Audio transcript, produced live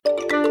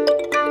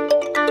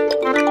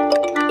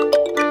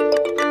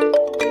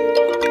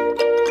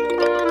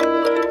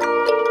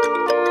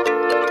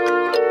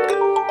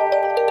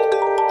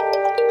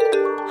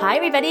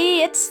everybody,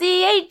 it's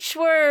the H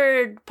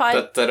Word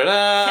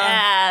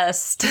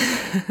podcast.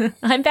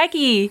 I'm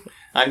Becky.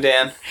 I'm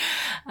Dan.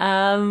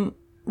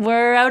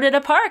 We're out at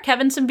a park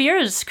having some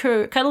beers,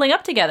 cuddling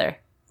up together.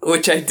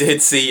 Which I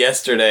did see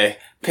yesterday.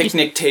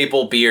 Picnic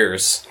table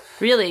beers.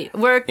 Really?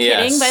 We're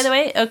kidding, Yes. by the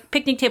way?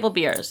 Picnic table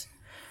beers.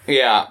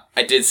 Yeah,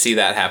 I did see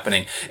that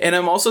happening. And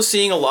I'm also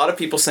seeing a lot of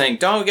people saying,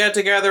 don't get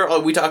together.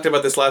 Oh, we talked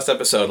about this last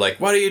episode. Like,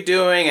 what are you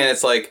doing? And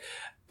it's like,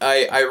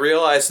 I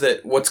realize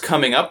that what's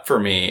coming up for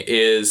me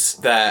is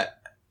that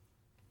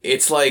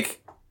it's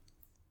like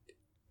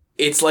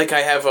I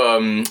have,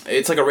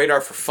 it's like a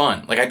radar for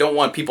fun. Like, I don't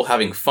want people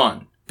having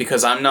fun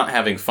because I'm not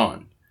having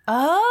fun.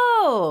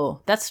 Oh,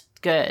 that's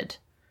good.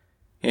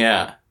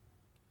 Yeah.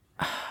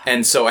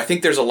 And so I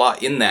think there's a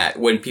lot in that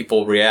when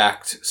people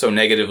react so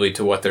negatively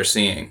to what they're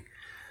seeing.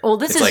 Well,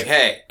 this is like,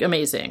 hey,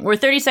 amazing. We're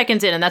 30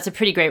 seconds in, and that's a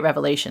pretty great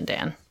revelation,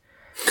 Dan.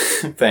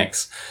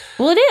 thanks.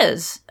 Well, it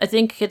is. I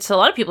think it's a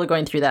lot of people are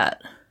going through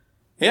that.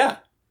 Yeah.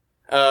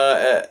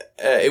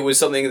 It was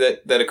something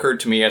that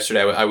occurred to me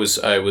yesterday. I was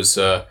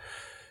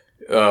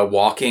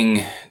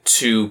walking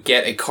to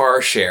get a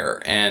car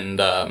share,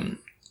 and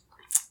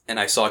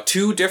I saw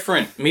two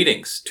different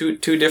meetings, two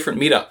different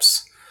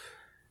meetups.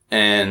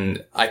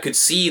 And I could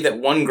see that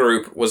one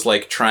group was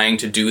like trying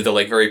to do the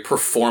like very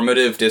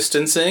performative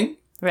distancing.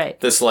 Right.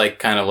 This like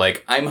kind of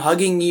like, I'm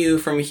hugging you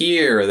from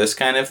here, this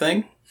kind of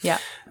thing. Yeah.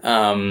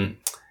 And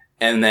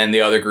then the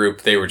other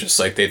group, they were just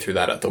like, they threw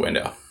that out the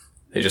window.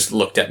 They just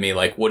looked at me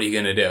like, what are you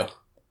going to do?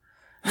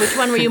 Which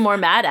one were you more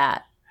mad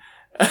at?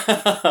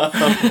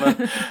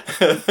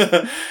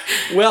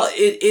 Well,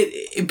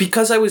 it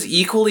because I was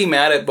equally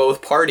mad at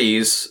both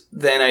parties,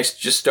 then I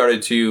just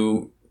started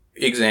to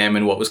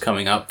examine what was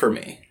coming up for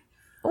me.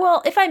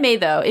 Well, if I may,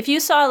 though, if you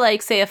saw,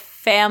 like, say, a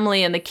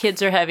family and the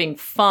kids are having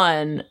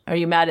fun, are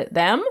you mad at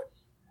them?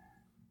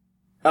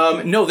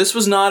 No, this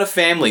was not a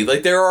family.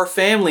 Like, there are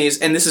families,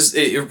 and this is,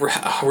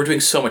 we're doing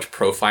so much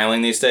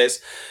profiling these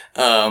days.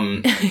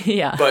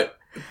 Yeah.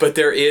 But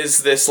there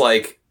is this,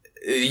 like,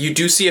 you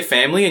do see a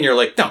family and you're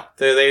like, no,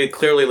 they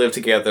clearly live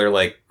together,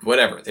 like,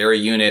 whatever. They're a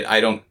unit.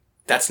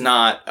 That's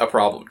not a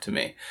problem to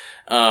me.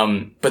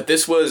 But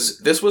this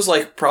was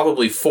like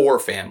probably 4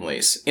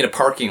 families in a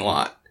parking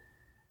lot.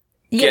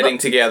 Getting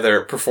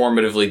together,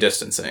 performatively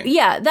distancing.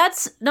 Yeah,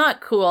 that's not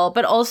cool.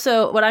 But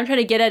also, what I'm trying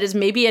to get at is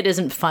maybe it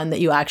isn't fun that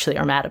you actually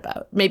are mad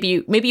about.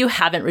 Maybe you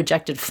haven't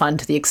rejected fun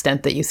to the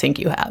extent that you think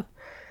you have.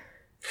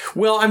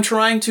 Well, I'm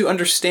trying to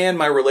understand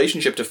my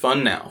relationship to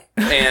fun now,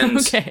 and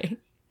okay,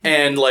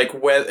 and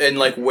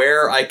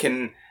where I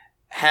can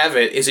have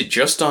it. Is it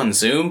just on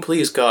Zoom?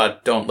 Please,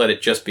 God, don't let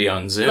it just be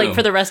on Zoom. Like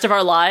for the rest of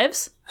our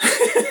lives.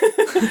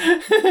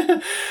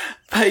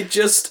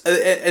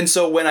 And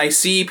so when I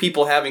see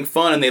people having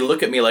fun and they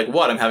look at me like,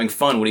 what? I'm having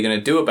fun. What are you going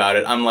to do about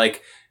it? I'm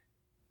like,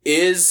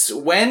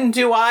 when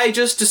do I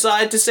just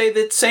decide to say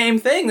the same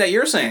thing that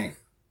you're saying?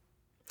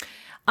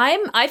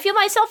 I feel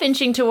myself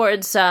inching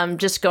towards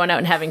just going out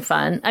and having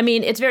fun. I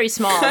mean, it's very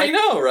small. Like, I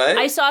know, right?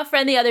 I saw a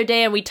friend the other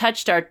day and we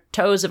touched our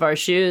toes of our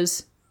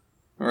shoes.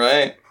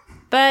 Right.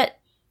 But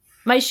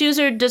my shoes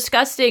are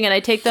disgusting and I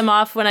take them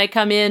off when I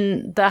come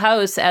in the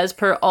house as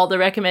per all the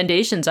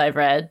recommendations I've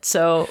read.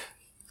 So...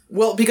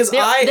 Well, because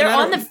they're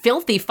on the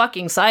filthy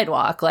fucking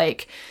sidewalk,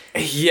 like.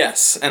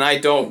 Yes, and I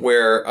don't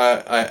wear.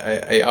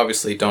 I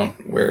obviously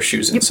don't wear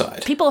shoes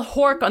inside. People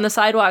hork on the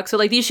sidewalk, so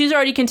like these shoes are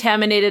already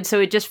contaminated.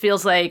 So it just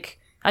feels like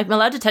I'm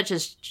allowed to touch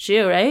his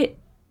shoe, right?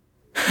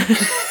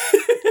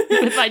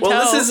 With my toe.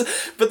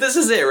 Well, this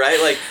is it, right?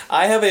 Like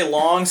I have a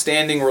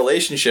long-standing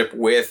relationship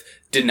with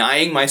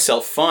denying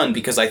myself fun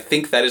because I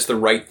think that is the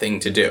right thing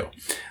to do.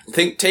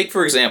 Take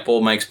for example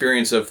my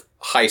experience of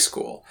high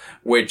school,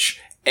 which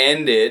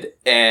ended,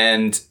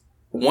 and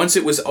once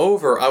it was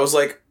over, I was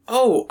like,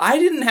 oh, I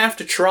didn't have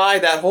to try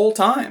that whole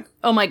time.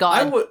 Oh my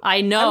God. I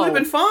know. I would have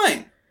been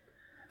fine.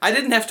 I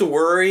didn't have to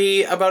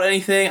worry about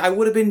anything. I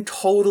would have been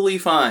totally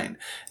fine.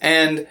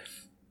 And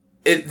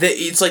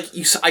it's like,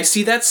 I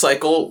see that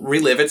cycle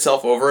relive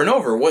itself over and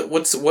over.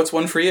 What's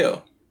one for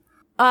you?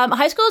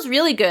 High school is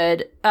really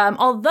good.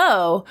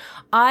 Although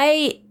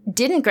I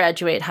didn't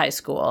graduate high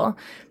school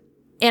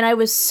and I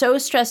was so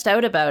stressed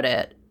out about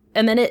it.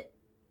 And then it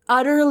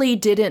utterly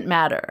didn't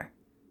matter.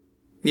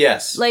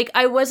 Yes. Like,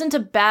 I wasn't a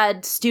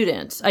bad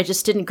student. I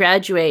just didn't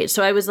graduate.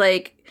 So I was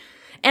like,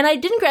 and I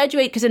didn't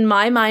graduate because in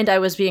my mind I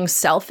was being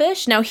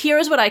selfish. Now,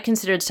 here's what I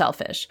considered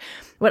selfish.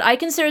 What I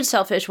considered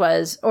selfish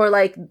was, or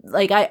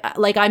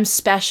I'm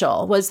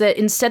special, was that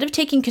instead of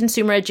taking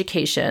consumer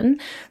education,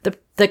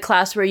 the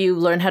class where you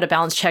learn how to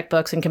balance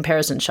checkbooks and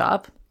comparison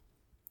shop,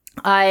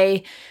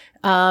 I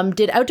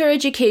did outdoor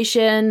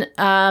education.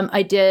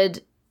 I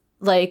did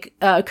like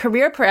a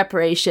career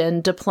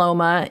preparation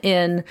diploma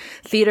in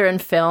theater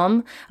and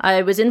film.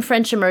 I was in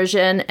French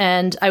immersion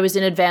and I was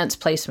in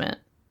advanced placement.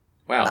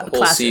 Wow, whole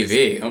classes.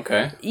 CV.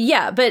 Okay.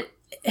 Yeah,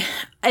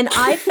 and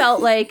I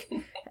felt like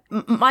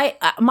my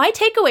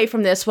takeaway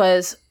from this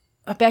was,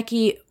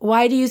 Becky,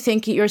 why do you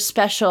think you're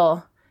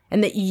special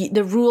and that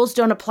the rules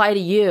don't apply to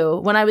you,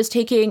 when I was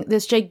taking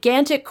this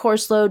gigantic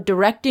course load,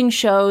 directing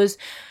shows,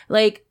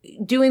 like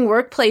doing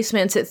work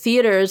placements at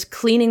theaters,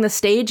 cleaning the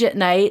stage at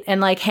night,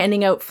 and like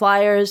handing out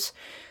flyers.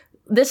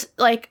 This,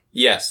 like...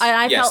 Yes,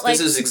 I felt like,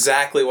 this is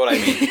exactly what I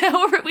mean.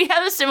 We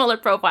have a similar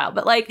profile,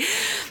 but like,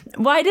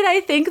 why did I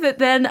think that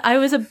then I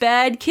was a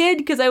bad kid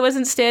because I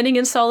wasn't standing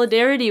in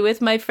solidarity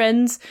with my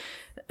friends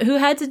who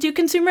had to do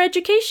consumer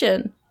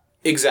education?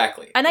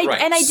 Exactly. And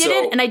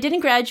I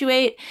didn't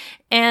graduate,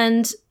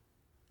 and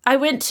I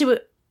went to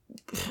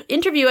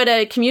interview at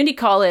a community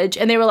college,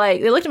 and they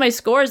looked at my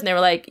scores and they were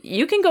like,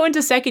 you can go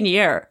into second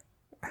year.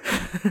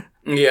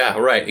 Yeah,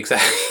 right.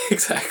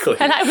 Exactly.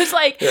 And I was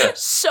like,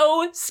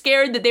 so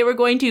scared that they were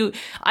going to,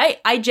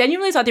 I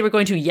genuinely thought they were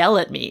going to yell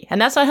at me.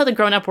 And that's not how the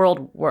grown-up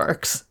world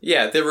works.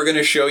 Yeah, they were going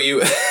to show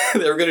you,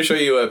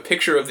 a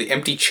picture of the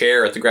empty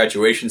chair at the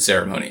graduation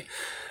ceremony.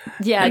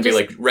 Yeah. And be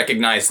like,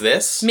 recognize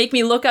this? Make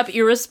me look up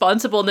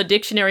irresponsible in the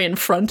dictionary in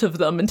front of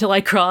them until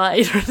I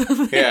cried or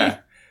something. Yeah.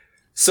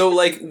 So,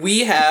 like,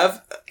 we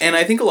have, and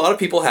I think a lot of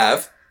people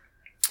have,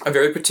 a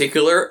very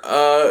particular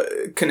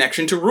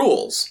connection to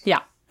rules.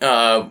 Yeah.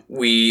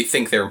 We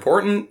think they're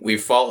important.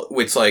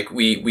 It's like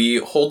we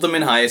hold them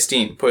in high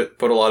esteem.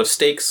 Put a lot of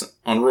stakes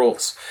on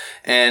rules,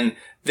 and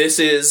this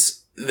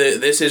is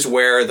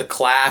where the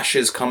clash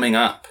is coming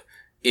up.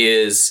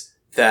 Is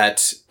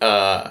that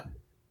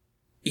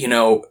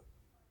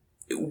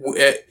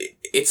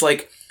it's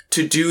like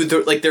to do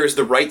there's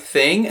the right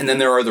thing, and then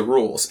there are the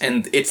rules,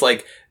 and it's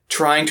like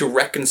trying to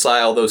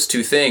reconcile those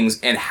two things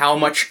and how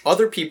much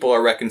other people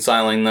are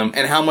reconciling them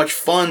and how much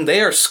fun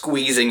they are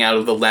squeezing out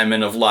of the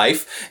lemon of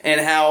life and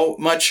how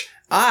much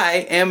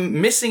I am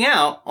missing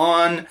out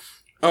on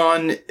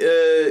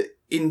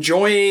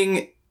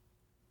enjoying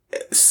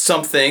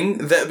something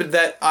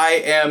that I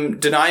am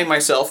denying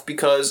myself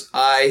because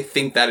I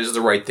think that is the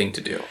right thing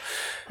to do.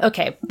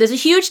 Okay. There's a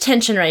huge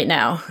tension right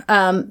now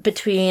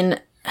between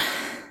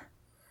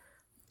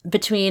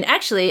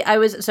actually,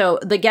 so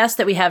the guest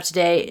that we have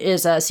today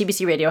is a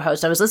CBC radio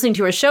host. I was listening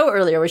to her show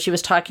earlier where she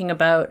was talking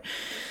about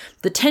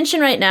the tension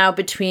right now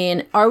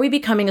between, are we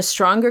becoming a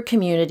stronger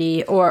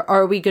community or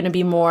are we going to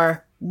be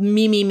more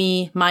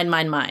me,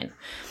 mine?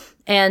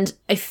 And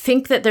I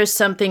think that there's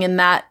something in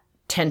that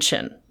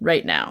tension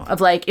right now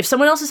of like, if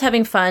someone else is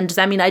having fun, does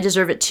that mean I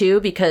deserve it too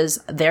because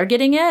they're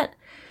getting it?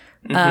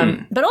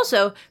 Mm-hmm. But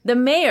also the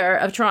mayor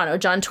of Toronto,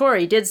 John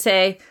Tory, did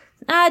say,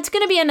 it's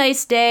going to be a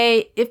nice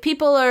day. If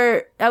people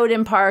are out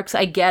in parks,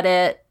 I get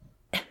it.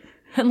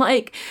 And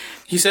like...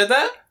 He said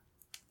that?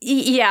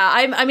 Yeah,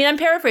 I'm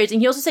paraphrasing.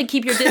 He also said,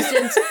 keep your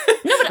distance.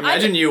 No, but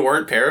Imagine you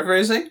weren't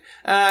paraphrasing.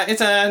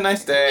 It's a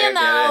nice day. You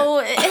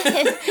know.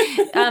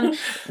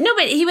 No,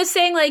 but he was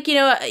saying like,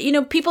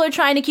 people are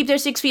trying to keep their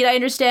 6 feet. I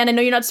understand. I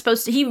know you're not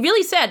supposed to. He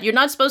really said, you're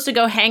not supposed to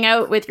go hang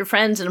out with your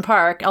friends in a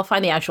park. I'll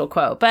find the actual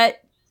quote. But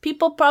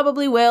people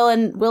probably will,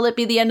 and will it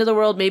be the end of the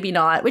world? Maybe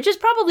not, which is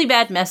probably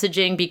bad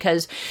messaging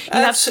because you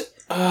have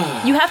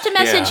to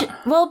message. Yeah.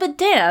 Well, but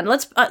Dan,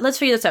 let's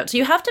figure this out. So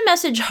you have to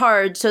message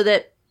hard so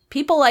that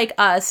people like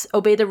us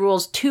obey the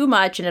rules too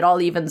much and it all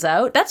evens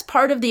out. That's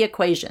part of the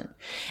equation,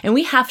 and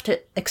we have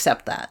to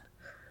accept that.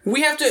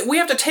 We have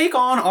to take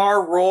on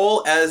our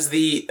role as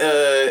the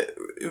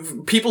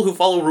people who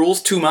follow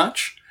rules too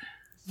much.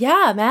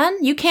 Yeah,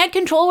 man, you can't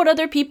control what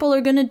other people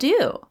are going to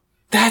do.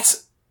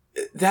 That's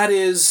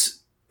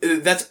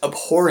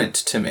abhorrent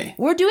to me.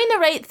 We're doing the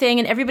right thing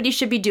and everybody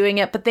should be doing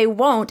it, but they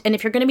won't. And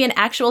if you're going to be an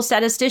actual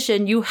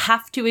statistician, you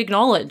have to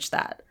acknowledge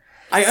that.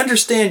 I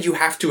understand you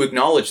have to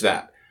acknowledge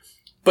that.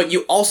 But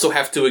you also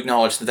have to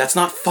acknowledge that that's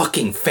not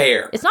fucking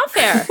fair. It's not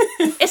fair.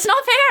 It's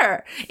not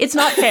fair. It's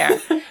not fair.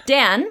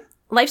 Dan,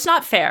 life's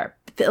not fair.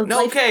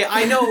 Okay,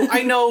 I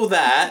know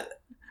that.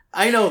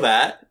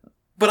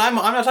 But I'm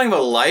not talking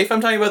about life. I'm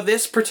talking about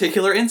this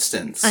particular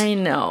instance. I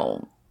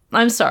know.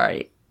 I'm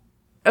sorry.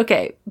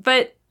 Okay,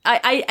 but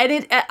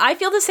I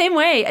feel the same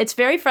way. It's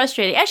very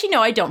frustrating. Actually,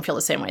 no, I don't feel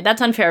the same way.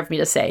 That's unfair of me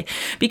to say.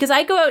 Because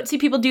I go out and see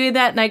people doing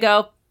that and I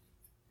go,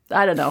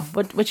 I don't know.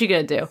 What you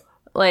gonna do?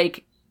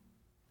 Like,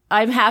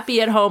 I'm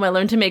happy at home. I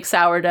learned to make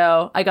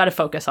sourdough. I gotta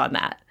focus on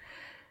that.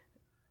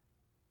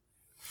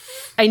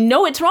 I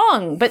know it's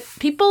wrong, but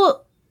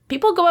people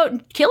go out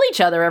and kill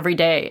each other every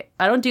day.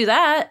 I don't do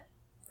that.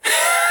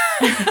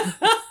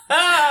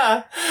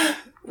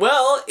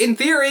 Well, in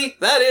theory,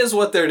 that is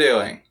what they're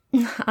doing.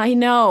 I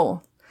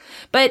know.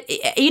 But,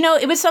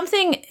 it was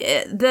something,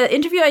 the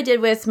interview I did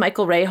with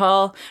Michael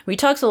Rahal, where he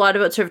talks a lot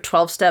about sort of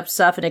 12-step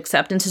stuff and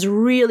acceptance, has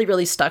really,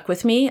 really stuck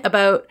with me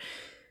about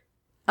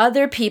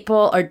other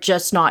people are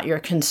just not your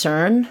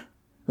concern.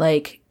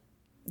 Like,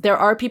 there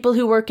are people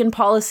who work in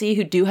policy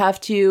who do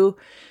have to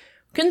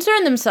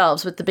concern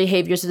themselves with the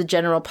behaviors of the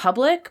general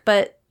public,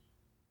 but...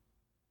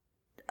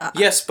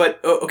 yes,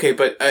 but, okay,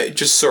 but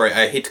just, sorry,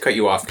 I hate to cut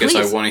you off because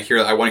I want to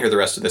hear the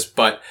rest of this,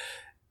 but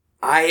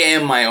I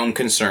am my own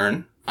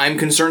concern. I'm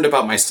concerned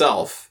about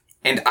myself,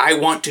 and I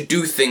want to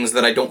do things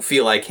that I don't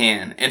feel I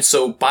can. And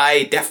so,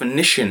 by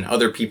definition,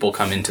 other people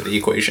come into the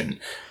equation.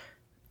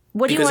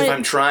 What do you want? Because if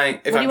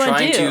I'm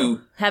trying to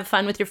have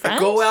fun with your friends,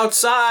 go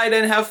outside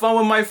and have fun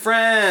with my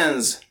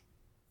friends.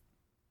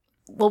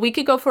 Well, we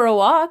could go for a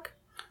walk.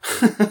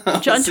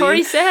 John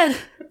Tory said.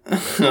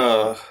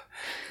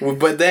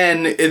 But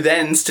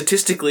then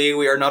statistically,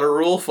 we are not a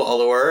rule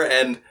follower,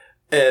 and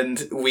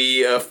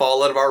we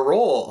fall out of our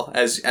role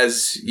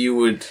as you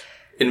would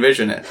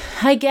envision it.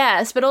 I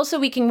guess, but also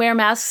we can wear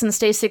masks and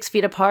stay 6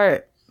 feet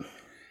apart.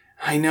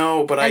 I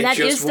know, but I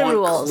just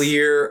want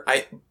clear.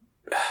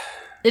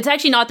 It's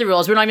actually not the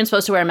rules. We're not even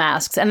supposed to wear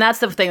masks, and that's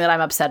the thing that I'm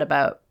upset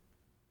about.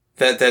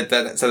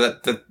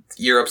 That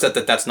you're upset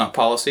that that's not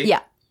policy?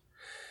 Yeah.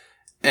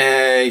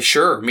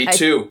 Sure, me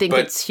too. I think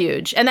it's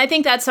huge. And I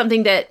think that's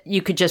something that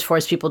you could just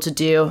force people to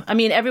do. I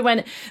mean,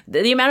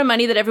 the amount of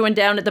money that everyone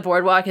down at the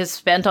boardwalk has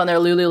spent on their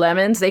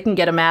Lululemons, they can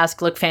get a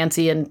mask, look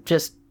fancy, and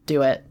just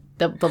do it.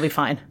 They'll be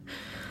fine.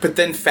 But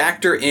then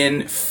factor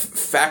in,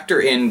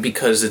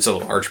 because it's a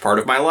large part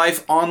of my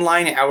life,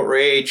 online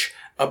outrage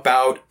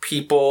about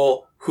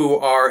people who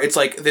are, it's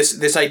like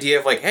this idea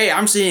of like, hey,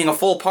 I'm seeing a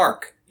full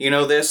park. You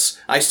know this?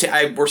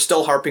 We're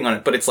still harping on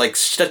it, but it's like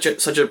such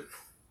a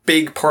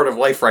big part of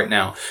life right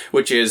now,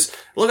 which is,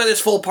 look at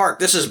this full park,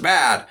 this is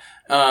bad.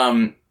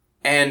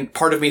 And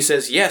part of me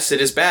says, yes,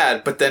 it is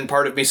bad, but then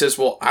part of me says,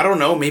 well, I don't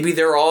know, maybe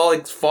they're all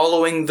like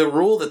following the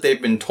rule that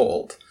they've been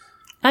told.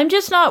 I'm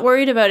just not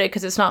worried about it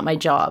because it's not my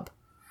job.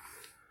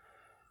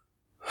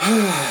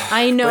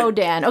 I know,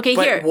 Dan. Okay,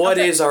 but here. What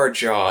is our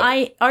job?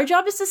 Our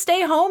job is to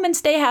stay home and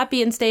stay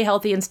happy and stay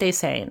healthy and stay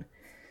sane.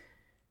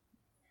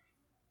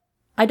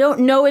 I don't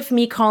know if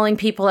me calling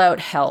people out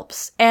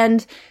helps.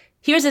 And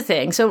here's the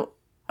thing. So,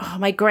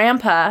 my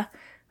grandpa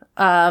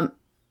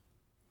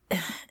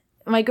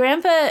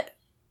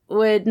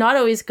would not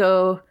always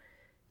go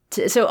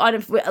to, I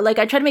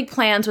try to make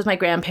plans with my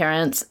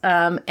grandparents,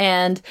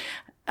 and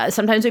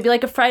sometimes it'd be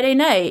like a Friday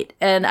night,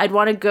 and I'd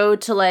want to go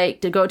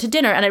to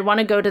dinner, and I'd want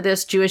to go to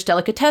this Jewish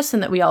delicatessen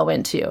that we all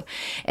went to.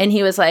 And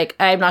he was like,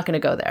 I'm not going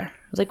to go there.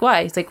 I was like,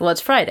 why? He's like, well,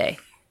 it's Friday.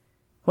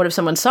 What if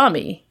someone saw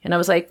me? And I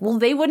was like, well,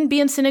 they wouldn't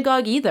be in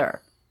synagogue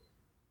either.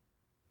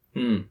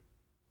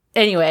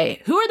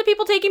 Anyway, who are the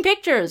people taking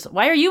pictures?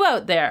 Why are you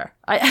out there?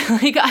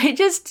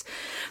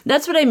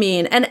 That's what I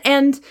mean.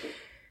 And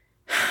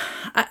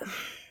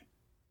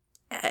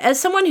as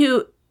someone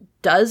who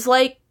does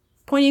like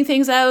pointing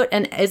things out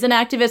and is an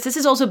activist, this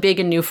is also big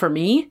and new for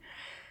me,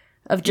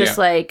 of just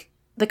like,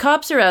 the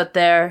cops are out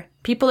there,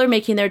 people are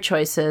making their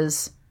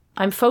choices,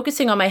 I'm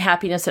focusing on my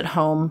happiness at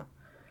home,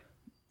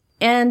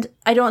 and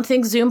I don't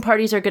think Zoom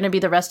parties are going to be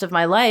the rest of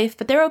my life,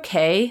 but they're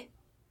okay.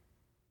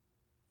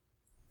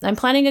 I'm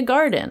planting a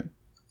garden.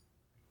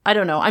 I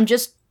don't know. I'm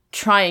just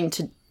trying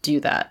to do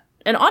that.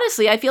 And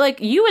honestly, I feel like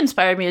you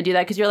inspired me to do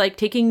that because you're like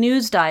taking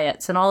news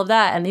diets and all of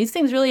that, and these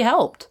things really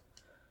helped.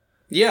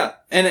 Yeah,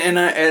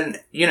 and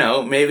you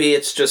know, maybe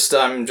it's just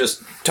I'm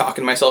just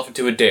talking myself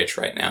into a ditch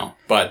right now,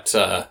 but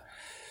yeah,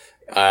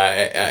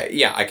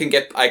 I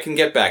can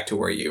get back to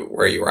where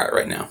you're at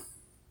right now.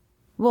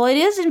 Well, it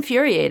is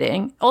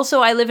infuriating.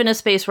 Also, I live in a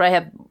space where I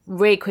have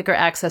way quicker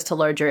access to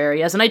larger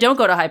areas, and I don't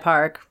go to High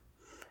Park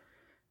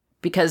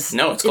because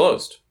no, it's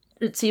closed.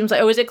 It seems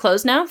like, is it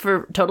closed now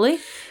for totally?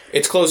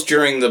 It's closed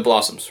during the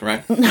blossoms,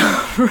 right?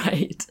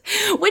 Right.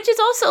 Which is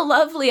also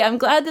lovely. I'm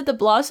glad that the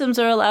blossoms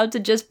are allowed to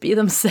just be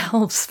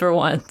themselves for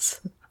once.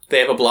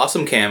 They have a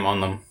blossom cam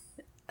on them.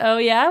 Oh,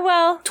 yeah?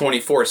 Well...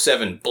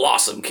 24/7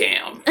 blossom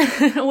cam.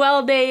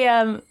 Well, they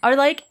are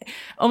like...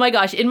 Oh my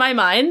gosh, in my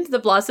mind, the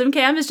blossom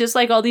cam is just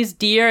like all these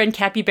deer and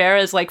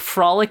capybaras like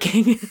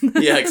frolicking.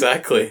 Yeah,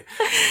 exactly.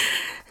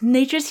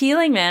 Nature's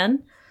healing,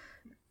 man.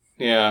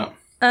 Yeah.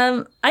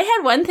 I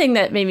had one thing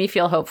that made me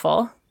feel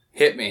hopeful.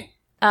 Hit me.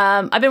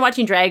 I've been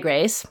watching Drag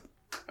Race.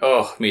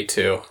 Oh, me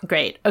too.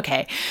 Great.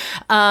 Okay.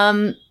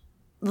 My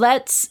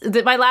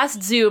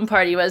last Zoom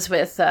party was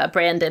with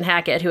Brandon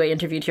Hackett, who I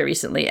interviewed here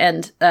recently,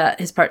 and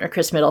his partner,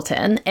 Chris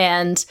Middleton.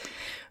 And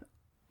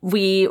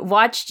we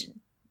watched,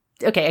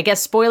 okay, I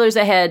guess spoilers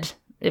ahead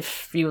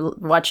if you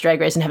watch Drag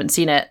Race and haven't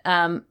seen it.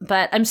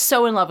 But I'm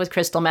so in love with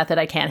Crystal Methyd,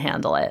 I can't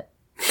handle it.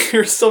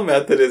 Crystal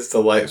Methyd is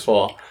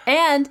delightful.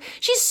 And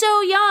she's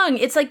so young.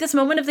 It's like this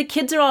moment of the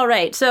kids are all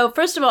right. So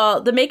first of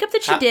all, the makeup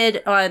that she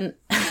did on...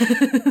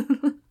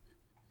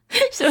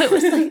 So it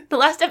was like the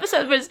last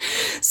episode was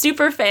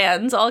super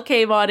fans all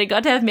came on and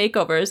got to have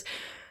makeovers.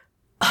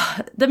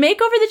 The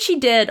makeover that she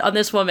did on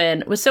this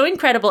woman was so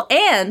incredible.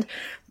 And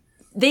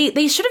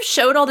they should have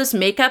showed all this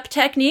makeup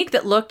technique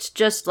that looked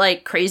just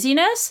like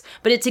craziness.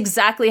 But it's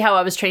exactly how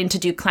I was trained to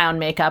do clown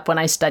makeup when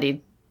I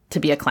studied to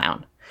be a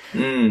clown.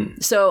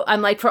 So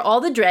I'm like, for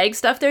all the drag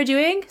stuff they're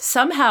doing,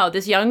 somehow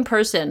this young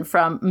person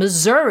from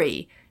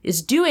Missouri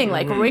is doing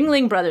like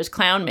Ringling Brothers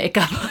clown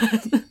makeup.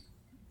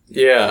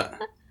 Yeah.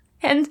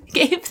 And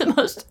gave the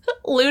most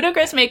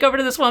ludicrous makeover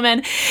to this woman,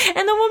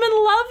 and the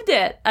woman loved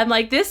it. I'm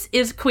like, this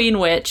is Queen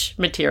Witch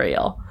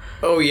material.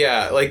 Oh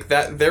yeah, like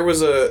that. There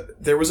was a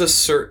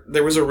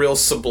real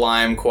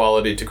sublime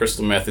quality to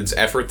Crystal Methyd's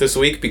effort this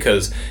week,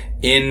 because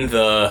in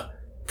the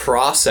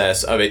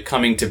process of it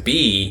coming to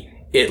be,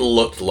 it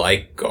looked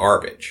like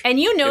garbage. And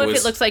if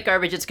it looks like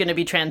garbage, it's going to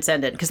be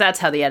transcendent, because that's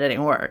how the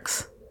editing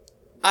works.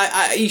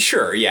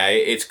 Sure, yeah,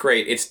 it's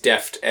great. It's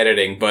deft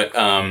editing, but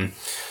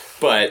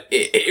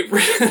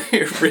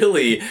it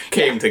really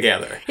came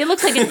together. It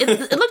looks like it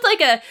looked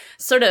like a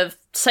sort of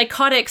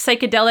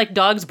psychedelic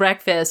dog's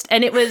breakfast,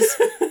 and it was,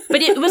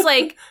 but it was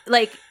like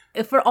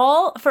for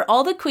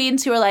all the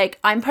queens who are like,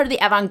 I'm part of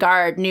the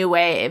avant-garde new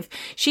wave.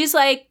 She's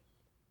like,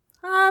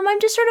 I'm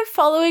just sort of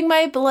following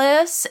my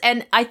bliss,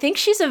 and I think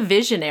she's a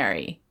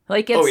visionary.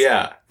 Like, it's, oh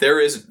yeah, there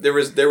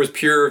was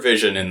pure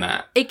vision in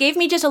that. It gave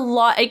me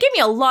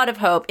a lot of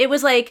hope. It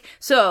was like,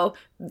 so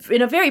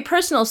in a very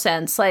personal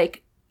sense,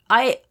 like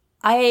I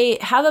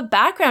have a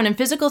background in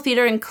physical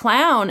theater and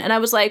clown, and I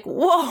was like,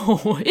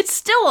 whoa, it's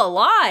still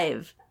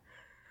alive.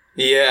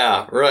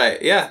 Yeah,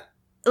 right, yeah.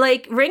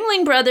 Like,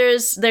 Ringling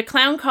Brothers, their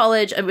clown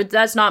college,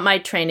 that's not my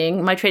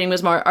training. My training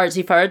was more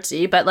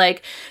artsy-fartsy, but,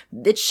 like,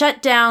 it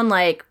shut down,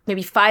 like,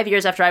 maybe 5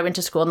 years after I went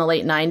to school in the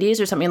late 90s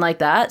or something like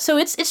that. So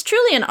it's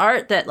truly an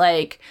art that,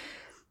 like,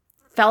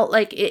 felt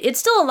like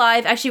it's still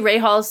alive. Actually, Ray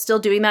Hall's still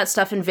doing that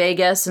stuff in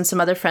Vegas and some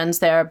other friends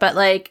there. But,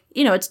 like,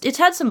 it's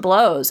had some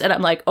blows. And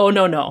I'm like, oh,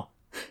 no.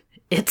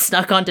 It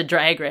snuck onto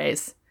Drag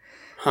Race.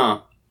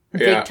 Huh. Yeah.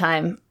 Big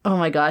time. Oh,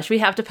 my gosh. We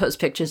have to post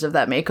pictures of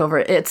that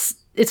makeover.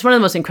 It's one of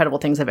the most incredible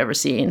things I've ever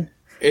seen.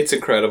 It's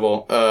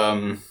incredible.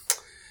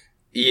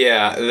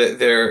 Yeah,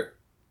 the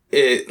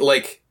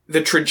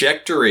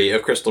trajectory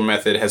of Crystal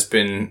Methyd has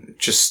been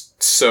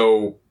just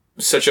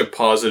such a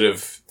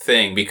positive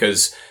thing,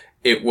 because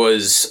it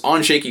was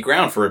on shaky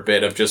ground for a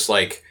bit of just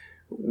like,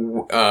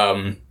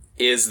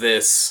 is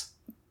this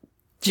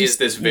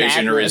vision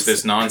madness, or is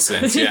this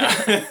nonsense? Yeah.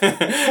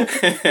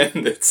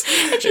 And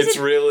it's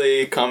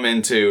really come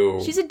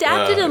into... She's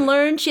adapted and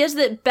learned. She has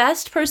the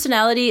best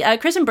personality.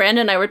 Chris and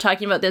Brandon and I were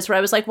talking about this, where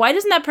I was like, why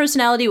doesn't that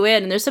personality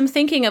win? And there's some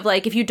thinking of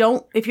like, if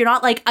you're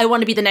not like, I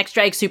want to be the next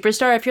drag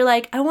superstar, if you're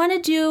like, I want to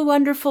do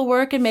wonderful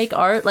work and make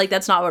art, like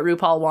that's not what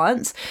RuPaul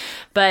wants.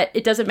 But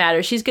it doesn't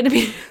matter. She's going to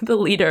be the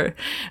leader.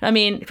 I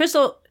mean,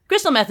 Crystal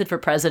Methyd for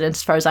president,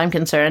 as far as I'm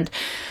concerned.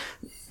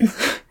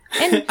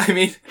 And I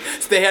mean,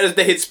 they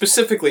had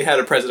specifically had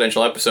a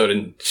presidential episode,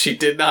 and she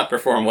did not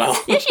perform well.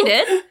 Yeah, she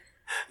did.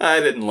 I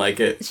didn't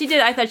like it. She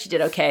did. I thought she did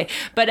okay,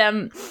 but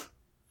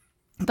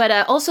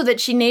also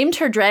that she named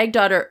her drag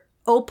daughter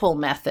Opal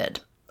Methyd.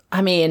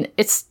 I mean,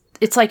 it's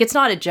like, it's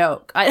not a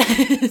joke.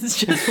 It's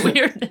just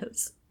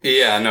weirdness.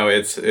 Yeah, no,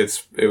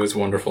 it was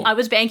wonderful. I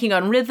was banking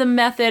on Rhythm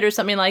Method or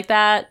something like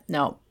that.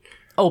 No,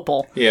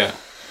 Opal. Yeah.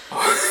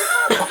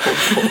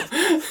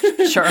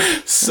 Sure.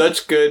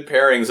 Such good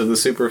pairings of the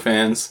super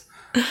fans.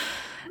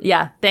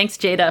 Yeah, thanks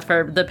Jada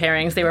for the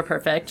pairings. They were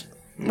perfect.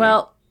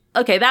 Well,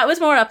 okay, that was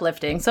more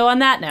uplifting. So on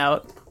that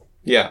note...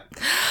 Yeah,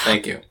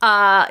 thank you.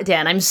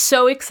 Dan, I'm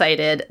so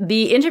excited.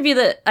 The interview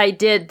that I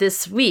did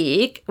this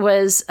week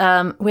was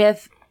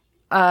with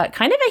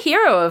kind of a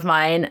hero of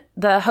mine,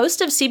 the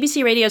host of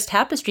CBC Radio's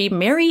Tapestry,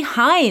 Mary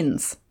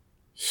Hynes.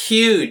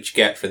 Huge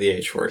get for the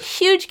H word.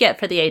 Huge get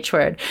for the H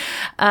word.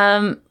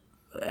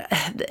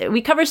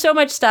 We cover so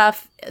much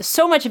stuff.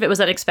 So much of it was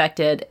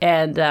unexpected.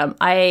 And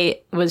I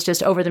was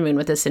just over the moon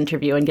with this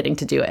interview and getting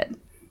to do it.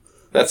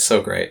 That's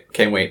so great.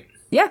 Can't wait.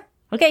 Yeah.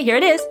 Okay, here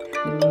it is.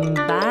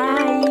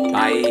 Bye.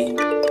 Bye.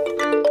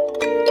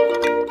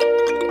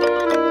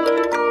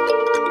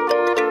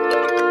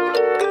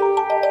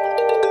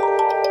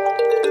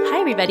 Hi,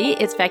 everybody.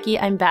 It's Becky.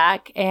 I'm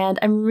back. And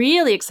I'm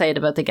really excited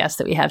about the guest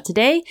that we have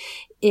today.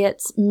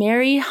 It's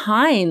Mary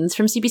Hynes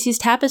from CBC's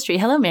Tapestry.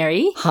 Hello,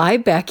 Mary. Hi,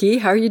 Becky.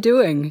 How are you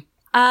doing?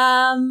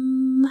 I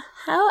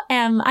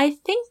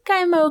think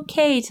I'm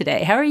okay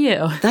today. How are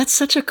you? That's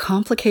such a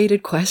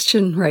complicated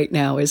question right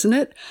now, isn't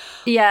it?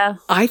 Yeah.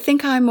 I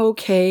think I'm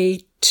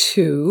okay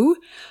too.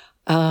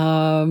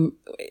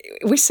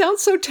 We sound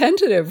so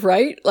tentative,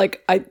 right?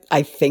 Like,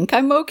 I think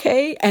I'm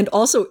okay. And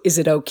also, is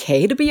it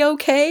okay to be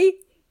okay?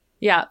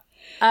 Yeah.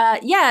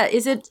 Yeah.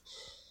 Is it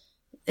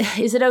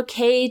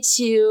okay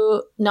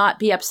to not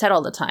be upset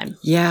all the time?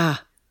 Yeah.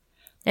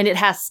 And it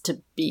has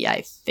to be,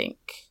 I think.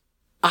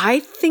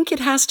 I think it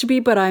has to be,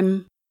 but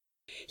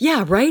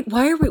yeah, right?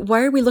 Why are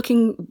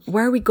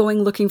we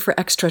going looking for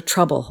extra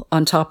trouble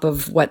on top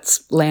of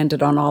what's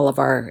landed on all of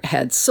our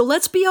heads? So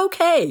let's be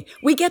okay.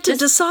 We get to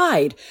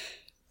decide.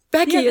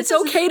 Becky, it's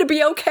okay to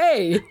be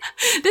okay.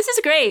 This is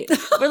great.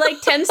 We're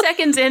like 10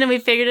 seconds in and we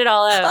figured it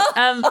all out.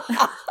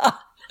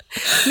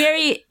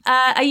 Mary,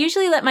 I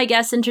usually let my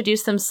guests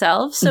introduce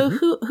themselves. So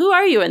who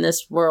are you in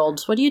this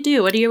world? What do you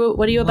do? What are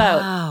you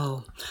about?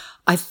 Wow.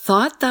 I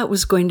thought that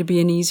was going to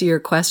be an easier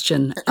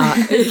question.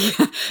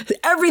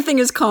 Everything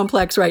is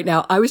complex right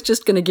now. I was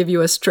just going to give you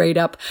a straight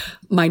up,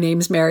 my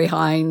name's Mary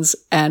Hynes,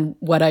 and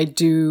what I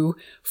do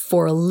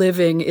for a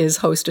living is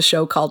host a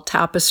show called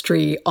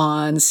Tapestry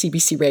on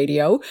CBC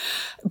Radio.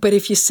 But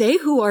if you say,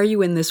 who are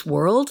you in this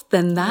world?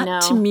 Then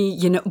that to me,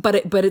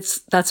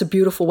 that's a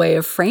beautiful way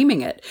of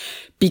framing it,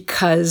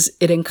 because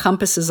it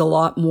encompasses a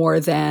lot more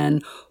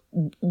than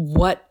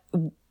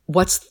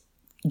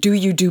do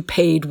you do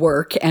paid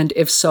work? And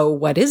if so,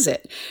 what is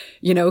it?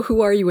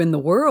 Who are you in the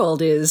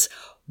world is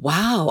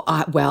Wow.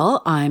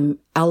 Well, I'm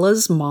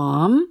Ella's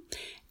mom,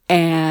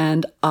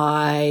 and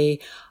I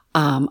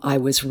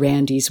was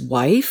Randy's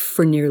wife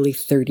for nearly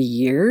 30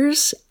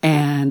 years,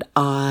 and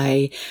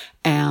I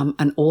am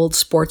an old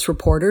sports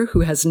reporter who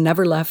has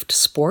never left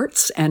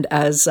sports. And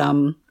as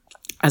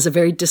a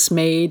very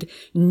dismayed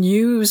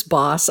news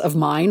boss of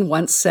mine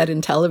once said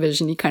in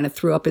television, he kind of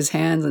threw up his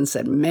hands and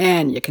said,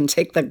 "Man, you can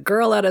take the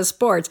girl out of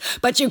sports,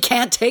 but you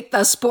can't take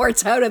the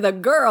sports out of the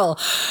girl."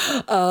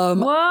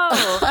 Whoa.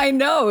 I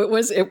know, it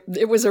was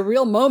a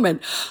real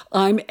moment.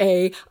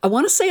 I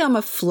want to say I'm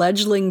a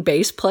fledgling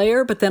bass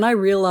player, but then I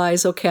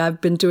realize, okay,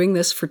 I've been doing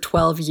this for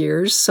 12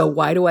 years. So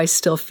why do I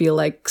still feel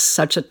like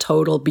such a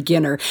total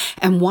beginner?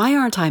 And why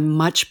aren't I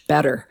much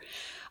better?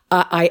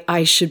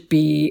 I should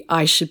be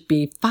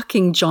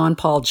fucking John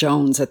Paul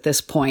Jones at this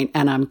point,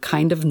 and I'm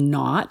kind of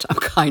not. I'm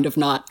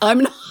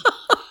not.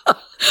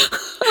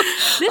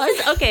 This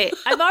is okay.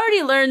 I've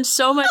already learned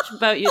so much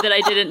about you that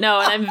I didn't know,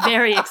 and I'm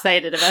very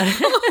excited about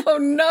it. Oh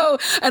no!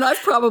 And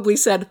I've probably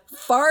said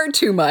far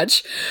too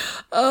much.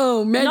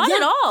 Oh man, not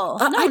at all.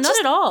 No, not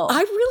at all.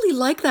 I really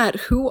like that.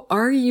 Who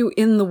are you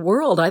in the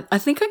world? I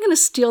think I'm going to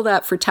steal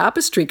that for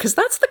Tapestry, because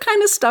that's the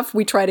kind of stuff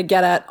we try to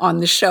get at on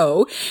the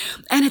show,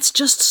 and it's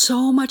just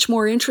so much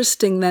more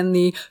interesting than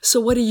the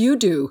 "so what do you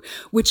do,"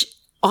 which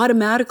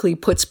automatically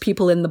puts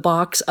people in the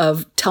box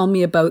of tell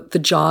me about the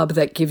job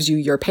that gives you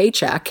your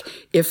paycheck.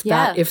 If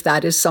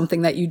that is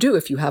something that you do,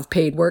 if you have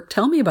paid work,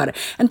 tell me about it.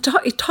 And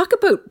talk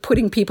about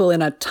putting people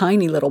in a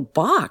tiny little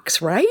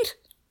box, right?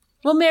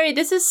 Well, Mary,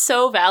 this is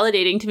so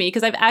validating to me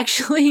because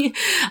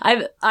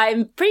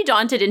I'm pretty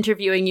daunted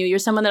interviewing you. You're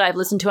someone that I've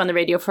listened to on the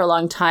radio for a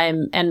long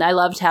time, and I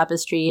love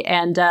Tapestry.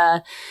 And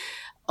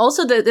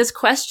also this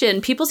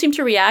question, people seem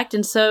to react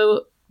in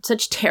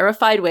such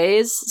terrified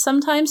ways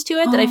sometimes to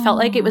it that I felt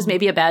like it was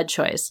maybe a bad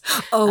choice.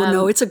 Oh,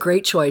 no, it's a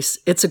great choice.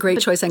 It's a great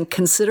choice, and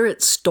consider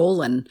it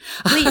stolen.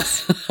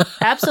 Please.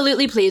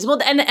 Absolutely, please. Well,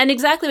 and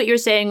exactly what you're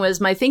saying was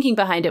my thinking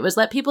behind it was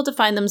let people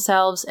define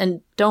themselves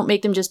and don't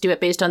make them just do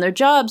it based on their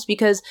jobs,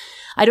 because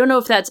I don't know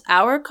if that's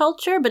our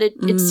culture, but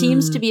it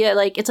seems to be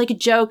it's like a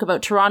joke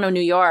about Toronto,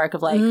 New York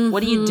of like,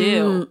 what do you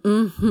do?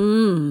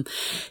 Mm-hmm.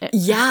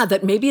 Yeah,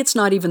 that maybe it's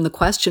not even the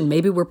question.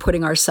 Maybe we're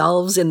putting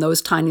ourselves in those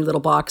tiny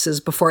little boxes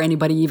before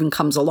anybody even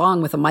comes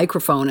along with a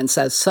microphone and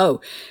says,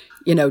 "So,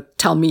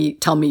 tell me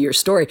your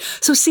story."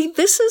 So see,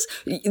 this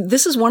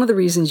is one of the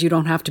reasons you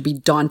don't have to be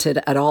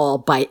daunted at all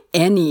by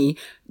any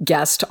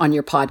guest on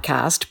your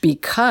podcast,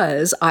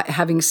 because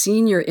having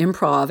seen your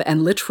improv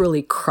and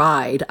literally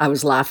cried, I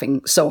was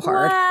laughing so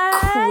hard.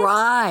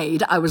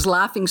 I was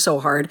laughing so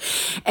hard.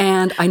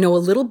 And I know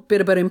a little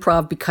bit about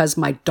improv because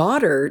my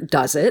daughter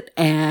does it.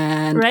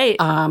 And right.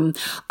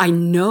 I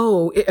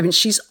know,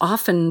 she's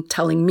often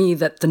telling me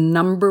that the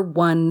number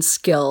one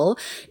skill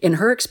in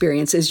her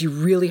experience is you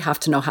really have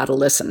to know how to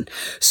listen.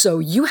 So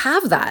you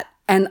have that.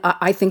 And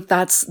I think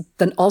that's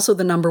also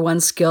the number one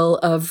skill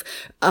of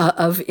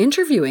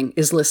interviewing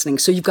is listening.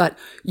 So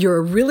you're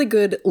a really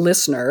good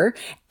listener,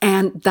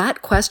 and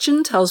that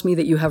question tells me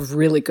that you have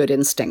really good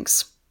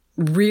instincts.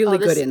 Really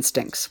good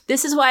instincts.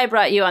 This is why I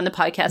brought you on the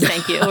podcast.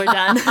 Thank you. We're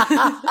done.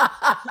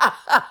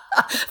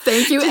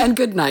 Thank you and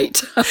good night.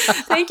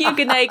 Thank you.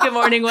 Good night. Good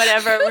morning.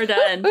 Whatever. We're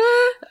done.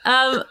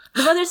 Well,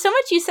 there's so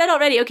much you said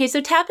already. Okay,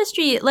 so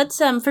Tapestry. Let's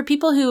for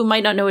people who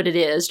might not know what it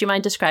is, do you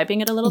mind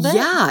describing it a little bit?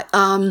 Yeah,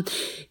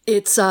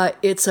 it's a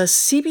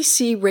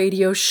CBC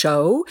radio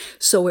show.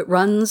 So it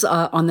runs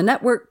on the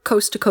network,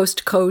 coast to coast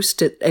to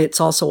coast. It's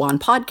also on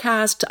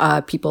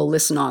podcast. People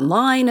listen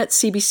online at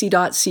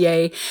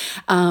cbc.ca.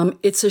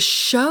 It's a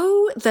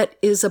show that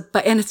is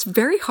and it's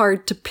very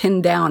hard to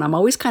pin down. I'm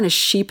always kind of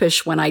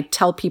sheepish when I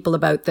tell people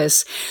about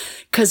this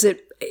because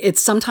it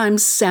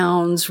sometimes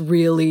sounds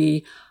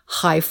really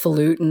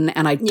highfalutin,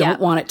 and I don't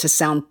want it to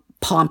sound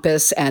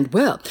pompous and,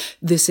 well,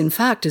 this in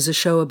fact is a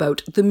show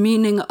about the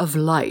meaning of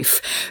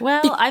life.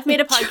 Well, I've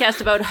made a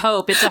podcast about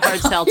hope. It's a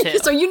hard sell too.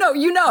 So you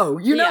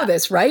know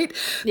this, right?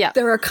 Yeah.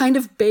 There are kind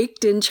of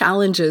baked in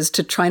challenges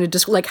to trying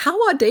to like how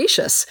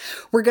audacious.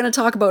 We're going to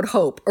talk about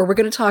hope, or we're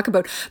going to talk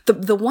about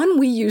the one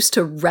we used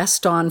to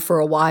rest on for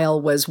a while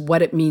was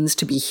what it means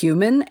to be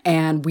human,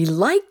 and we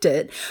liked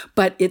it,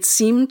 but it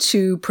seemed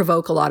to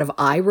provoke a lot of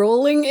eye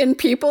rolling in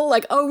people.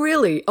 Like, oh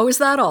really? Oh, is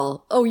that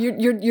all? Oh,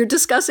 you're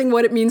discussing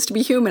what it means to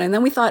be human. And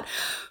then we thought,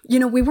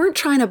 we weren't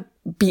trying to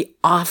be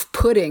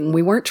off-putting.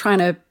 We weren't trying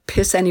to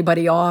piss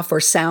anybody off or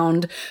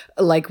sound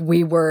like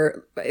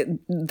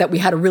that we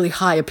had a really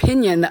high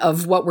opinion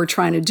of what we're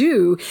trying to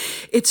do.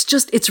 It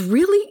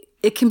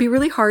can be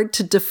really hard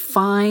to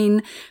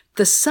define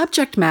the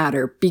subject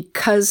matter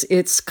because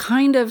it's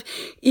kind of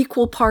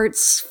equal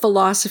parts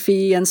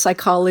philosophy and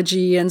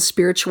psychology and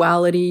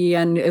spirituality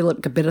and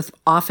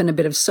often a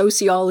bit of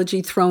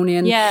sociology thrown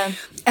in. Yeah.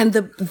 And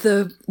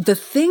the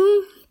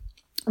thing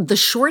the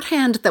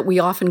shorthand that we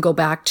often go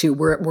back to,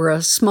 we're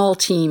a small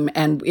team,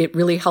 and it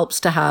really helps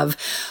to have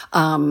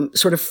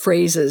sort of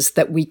phrases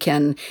that we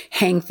can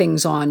hang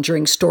things on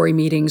during story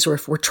meetings, or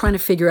if we're trying to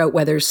figure out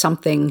whether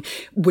something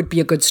would be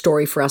a good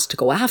story for us to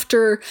go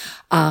after.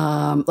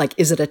 Like,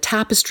 is it a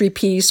tapestry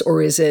piece,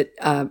 or is it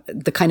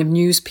the kind of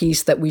news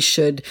piece that we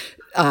should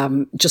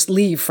just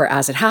leave for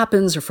as it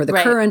happens, or for the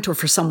current, or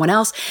for someone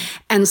else.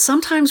 And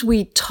sometimes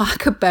we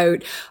talk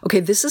about, okay,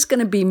 this is going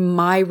to be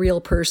my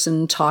real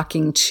person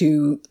talking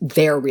to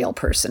their real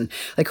person.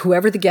 Like,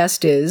 whoever the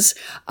guest is,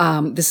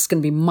 this is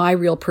going to be my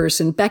real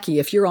person. Becky,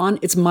 if you're on,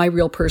 it's my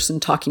real person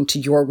talking to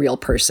your real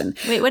person.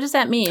 Wait, what does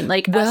that mean?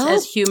 Like, us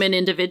as human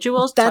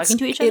individuals talking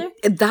to each other?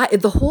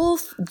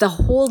 The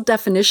whole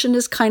definition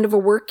is kind of a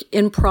work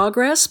in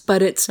progress,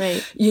 but it's,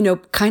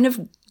 kind of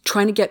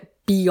trying to get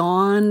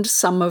beyond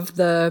some of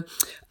the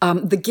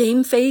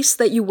game face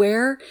that you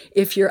wear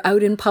if you're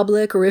out in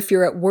public or if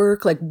you're at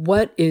work. Like,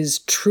 what is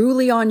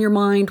truly on your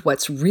mind?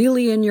 What's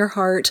really in your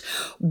heart?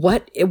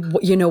 What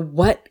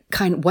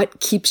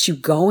keeps you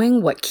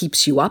going? What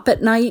keeps you up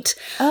at night?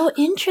 Oh,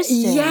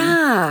 interesting.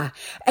 Yeah.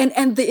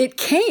 And it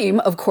came,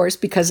 of course,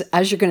 because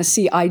as you're going to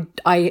see, I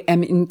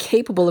am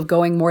incapable of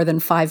going more than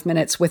 5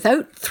 minutes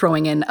without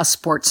throwing in a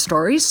sports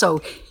story.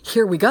 So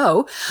here we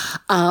go.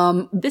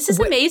 This is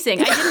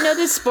amazing. I didn't know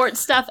this sports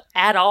stuff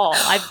at all.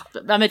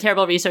 I'm a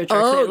terrible researcher.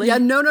 Clearly. Yeah,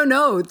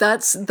 no.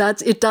 That's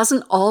it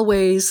doesn't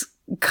always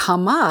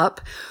come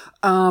up.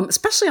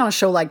 Especially on a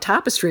show like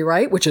Tapestry,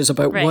 right? Which is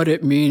about what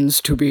it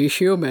means to be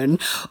human,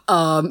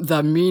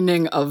 the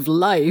meaning of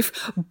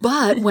life.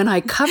 But when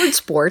I covered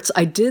sports,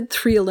 I did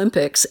 3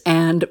 Olympics,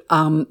 and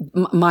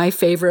my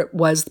favorite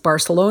was the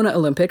Barcelona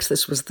Olympics.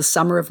 This was the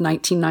summer of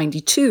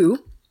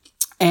 1992.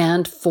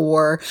 And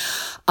for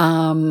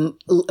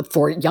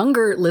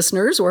younger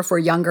listeners, or for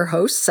younger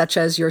hosts such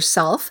as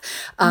yourself,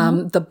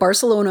 the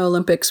Barcelona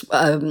Olympics,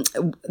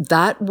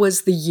 that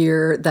was the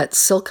year that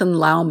Silken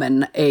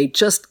Laumann, a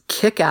just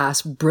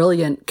kick-ass,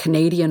 brilliant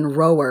Canadian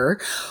rower,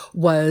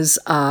 was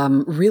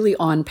really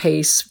on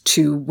pace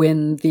to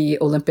win the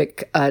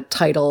Olympic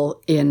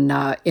title in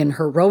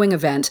her rowing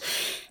event.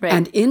 Right.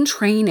 And in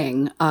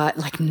training,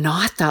 like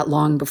not that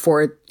long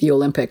before the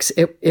Olympics,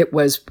 it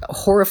was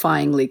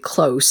horrifyingly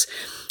close.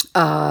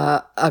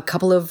 A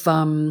couple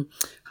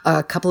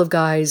of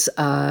guys,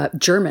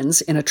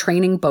 Germans, in a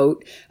training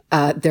boat.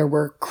 There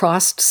were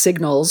crossed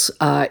signals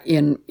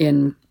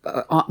in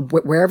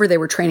wherever they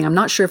were training. I'm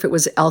not sure if it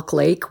was Elk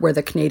Lake, where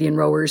the Canadian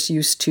rowers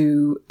used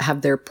to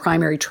have their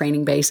primary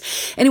training base.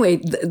 Anyway,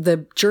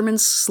 the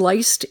Germans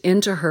sliced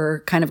into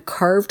her, kind of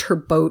carved her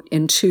boat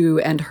in two,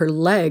 and her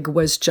leg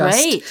was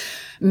just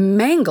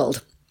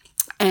mangled.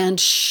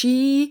 And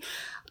she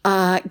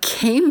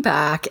came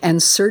back,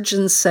 and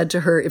surgeons said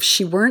to her if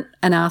she weren't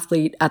an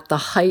athlete at the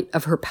height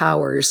of her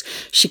powers,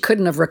 she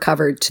couldn't have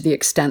recovered to the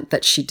extent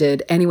that she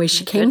did. Anyway,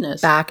 she came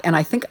back, and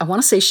I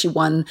want to say she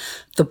won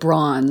the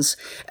bronze.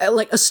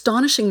 Like,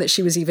 astonishing that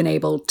she was even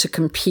able to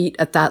compete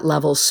at that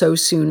level so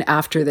soon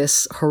after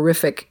this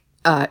horrific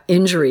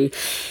injury.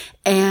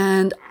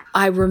 And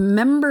I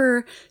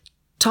remember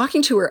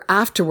talking to her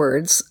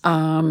afterwards.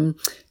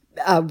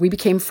 We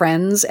became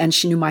friends, and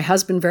she knew my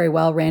husband very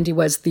well. Randy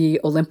was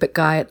the Olympic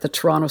guy at the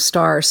Toronto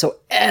Star, so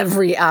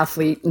every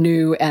athlete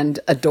knew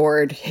and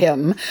adored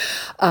him.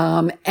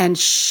 And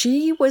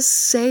she was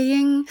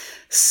saying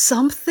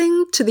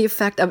something to the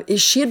effect of,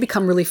 she had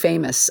become really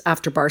famous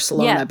after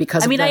Barcelona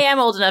because I am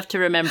old enough to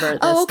remember this.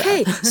 Oh,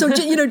 okay. So,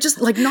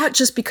 just like, not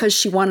just because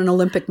she won an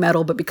Olympic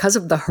medal, but because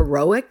of the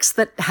heroics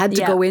that had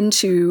to go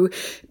into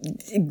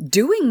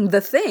doing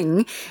the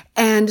thing.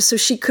 And so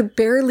she could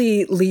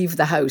barely leave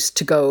the house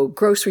to go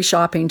grocery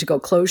shopping, to go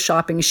clothes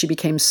shopping. She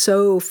became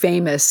so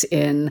famous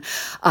in,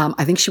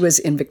 I think she was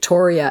in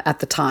Victoria at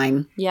the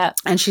time. Yeah.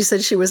 And she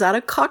said she was at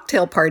a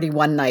cocktail party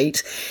one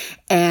night,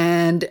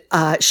 and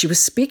she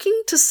was speaking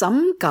to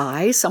some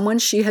guy, someone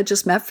she had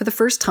just met for the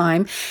first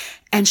time.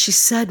 And she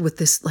said, with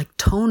this like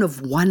tone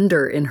of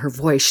wonder in her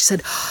voice, she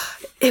said,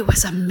 it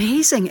was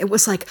amazing. It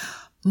was like,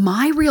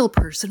 my real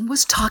person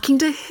was talking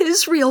to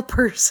his real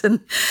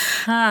person.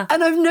 Huh.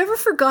 And I've never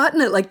forgotten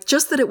it. Like,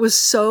 just that it was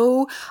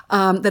so,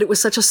 that it was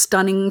such a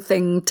stunning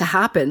thing to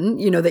happen,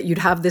 that you'd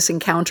have this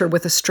encounter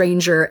with a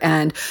stranger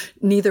and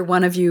neither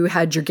one of you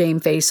had your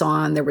game face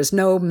on. There was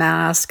no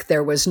mask.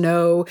 There was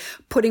no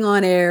putting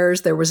on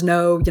airs. There was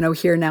no,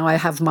 here now I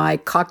have my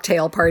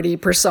cocktail party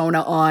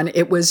persona on.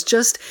 It was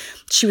just,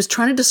 she was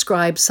trying to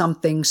describe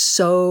something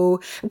so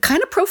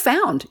kind of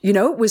profound.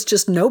 It was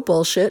just no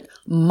bullshit.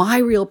 My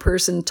real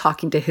person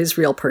talking to his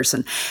real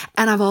person.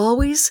 And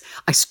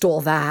I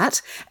stole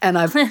that. And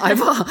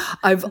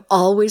I've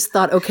always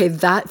thought, okay,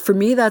 that for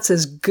me, that's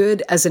as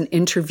good as an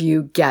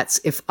interview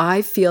gets. If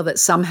I feel that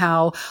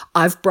somehow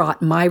I've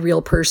brought my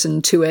real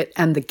person to it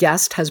and the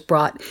guest has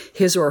brought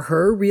his or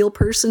her real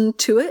person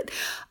to it,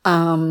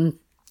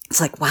 it's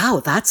like, wow,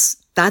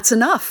 that's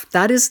enough.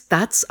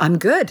 I'm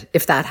good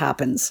if that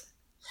happens.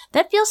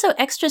 That feels so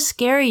extra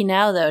scary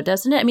now, though,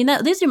 doesn't it? I mean,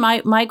 these are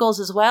my goals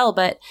as well,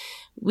 but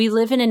we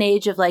live in an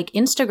age of like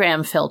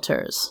Instagram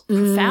filters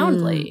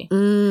profoundly.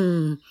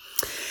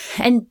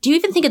 And do you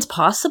even think it's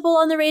possible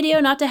on the radio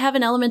not to have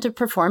an element of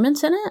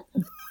performance in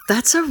it?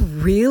 That's a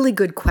really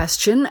good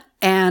question.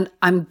 And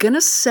I'm going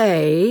to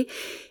say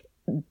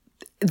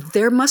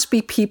there must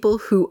be people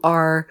who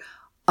are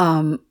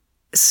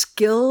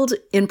skilled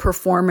in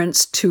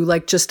performance to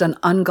like just an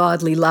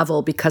ungodly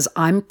level, because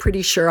I'm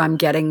pretty sure I'm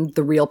getting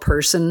the real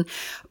person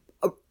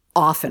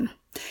often.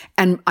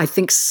 And I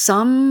think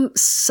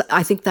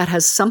that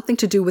has something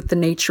to do with the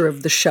nature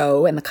of the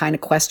show and the kind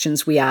of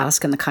questions we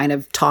ask and the kind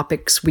of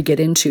topics we get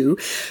into.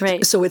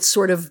 Right. So it's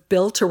sort of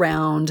built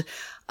around,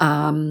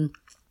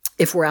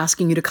 if we're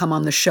asking you to come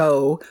on the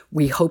show,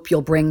 we hope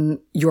you'll bring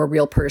your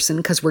real person,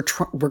 because we're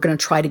going to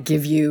try to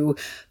give you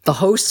the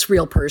host's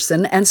real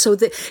person. And so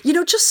that,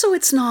 just so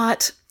it's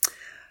not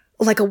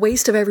like a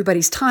waste of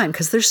everybody's time,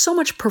 because there's so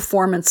much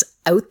performance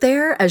out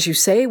there, as you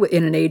say,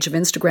 in an age of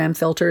Instagram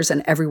filters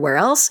and everywhere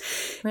else.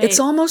 Right.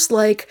 It's almost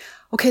like,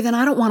 okay, then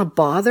I don't want to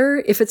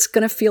bother if it's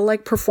going to feel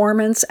like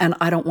performance, and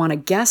I don't want a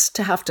guest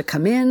to have to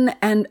come in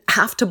and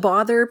have to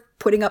bother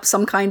putting up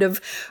some kind of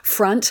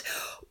front.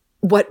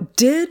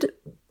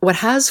 What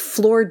has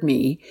floored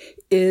me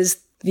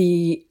is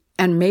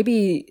and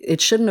maybe it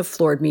shouldn't have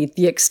floored me,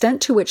 the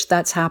extent to which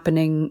that's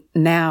happening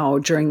now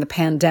during the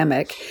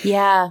pandemic.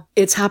 Yeah.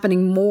 It's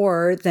happening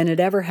more than it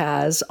ever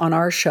has on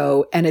our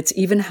show. And it's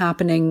even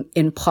happening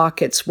in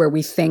pockets where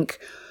we think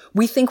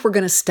we're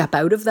going to step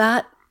out of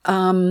that.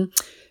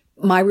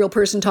 My real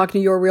person talking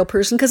to your real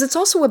person, because it's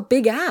also a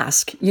big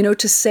ask,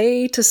 to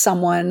say to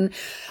someone,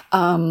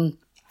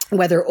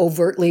 whether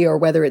overtly or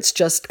whether it's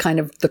just kind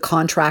of the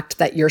contract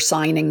that you're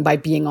signing by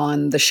being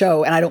on the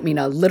show. And I don't mean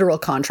a literal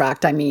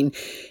contract. I mean,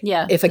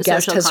 if a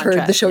guest has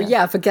heard the show,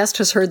 if a guest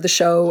has heard the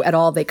show at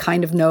all, they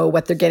kind of know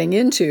what they're getting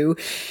into.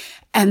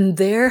 And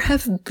there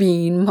have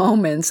been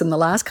moments in the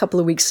last couple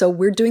of weeks. So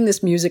we're doing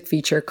this music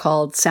feature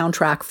called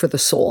Soundtrack for the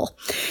Soul.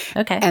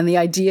 Okay. And the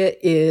idea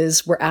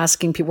is we're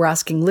asking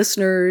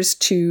listeners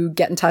to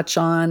get in touch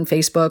on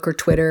Facebook or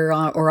Twitter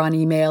or on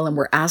email. And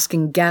we're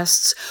asking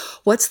guests,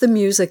 what's the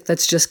music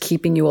that's just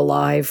keeping you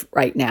alive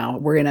right now?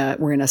 We're in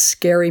a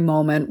scary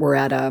moment. We're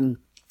at an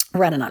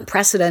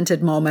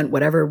unprecedented moment,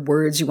 whatever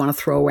words you want to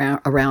throw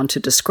around to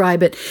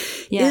describe it.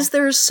 Yeah. Is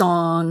there a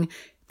song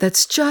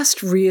that's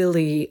just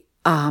really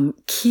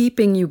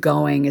keeping you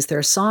going? Is there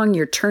a song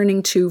you're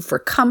turning to for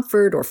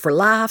comfort or for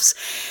laughs?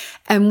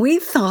 And we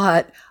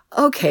thought,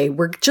 okay,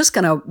 we're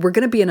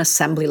going to be an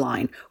assembly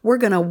line. We're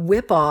going to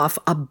whip off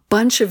a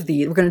bunch of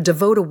these. We're going to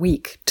devote a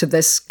week to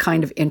this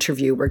kind of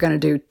interview. We're going to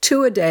do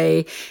 2 a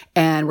day,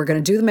 and we're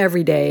going to do them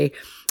every day.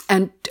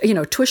 And,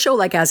 to a show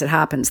like As It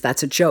Happens,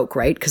 that's a joke,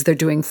 right? Because they're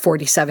doing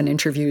 47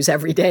 interviews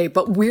every day.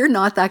 But we're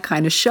not that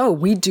kind of show.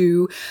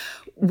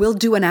 We'll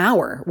do an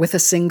hour with a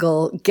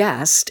single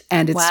guest,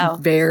 and it's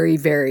very,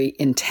 very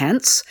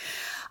intense.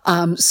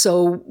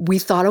 So we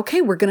thought,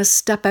 okay, we're going to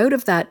step out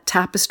of that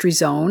Tapestry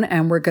zone,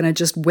 and we're going to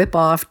just whip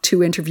off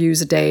 2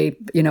 interviews a day,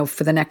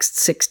 for the next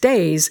 6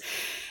 days.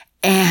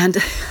 And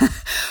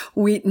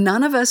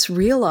none of us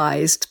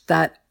realized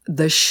that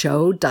the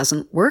show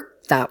doesn't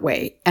work that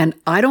way. And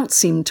I don't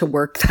seem to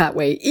work that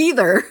way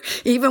either,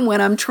 even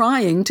when I'm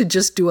trying to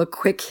just do a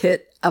quick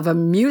hit of a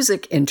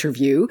music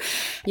interview.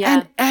 Yeah.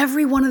 And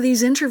every one of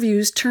these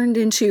interviews turned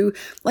into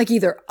like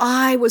either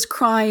I was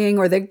crying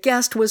or the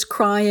guest was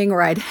crying,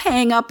 or I'd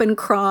hang up and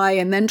cry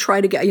and then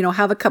try to get,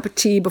 have a cup of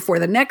tea before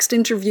the next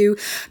interview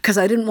because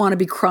I didn't want to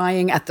be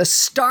crying at the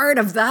start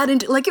of that.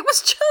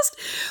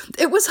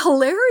 It was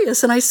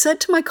hilarious. And I said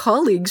to my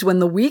colleagues when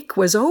the week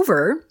was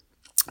over,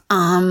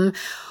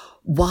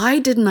 why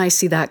didn't I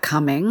see that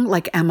coming?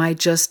 Like, am I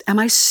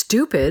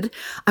stupid?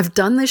 I've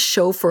done this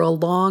show for a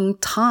long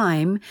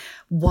time.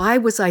 Why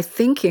was I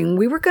thinking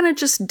we were going to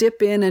just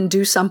dip in and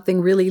do something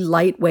really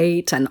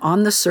lightweight and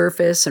on the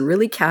surface and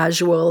really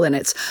casual? And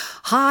it's,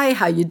 hi,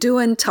 how you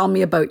doing? Tell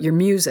me about your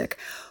music.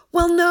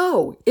 Well,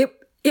 no,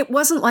 it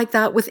wasn't like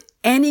that with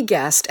any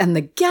guest. And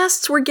the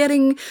guests were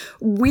getting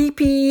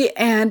weepy.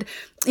 And,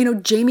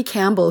 Jamie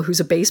Campbell, who's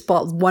a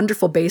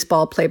wonderful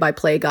baseball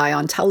play-by-play guy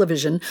on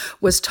television,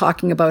 was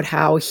talking about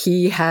how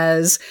he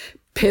has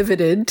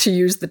pivoted, to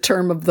use the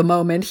term of the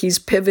moment. He's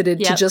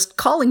pivoted to just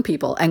calling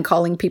people and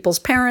calling people's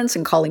parents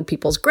and calling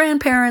people's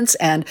grandparents.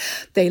 And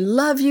they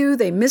love you.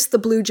 They miss the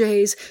Blue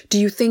Jays. Do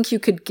you think you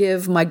could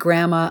give my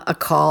grandma a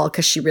call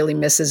because she really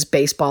misses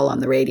baseball on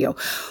the radio?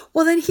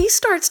 Well, then he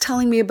starts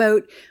telling me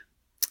about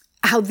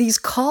how these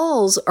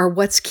calls are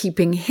what's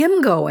keeping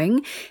him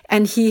going.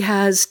 And he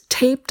has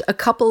taped a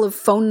couple of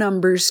phone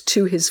numbers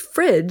to his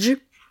fridge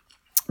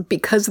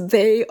because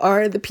they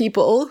are the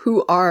people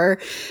who are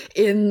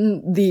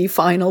in the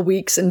final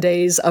weeks and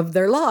days of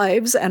their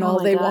lives. And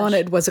all they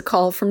wanted was a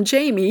call from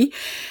Jamie.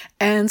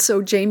 And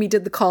so Jamie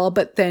did the call,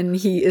 but then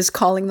he is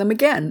calling them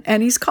again.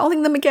 And he's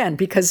calling them again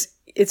because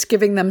it's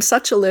giving them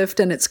such a lift,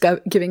 and it's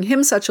giving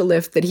him such a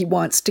lift that he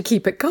wants to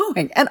keep it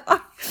going. And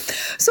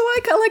so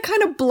I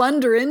kind of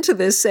blunder into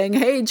this saying,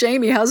 hey,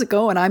 Jamie, how's it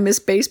going? I miss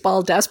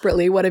baseball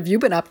desperately. What have you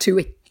been up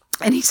to?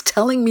 And he's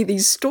telling me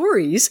these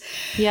stories.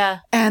 Yeah.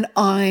 And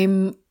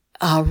I'm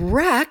a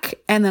wreck.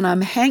 And then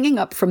I'm hanging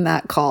up from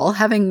that call,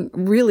 having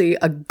really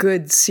a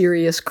good,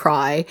 serious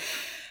cry,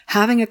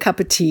 having a cup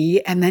of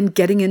tea, and then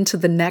getting into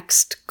the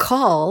next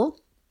call,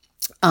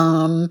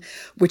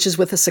 which is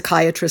with a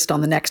psychiatrist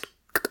on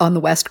the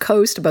West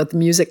Coast about the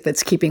music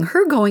that's keeping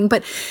her going.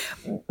 But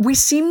we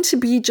seem to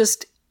be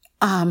just,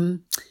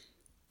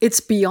 it's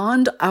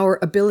beyond our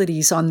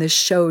abilities on this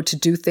show to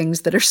do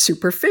things that are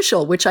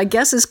superficial, which I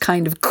guess is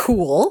kind of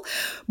cool.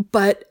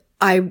 But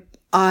I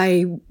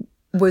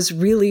was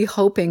really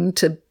hoping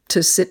to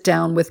sit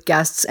down with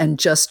guests and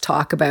just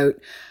talk about,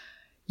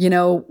 you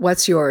know,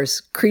 what's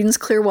yours? Creedence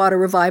Clearwater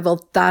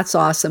Revival. That's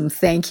awesome.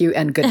 Thank you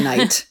and good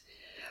night.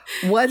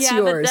 What's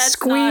yours?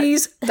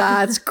 Squeeze.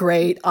 That's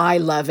great. I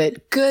love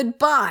it.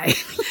 Goodbye.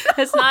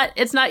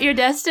 It's not your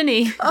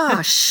destiny.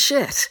 Oh,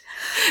 shit.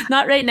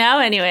 Not right now,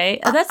 anyway.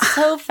 That's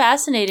so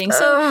fascinating.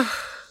 So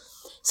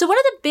one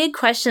of the big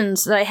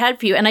questions that I had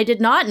for you, and I did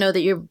not know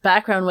that your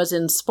background was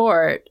in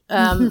sport,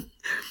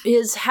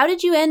 is how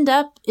did you end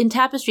up in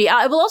Tapestry?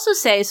 I will also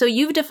say, so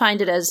you've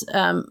defined it as,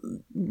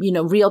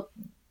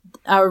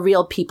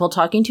 real people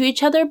talking to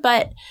each other.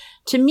 But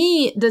to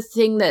me, the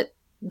thing that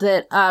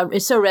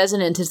is so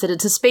resonant is that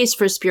it's a space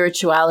for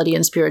spirituality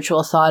and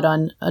spiritual thought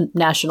on a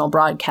national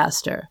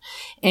broadcaster.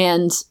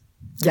 And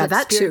yeah,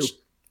 that too.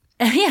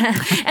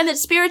 Yeah. And that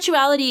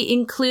spirituality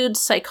includes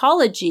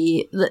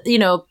psychology. You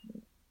know,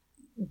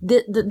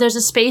 there's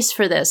a space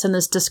for this and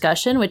this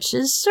discussion, which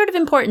is sort of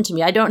important to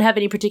me. I don't have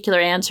any particular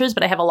answers,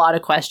 but I have a lot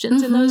of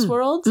questions in those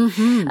worlds.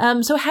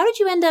 So how did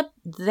you end up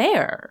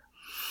there?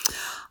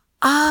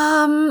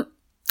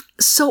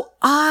 So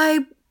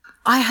I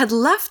had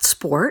left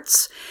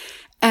sports,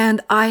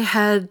 and I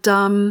had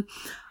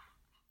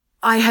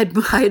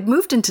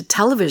moved into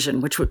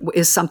television, which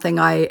is something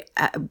I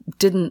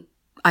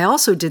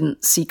also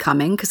didn't see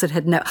coming, because it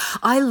had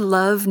I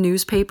love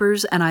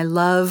newspapers, and I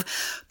love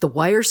the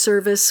wire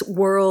service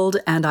world,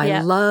 and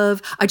I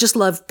just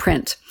love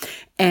print.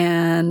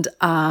 And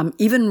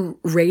even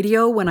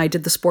radio, when I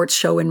did the sports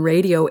show in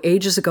radio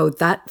ages ago,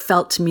 that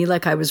felt to me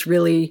like I was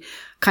really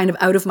kind of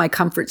out of my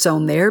comfort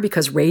zone there,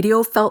 because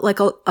radio felt like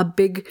a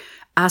big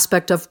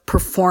aspect of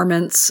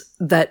performance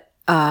that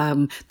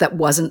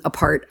wasn't a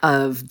part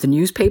of the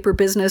newspaper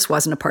business,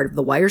 wasn't a part of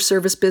the wire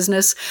service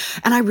business.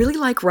 And I really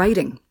like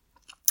writing.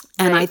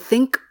 And I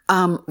think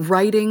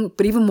writing,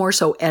 but even more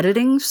so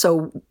editing.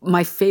 So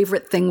my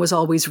favorite thing was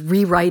always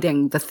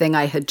rewriting the thing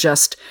I had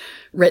just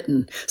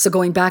written. So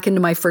going back into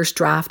my first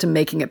draft and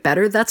making it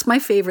better, that's my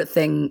favorite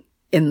thing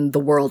in the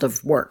world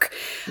of work.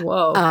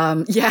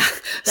 Whoa. Yeah.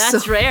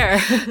 That's rare.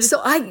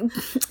 I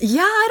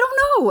don't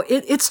know.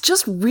 It's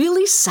just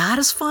really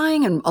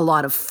satisfying and a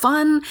lot of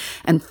fun,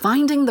 and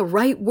finding the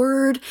right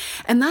word.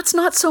 And that's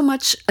not so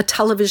much a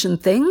television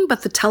thing,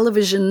 but the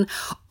television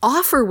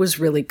offer was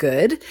really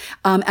good.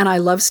 And I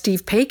love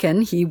Steve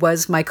Paikin. He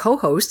was my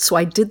co-host. So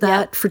I did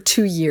that for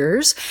 2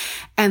 years.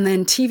 And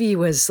then TV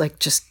was like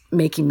just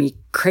making me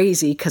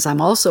crazy, because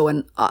I'm also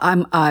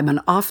I'm an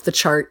off the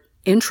chart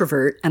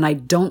introvert, and I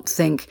don't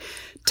think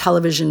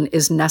television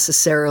is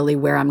necessarily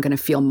where I'm going to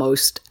feel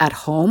most at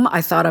home.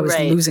 I thought I was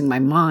losing my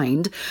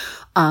mind.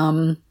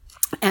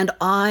 And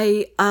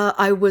I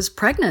was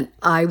pregnant.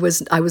 I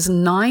was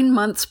 9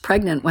 months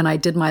pregnant when I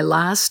did my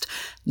last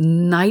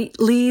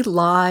nightly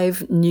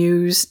live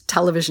news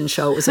television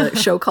show. It was a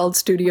show called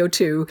Studio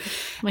 2.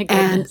 My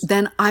goodness. And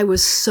then I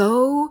was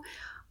so,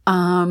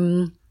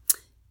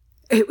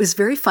 it was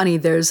very funny.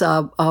 There's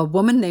a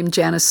woman named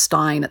Janice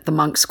Stein at the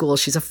Monk School.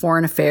 She's a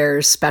foreign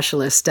affairs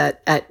specialist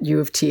at U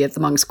of T at the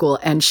Monk School.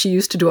 And she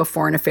used to do a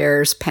foreign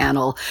affairs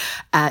panel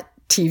at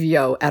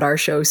TVO at our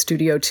show,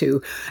 Studio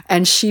 2.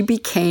 And she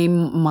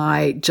became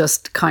my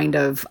just kind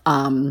of,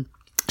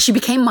 she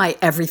became my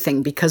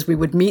everything, because we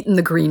would meet in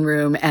the green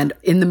room and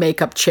in the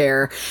makeup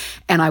chair,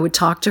 and I would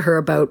talk to her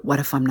about, what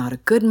if I'm not a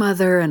good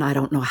mother and I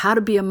don't know how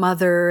to be a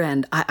mother?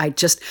 And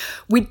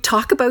we'd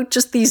talk about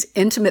just these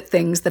intimate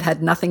things that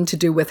had nothing to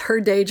do with her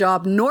day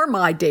job nor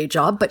my day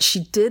job, but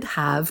she did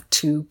have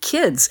 2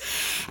 kids.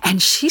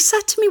 And she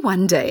said to me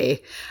one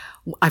day,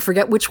 I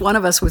forget which one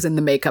of us was in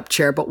the makeup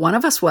chair, but one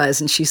of us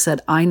was. And she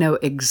said, I know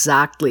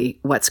exactly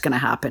what's going to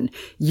happen.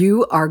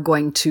 You are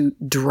going to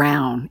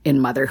drown in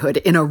motherhood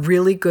in a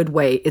really good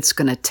way. It's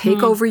going to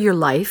take over your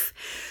life.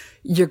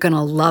 You're going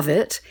to love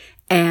it.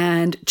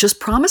 And just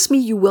promise me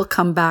you will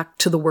come back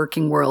to the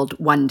working world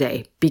one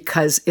day,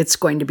 because it's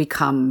going to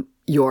become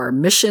your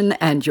mission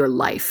and your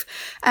life.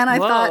 And I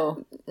thought,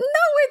 no,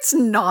 it's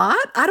not.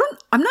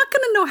 I'm not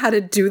going to know how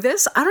to do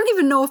this. I don't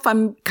even know if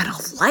I'm going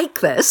to like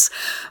this,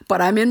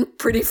 but I'm in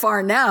pretty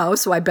far now,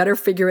 so I better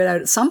figure it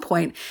out at some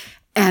point.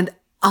 And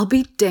I'll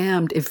be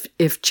damned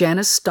if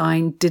Janice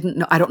Stein didn't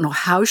know. I don't know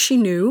how she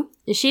knew.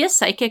 Is she a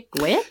psychic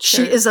witch?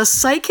 She is a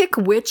psychic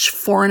witch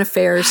foreign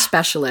affairs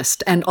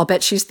specialist, and I'll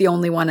bet she's the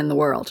only one in the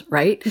world,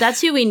 right? That's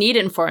who we need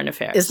in foreign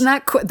affairs. Isn't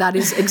that that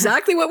is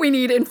exactly what we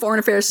need in foreign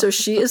affairs. So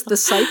she is the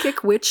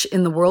psychic witch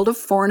in the world of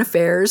foreign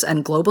affairs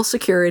and global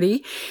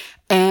security.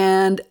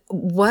 And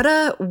what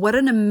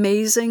an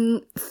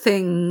amazing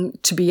thing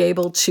to be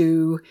able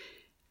to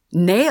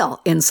nail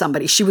in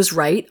somebody. She was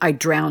right. I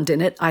drowned in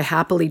it. I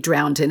happily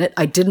drowned in it.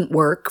 I didn't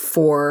work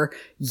for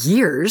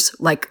years,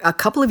 like a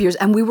couple of years.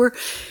 And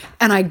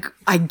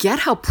I get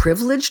how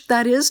privileged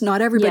that is.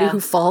 Not everybody who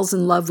falls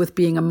in love with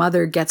being a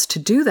mother gets to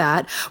do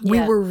that. We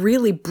were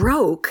really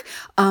broke.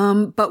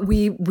 But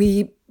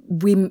we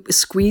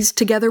squeezed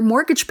together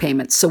mortgage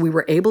payments. So we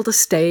were able to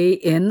stay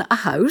in a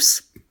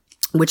house,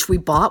 which we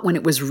bought when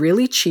it was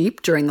really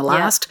cheap during the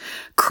last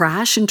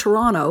crash in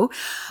Toronto.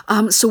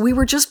 So we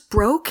were just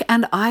broke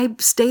and I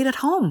stayed at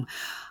home.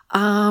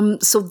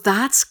 So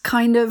that's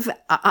kind of,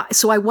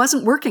 so I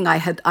wasn't working. I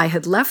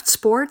had left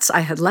sports.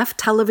 I had left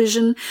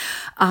television.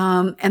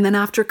 And then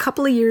after a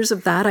couple of years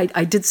of that,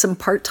 I did some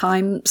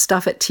part-time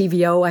stuff at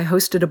TVO. I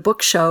hosted a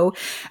book show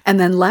and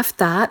then left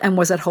that and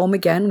was at home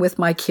again with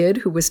my kid,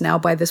 who was now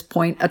by this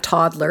point a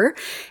toddler.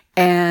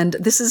 And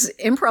this is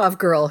Improv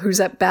Girl, who's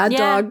at Bad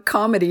Dog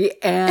Comedy.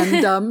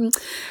 And,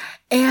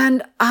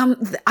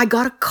 I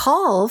got a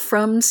call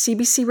from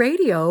CBC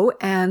Radio,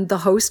 and the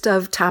host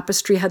of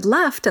Tapestry had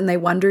left, and they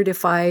wondered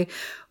if I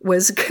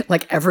was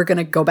like ever going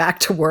to go back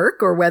to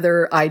work, or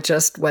whether I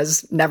just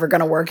was never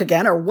going to work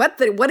again, or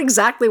what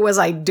exactly was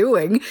I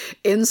doing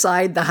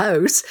inside the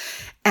house.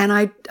 And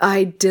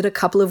I did a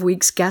couple of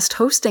weeks guest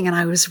hosting, and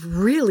I was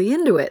really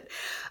into it.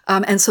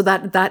 And so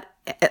that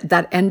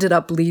ended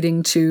up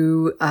leading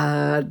to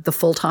the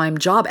full-time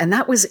job. And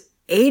that was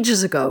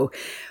ages ago.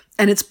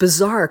 And it's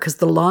bizarre because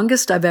the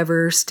longest I've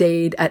ever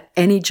stayed at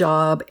any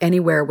job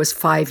anywhere was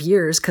 5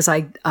 years, because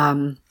I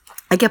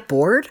get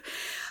bored.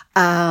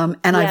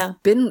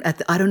 I've been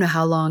I don't know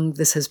how long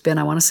this has been.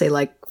 I want to say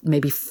like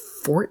maybe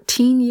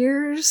 14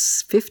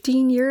 years,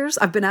 15 years.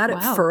 I've been at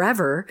it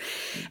forever.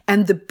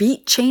 And the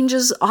beat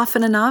changes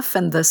often enough,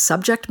 and the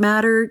subject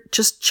matter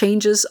just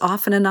changes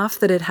often enough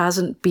that it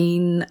hasn't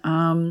been,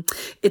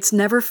 it's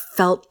never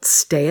felt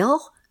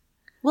stale.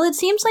 Well, it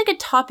seems like a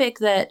topic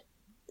that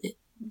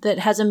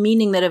has a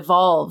meaning that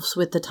evolves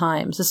with the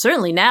times. So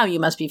certainly now you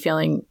must be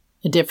feeling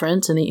a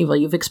difference in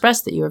you've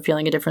expressed that you were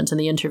feeling a difference in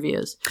the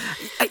interviews.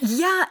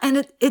 Yeah.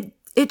 And it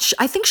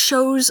I think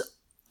shows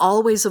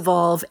always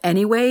evolve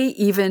anyway,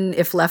 even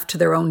if left to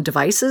their own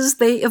devices,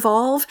 they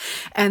evolve.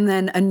 And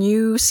then a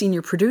new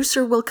senior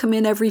producer will come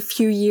in every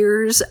few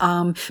years,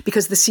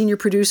 because the senior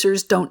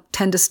producers don't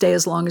tend to stay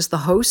as long as the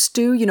hosts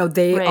do. You know,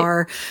 they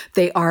are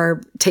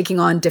taking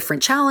on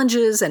different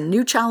challenges and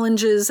new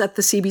challenges at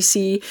the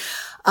CBC.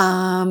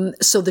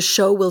 So the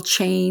show will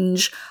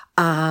change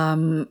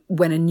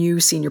when a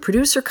new senior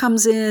producer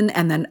comes in,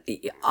 and then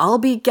I'll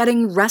be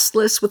getting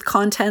restless with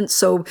content.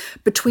 So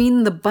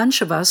between the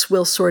bunch of us,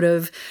 we'll sort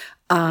of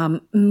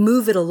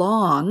move it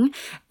along.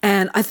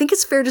 And I think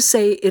it's fair to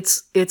say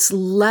it's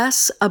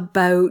less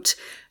about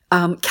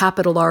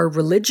capital R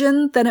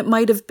religion than it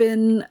might have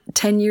been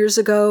 10 years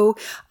ago.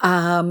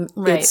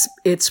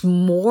 It's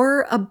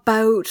more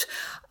about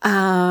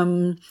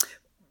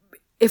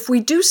if we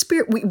do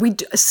we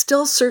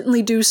still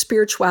certainly do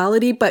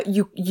spirituality, but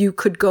you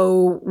could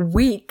go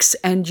weeks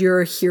and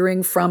you're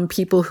hearing from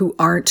people who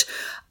aren't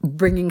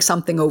bringing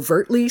something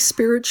overtly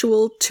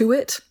spiritual to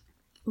it.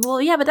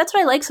 Well, yeah, but that's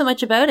what I like so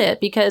much about it,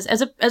 because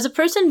as a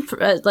person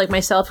like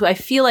myself, who I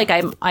feel like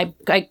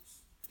I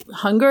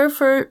hunger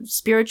for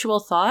spiritual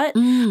thought,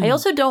 I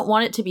also don't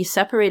want it to be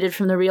separated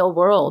from the real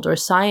world or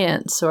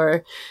science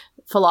or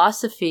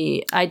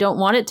philosophy. I don't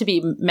want it to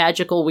be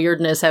magical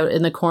weirdness out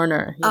in the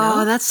corner. You know?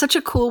 Oh, that's such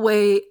a cool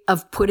way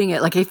of putting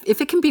it. Like if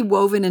it can be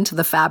woven into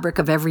the fabric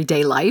of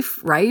everyday life,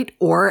 right?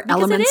 Or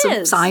because elements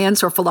of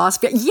science or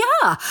philosophy.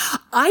 Yeah,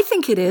 I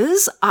think it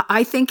is.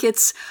 I think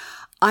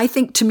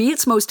to me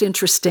it's most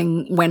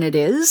interesting when it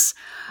is.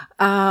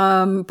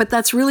 But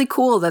that's really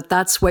cool that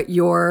that's what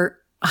you're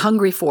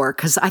hungry for,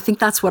 because I think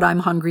that's what I'm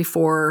hungry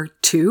for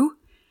too.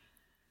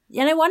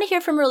 And I want to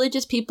hear from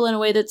religious people in a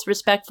way that's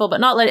respectful, but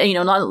not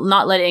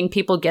letting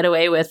people get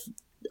away with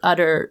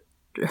utter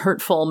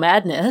hurtful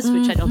madness,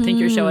 which I don't think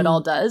your show at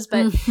all does.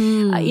 But,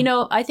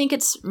 I think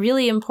it's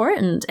really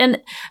important.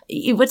 And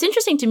what's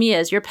interesting to me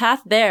is your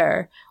path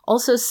there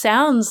also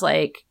sounds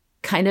like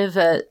kind of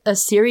a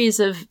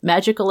series of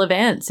magical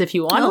events, if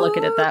you want to look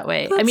at it that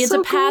way. I mean, it's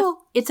a path. Cool.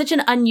 It's such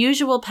an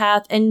unusual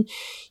path, and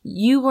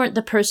you weren't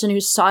the person who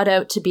sought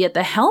out to be at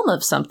the helm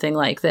of something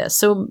like this.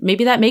 So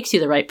maybe that makes you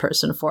the right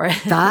person for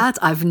it.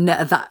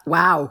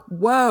 Wow.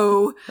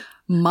 Whoa.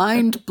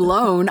 Mind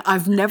blown.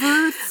 I've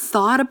never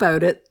thought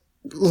about it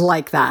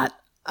like that.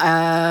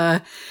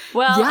 I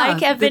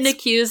have been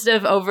accused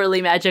of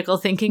overly magical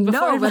thinking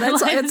before. No, but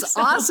it's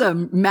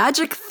awesome.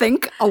 Magic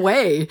think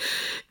away.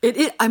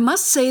 I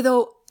must say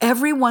though,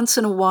 every once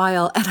in a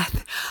while, and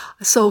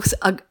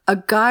a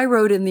guy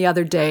wrote in the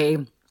other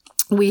day,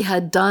 we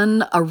had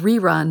done a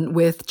rerun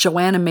with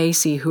Joanna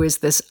Macy, who is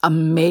this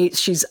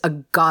she's a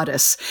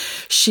goddess.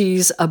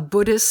 She's a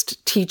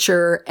Buddhist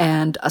teacher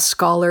and a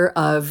scholar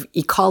of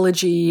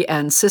ecology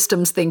and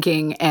systems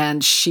thinking.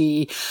 And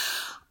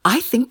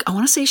I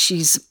want to say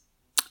she's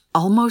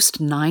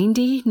almost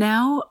 90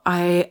 now.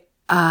 I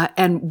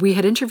and we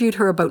had interviewed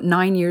her about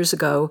 9 years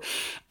ago,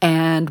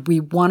 and we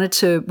wanted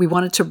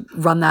to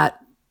run that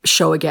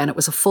show again. It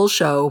was a full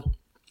show,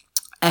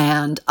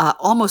 and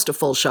almost a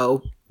full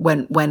show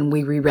when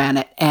we reran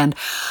it. And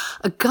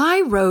a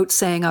guy wrote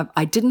saying,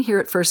 I didn't hear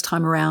it first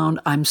time around.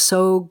 I'm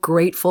so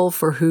grateful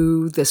for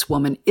who this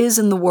woman is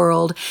in the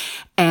world.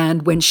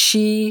 And when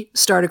she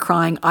started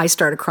crying, I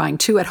started crying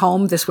too at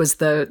home. This was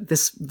the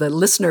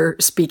listener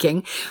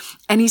speaking.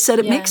 And he said,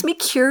 it makes me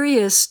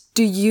curious.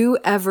 Do you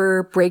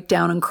ever break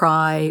down and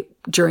cry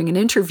during an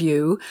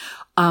interview?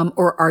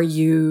 Or are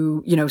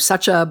you,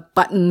 such a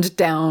buttoned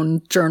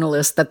down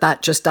journalist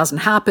that just doesn't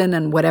happen,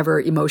 and whatever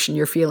emotion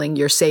you're feeling,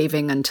 you're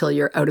saving until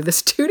you're out of the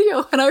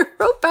studio? And I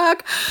wrote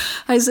back,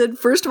 I said,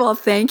 first of all,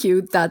 thank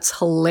you. That's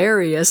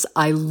hilarious.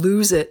 I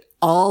lose it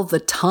all the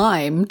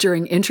time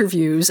during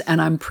interviews,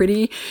 and I'm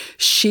pretty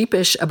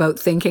sheepish about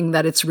thinking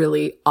that it's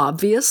really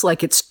obvious,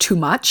 like it's too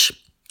much,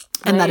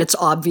 and that it's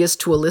obvious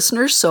to a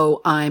listener.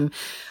 So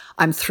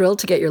I'm thrilled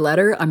to get your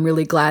letter. I'm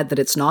really glad that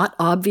it's not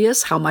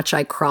obvious how much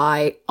I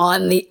cry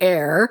on the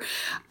air,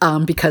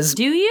 because...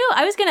 Do you?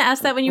 I was going to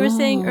ask that when you were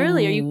saying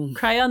earlier. You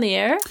cry on the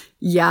air?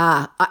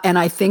 Yeah. And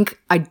I think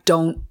I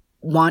don't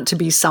want to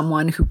be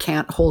someone who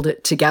can't hold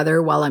it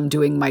together while I'm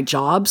doing my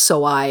job.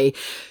 So I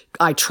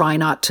try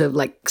not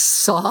to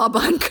sob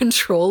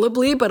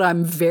uncontrollably, but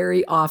I'm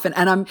very often...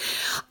 And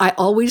I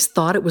always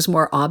thought it was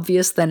more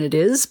obvious than it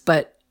is,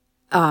 but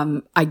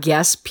I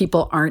guess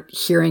people aren't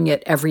hearing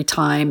it every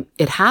time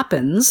it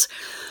happens.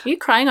 Are you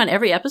crying on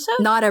every episode?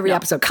 Not every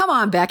episode. Come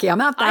on, Becky. I'm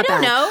not that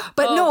bad. I don't know.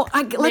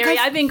 But Mary,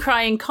 I've been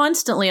crying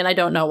constantly and I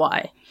don't know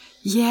why.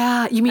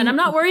 Yeah. You mean, and I'm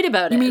not worried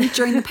about it. You mean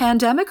during the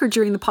pandemic or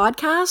during the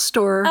podcast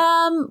or?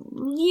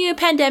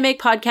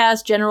 Pandemic,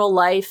 podcast, general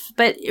life.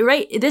 But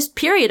this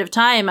period of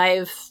time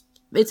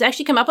it's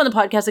actually come up on the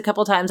podcast a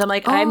couple times. I'm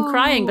like, I'm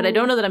crying, but I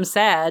don't know that I'm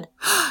sad.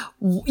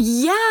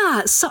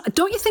 Yeah. So,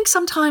 don't you think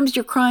sometimes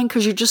you're crying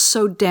because you're just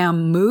so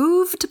damn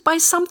moved by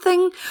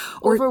something?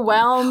 Or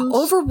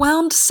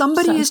overwhelmed.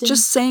 Somebody is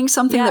just saying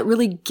something that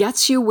really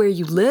gets you where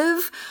you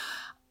live.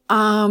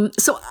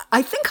 So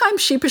I think I'm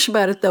sheepish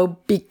about it though,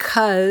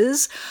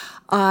 because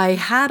I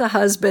had a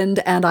husband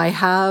and I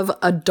have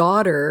a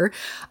daughter,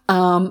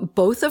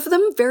 both of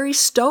them very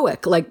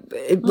stoic, like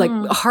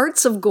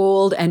hearts of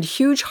gold and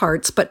huge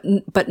hearts, but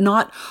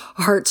not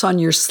hearts on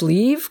your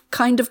sleeve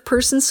kind of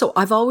person. So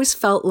I've always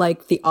felt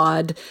like the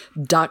odd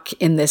duck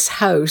in this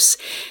house.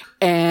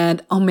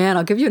 And oh man,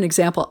 I'll give you an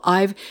example.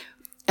 I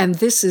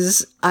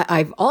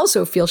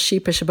also feel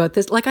sheepish about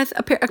this.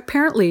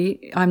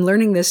 Apparently, I'm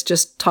learning this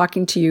just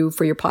talking to you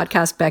for your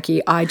podcast,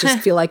 Becky. I just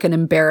feel like an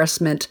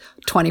embarrassment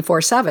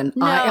 24/7.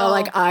 No.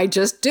 I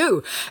just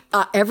do.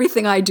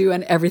 Everything I do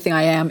and everything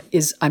I am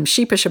I'm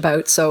sheepish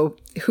about. So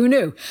who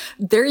knew?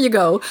 There you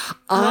go.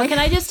 Well, can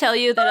I just tell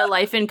you that a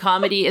life in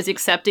comedy is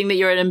accepting that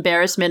you're an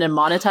embarrassment and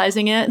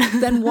monetizing it?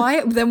 Then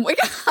why?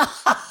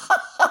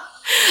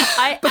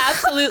 I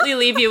absolutely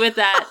leave you with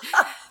that.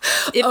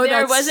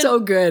 So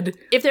good.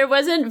 If there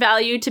wasn't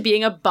value to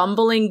being a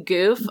bumbling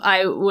goof,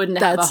 I wouldn't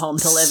have a home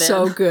to live in.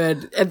 So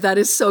good. That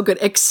is so good.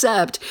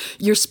 Except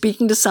you're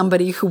speaking to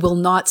somebody who will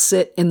not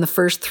sit in the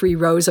first 3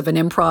 rows of an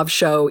improv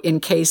show in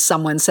case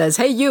someone says,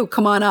 "Hey, you,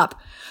 come on up."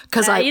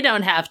 Because you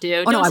don't have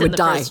to. Oh, no, I would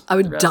die. I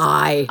would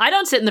die. I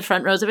don't sit in the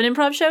front rows of an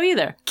improv show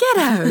either. Get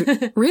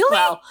out. Really?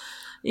 Well,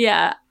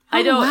 yeah.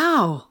 I don't.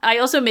 Wow. I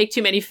also make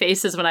too many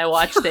faces when I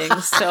watch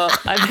things, so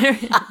I'm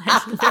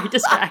very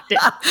distracted.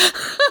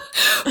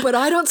 But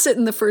I don't sit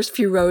in the first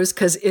few rows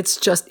because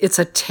it's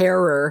a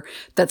terror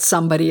that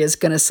somebody is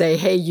going to say,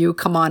 "Hey, you,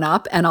 come on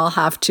up," and I'll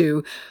have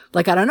to,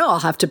 I'll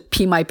have to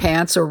pee my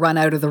pants or run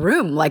out of the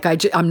room.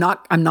 I'm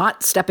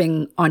not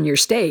stepping on your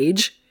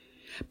stage,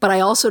 but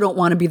I also don't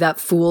want to be that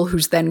fool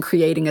who's then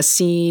creating a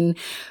scene.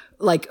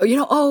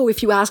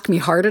 If you ask me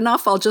hard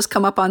enough, I'll just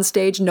come up on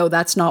stage. No,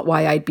 that's not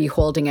why I'd be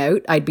holding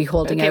out. I'd be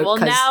holding out. Well,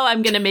 now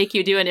I'm going to make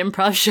you do an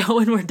improv show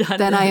when we're done.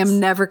 Then I am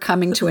never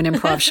coming to an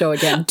improv show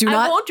again.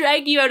 I won't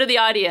drag you out of the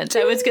audience.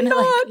 I was going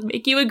to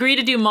make you agree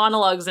to do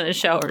monologues in a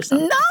show or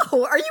something.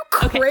 No, are you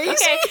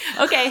crazy?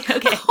 Okay.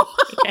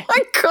 Oh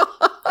my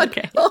God.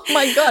 Okay. Oh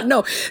my God.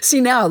 No.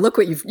 See now, look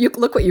what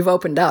you've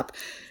opened up.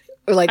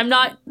 I'm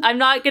not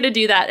going to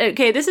do that.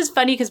 Okay, this is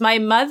funny because my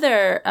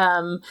mother,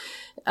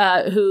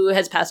 who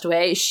has passed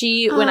away,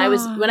 when I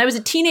was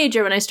a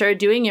teenager, when I started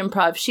doing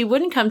improv, she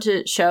wouldn't come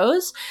to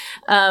shows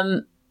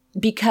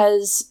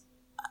because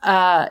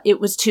it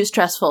was too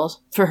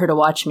stressful for her to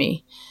watch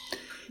me.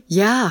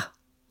 Yeah.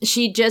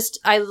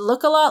 I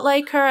look a lot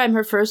like her. I'm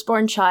her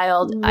firstborn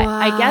child. Wow.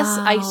 I guess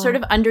I sort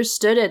of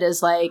understood it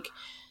as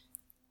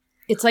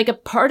it's like a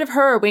part of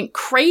her went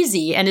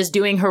crazy and is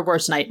doing her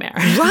worst nightmare.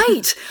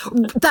 Right.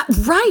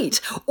 Right.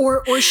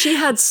 Or she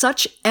had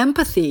such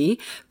empathy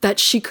that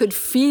she could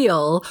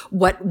feel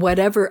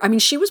whatever. I mean,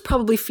 she was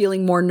probably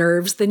feeling more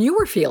nerves than you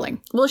were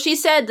feeling. Well, she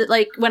said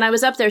that when I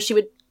was up there, she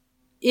would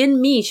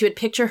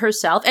picture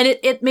herself, and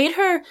it made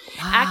her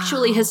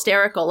actually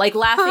hysterical,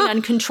 laughing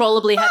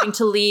uncontrollably, having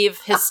to leave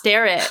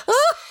hysterics.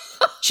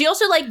 She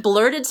also like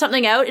blurted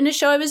something out in a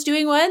show I was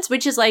doing once,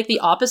 which is like the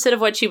opposite of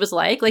what she was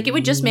like. Like it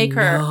would just make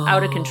her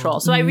out of control.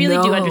 So I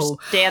really do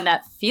understand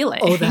that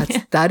feeling. Oh,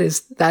 that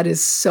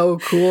is so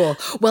cool.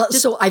 Well,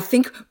 so I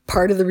think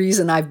part of the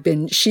reason I've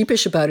been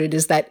sheepish about it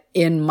is that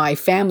in my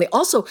family,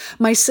 also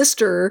my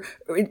sister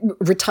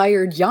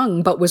retired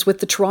young, but was with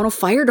the Toronto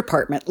Fire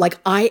Department. Like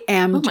I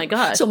am. Oh my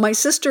God. So my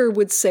sister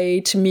would say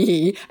to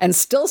me and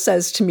still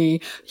says to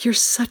me, "You're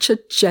such a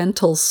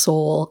gentle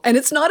soul." And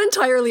it's not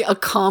entirely a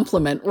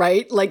compliment,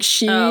 right? Like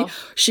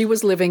she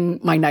was living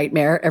my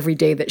nightmare every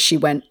day that she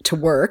went to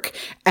work.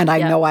 And I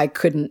know I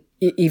couldn't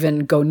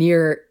even go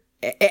near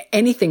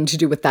anything to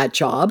do with that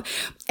job.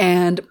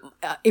 And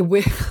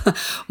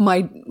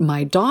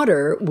my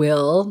daughter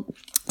will,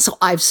 so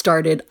I've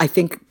started, I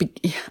think,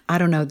 I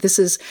don't know,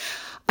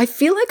 I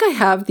feel like I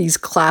have these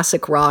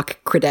classic rock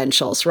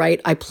credentials, right?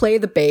 I play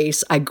the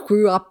bass. I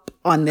grew up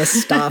on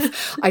this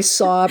stuff. I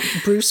saw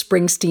Bruce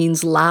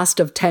Springsteen's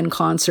last of 10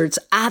 concerts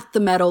at the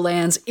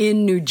Meadowlands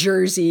in New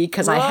Jersey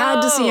because I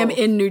had to see him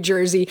in New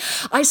Jersey.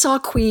 I saw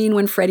Queen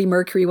when Freddie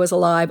Mercury was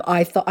alive.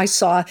 I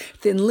saw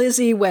Thin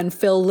Lizzy when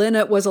Phil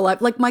Lynott was alive.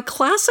 Like my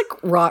classic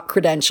rock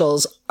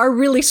credentials are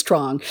really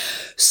strong.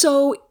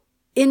 So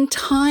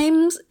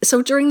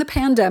during the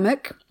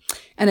pandemic,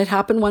 and it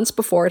happened once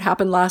before, it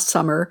happened last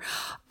summer,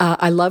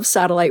 I love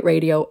satellite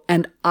radio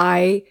and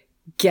I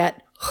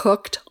get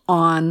hooked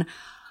on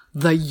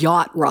the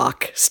Yacht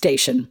Rock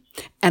station.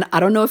 And I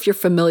don't know if you're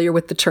familiar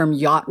with the term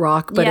Yacht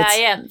Rock, but I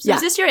am. So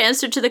is this your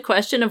answer to the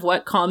question of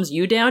what calms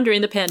you down during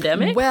the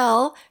pandemic?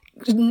 Well,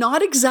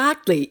 not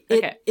exactly.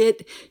 Okay.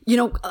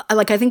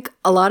 I think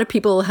a lot of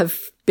people have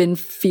been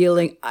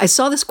feeling, I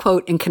saw this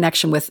quote in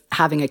connection with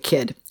having a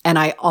kid, and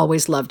I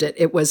always loved it.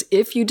 It was,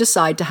 if you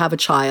decide to have a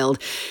child,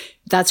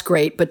 that's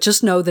great, but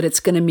just know that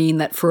it's going to mean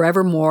that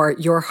forevermore,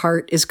 your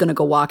heart is going to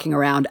go walking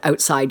around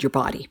outside your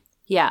body.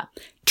 Yeah.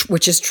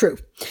 Which is true.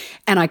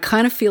 And I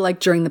kind of feel like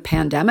during the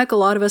pandemic, a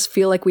lot of us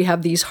feel like we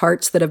have these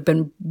hearts that have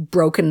been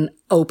broken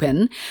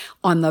open.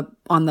 On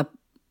the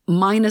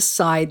minus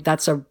side,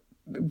 that's a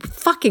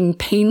fucking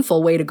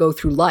painful way to go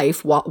through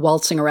life,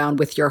 waltzing around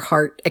with your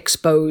heart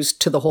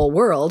exposed to the whole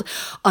world.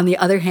 On the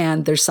other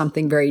hand, there's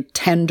something very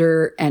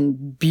tender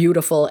and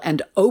beautiful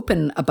and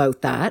open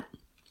about that.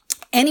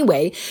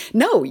 Anyway,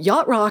 no,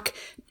 Yacht Rock,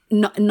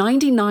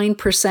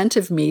 99%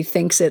 of me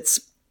thinks it's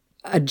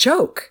a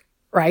joke,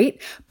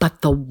 right?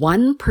 But the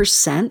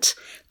 1%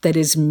 that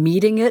is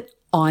meeting it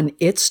on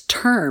its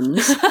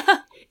terms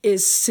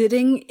is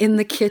sitting in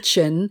the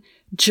kitchen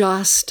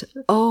just,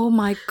 oh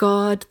my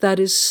God, that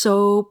is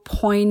so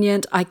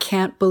poignant. I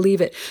can't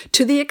believe it.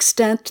 To the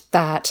extent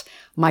that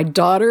my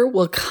daughter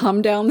will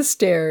come down the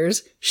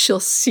stairs, she'll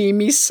see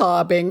me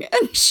sobbing,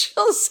 and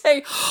she'll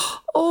say,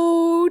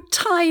 "Oh,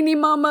 tiny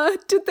mama,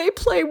 did they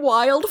play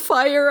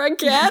Wildfire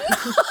again?"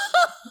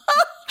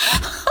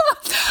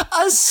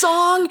 A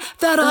song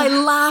that I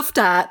laughed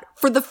at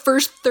for the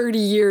first 30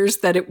 years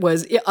that it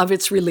was of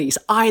its release.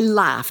 I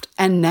laughed.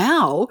 And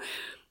now,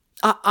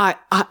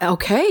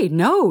 okay,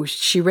 no,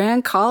 she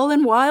ran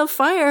Calling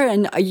Wildfire,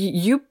 and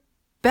you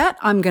bet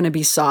I'm going to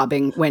be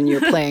sobbing when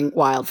you're playing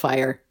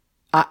Wildfire.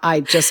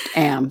 I just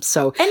am.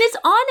 So, and it's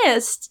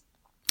honest.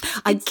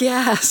 I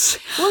guess.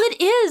 Well,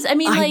 it is. I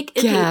mean, like,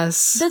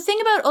 guess. The thing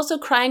about also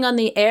crying on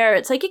the air,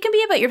 it's like it can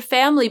be about your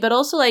family, but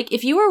also like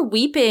if you are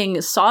weeping,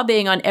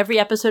 sobbing on every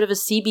episode of a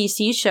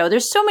CBC show,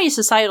 there's so many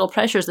societal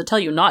pressures that tell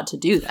you not to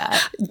do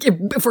that.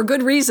 For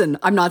good reason.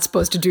 I'm not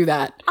supposed to do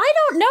that. I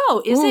don't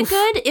know. Is it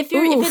good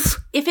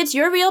if it's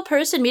your real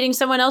person meeting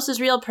someone else's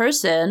real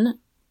person?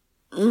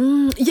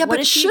 Yeah,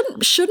 but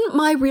shouldn't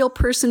my real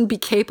person be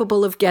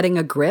capable of getting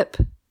a grip?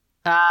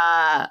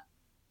 No.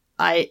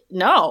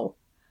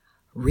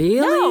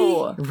 Really?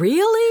 No.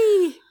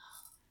 Really?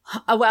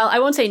 Well, I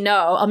won't say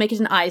no. I'll make it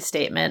an I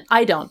statement.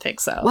 I don't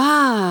think so.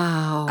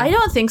 Wow. I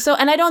don't think so.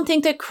 And I don't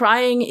think that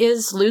crying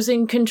is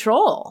losing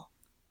control.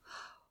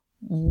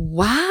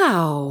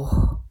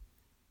 Wow.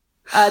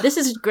 This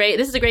is great.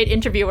 This is a great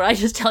interview where I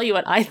just tell you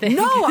what I think.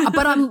 No,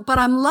 but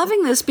I'm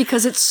loving this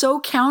because it's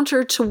so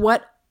counter to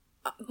what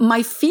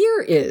my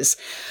fear is.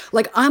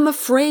 Like, I'm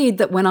afraid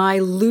that when I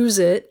lose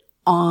it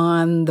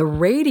on the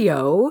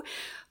radio,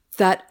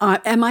 that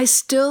am I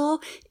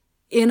still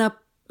in a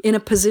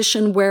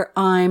position where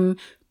I'm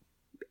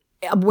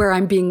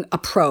being a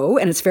pro,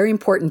 and it's very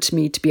important to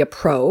me to be a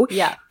pro.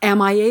 Yeah.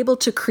 Am I able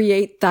to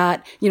create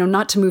that,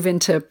 not to move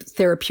into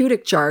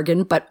therapeutic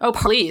jargon, but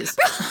please.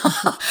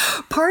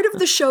 Part of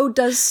the show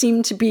does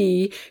seem to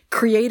be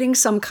creating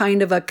some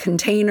kind of a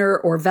container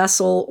or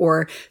vessel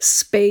or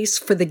space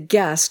for the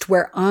guest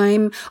where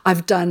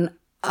I've done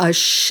a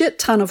shit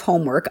ton of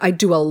homework. I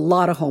do a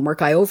lot of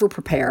homework. I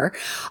over-prepare.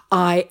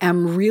 I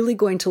am really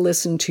going to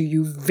listen to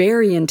you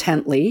very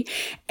intently.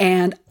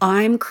 And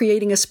I'm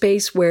creating a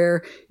space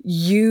where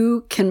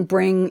you can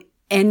bring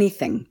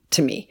anything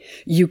to me.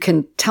 You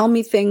can tell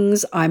me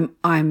things. I'm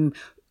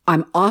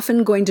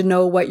often going to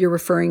know what you're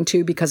referring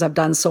to because I've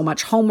done so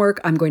much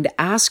homework. I'm going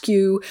to ask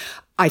you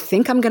I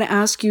think I'm going to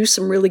ask you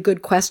some really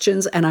good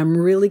questions, and I'm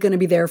really going to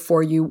be there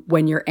for you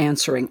when you're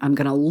answering. I'm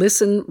going to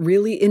listen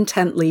really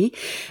intently,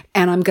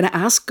 and I'm going to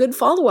ask good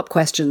follow-up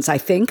questions, I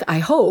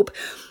hope.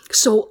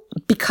 So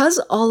because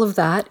all of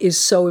that is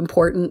so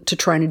important to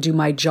trying to do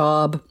my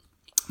job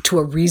to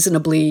a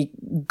reasonably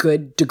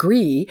good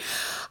degree,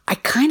 I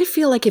kind of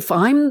feel like if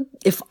I'm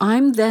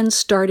then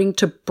starting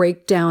to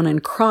break down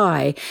and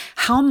cry,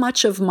 how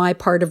much of my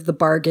part of the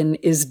bargain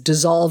is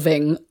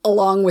dissolving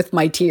along with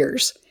my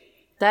tears?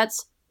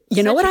 That's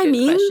you know what I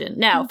mean? Question.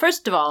 Now,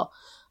 first of all,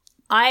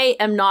 I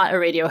am not a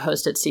radio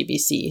host at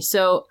CBC,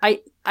 so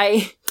I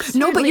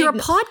no, but you're a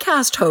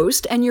podcast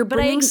host, and you're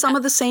bringing some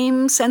of the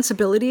same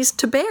sensibilities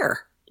to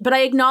bear. But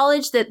I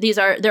acknowledge that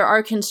there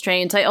are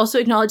constraints. I also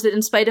acknowledge that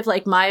in spite of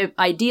like my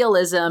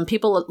idealism,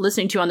 people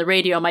listening to you on the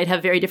radio might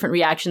have very different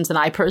reactions than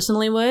I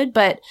personally would.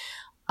 But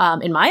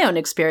in my own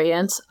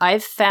experience,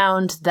 I've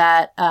found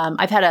that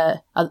I've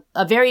had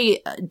a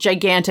very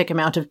gigantic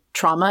amount of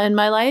trauma in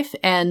my life,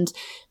 and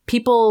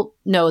people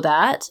know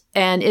that.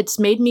 And it's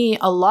made me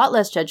a lot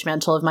less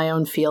judgmental of my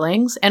own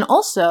feelings. And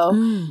also,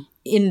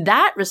 in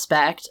that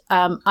respect,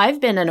 I've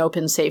been an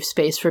open, safe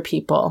space for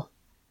people.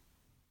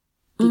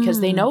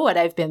 Because they know what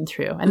I've been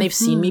through, and they've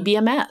seen me be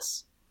a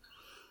mess.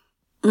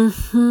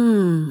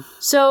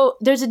 So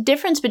there's a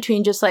difference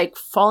between just like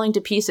falling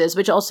to pieces,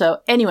 which also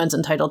anyone's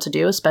entitled to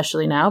do,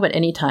 especially now, but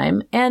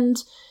anytime, and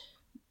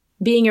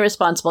being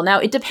irresponsible. Now,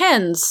 it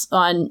depends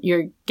on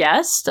your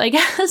guest, I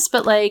guess,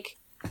 but like,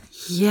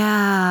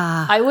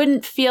 yeah, I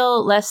wouldn't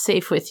feel less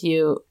safe with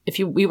you if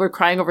we were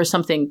crying over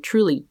something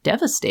truly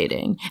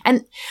devastating.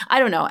 And I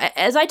don't know,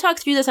 as I talk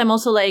through this, I'm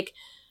also like,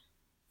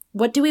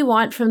 what do we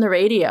want from the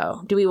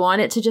radio? Do we want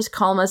it to just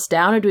calm us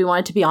down, or do we want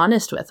it to be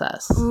honest with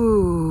us?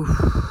 Ooh.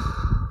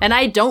 And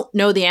I don't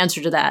know the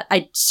answer to that.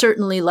 I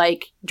certainly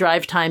like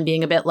drive time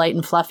being a bit light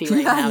and fluffy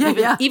right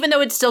now, even though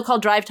it's still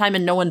called drive time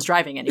and no one's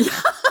driving anymore.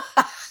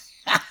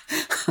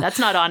 That's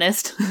not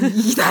honest.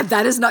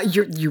 That is not.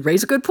 You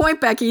raise a good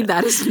point, Becky.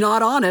 That is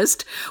not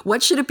honest.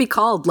 What should it be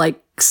called?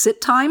 Like sit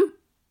time?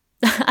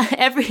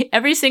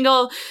 every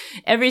single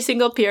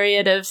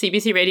period of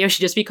CBC radio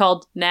should just be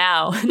called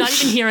now. Not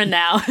even here and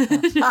now.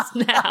 Just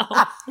now.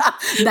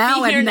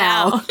 Now and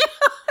now.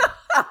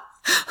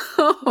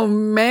 Oh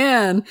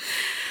man.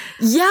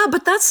 Yeah,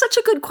 but that's such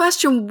a good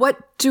question.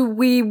 What do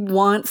we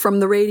want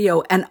from the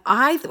radio? And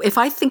if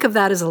I think of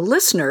that as a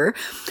listener,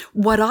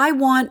 what I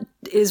want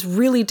is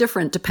really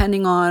different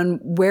depending on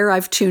where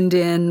I've tuned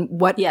in,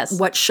 what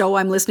show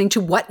I'm listening to,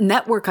 what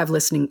network I'm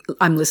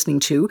listening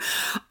to.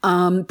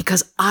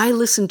 Because I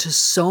listen to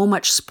so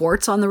much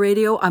sports on the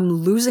radio, I'm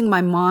losing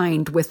my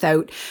mind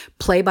without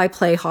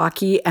play-by-play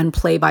hockey and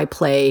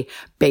play-by-play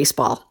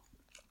baseball.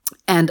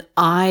 And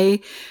I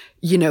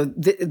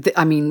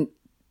mean,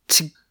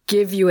 to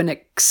give you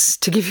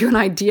an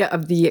idea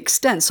of the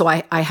extent. So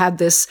I had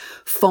this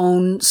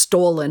phone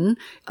stolen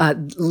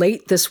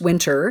late this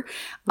winter,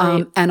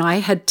 right. And I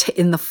had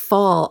in the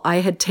fall I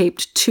had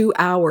taped 2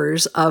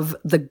 hours of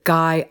the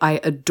guy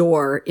I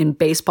adore in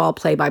baseball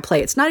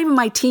play-by-play. It's not even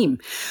my team.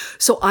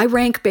 So I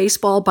rank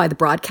baseball by the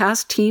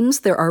broadcast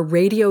teams. There are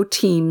radio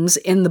teams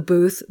in the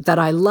booth that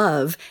I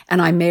love, and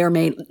I may or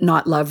may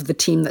not love the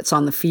team that's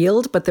on the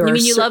field. But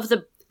you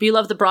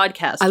love the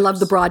broadcast. I love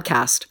the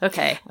broadcast.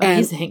 Okay,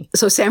 amazing. And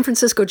so San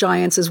Francisco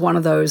Giants is one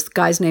of those. The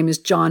guy's name is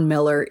Jon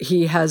Miller.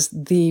 He has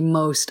the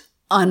most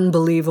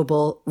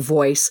unbelievable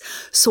voice.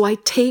 So I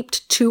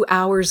taped 2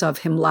 hours of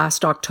him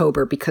last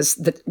October because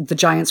the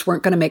Giants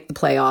weren't going to make the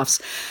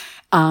playoffs.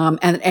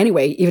 And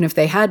anyway, even if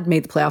they had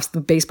made the playoffs,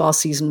 the baseball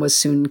season was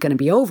soon going to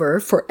be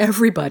over for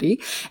everybody.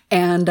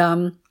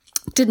 And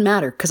didn't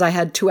matter because I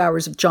had 2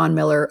 hours of Jon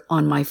Miller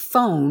on my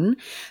phone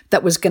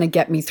that was going to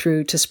get me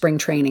through to spring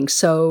training.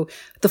 So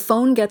the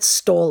phone gets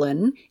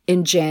stolen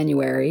in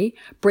January,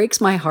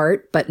 breaks my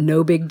heart, but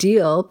no big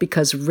deal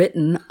because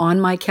written on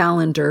my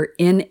calendar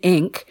in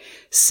ink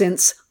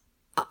since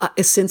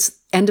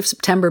end of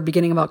September,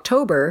 beginning of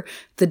October,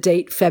 the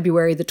date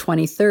February the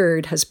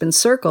 23rd has been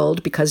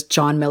circled because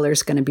Jon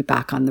Miller's going to be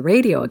back on the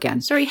radio again.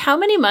 Sorry, how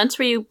many months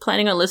were you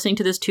planning on listening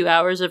to this 2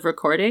 hours of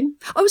recording?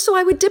 Oh, so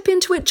I would dip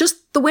into it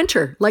just the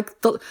winter, like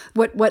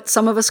what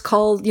some of us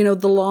call,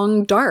 the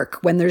long dark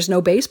when there's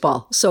no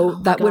baseball. So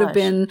that would have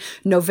been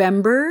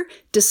November,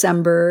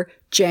 December,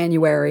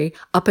 January,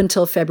 up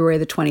until February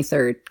the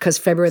 23rd, because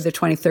February the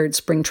 23rd,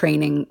 spring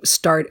training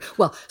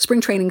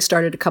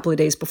started a couple of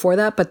days before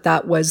that, but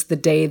that was the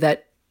day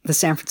that the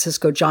San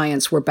Francisco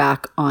Giants were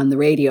back on the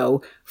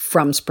radio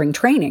from spring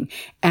training.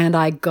 And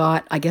I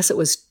guess it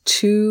was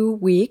 2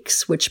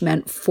 weeks, which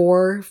meant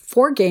four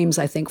games,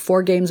 I think,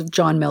 4 games of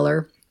Jon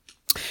Miller.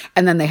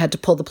 And then they had to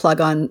pull the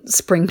plug on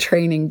spring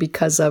training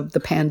because of the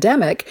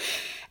pandemic.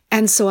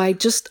 And so I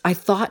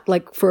thought,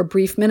 like, for a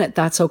brief minute,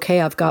 that's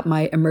okay. I've got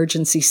my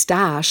emergency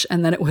stash.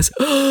 And then it was,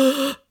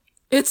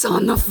 it's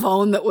on the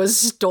phone that was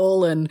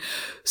stolen.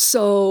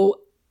 So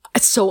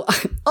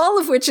all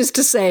of which is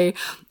to say,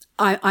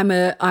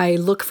 I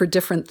look for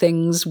different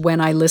things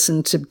when I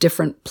listen to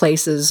different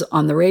places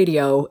on the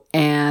radio.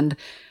 And,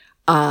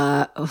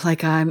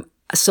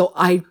 So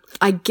I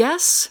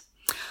guess,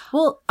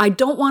 well, I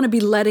don't want to be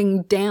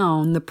letting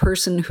down the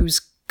person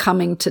who's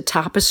coming to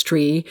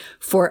Tapestry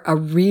for a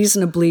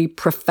reasonably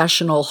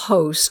professional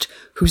host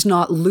who's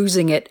not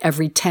losing it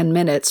every 10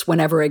 minutes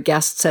whenever a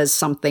guest says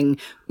something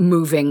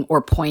moving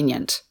or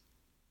poignant.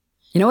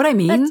 You know what I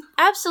mean?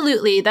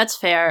 Absolutely. That's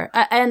fair.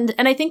 And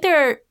I think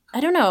I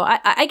don't know.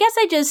 I guess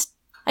I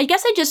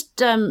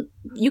just,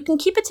 you can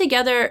keep it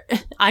together.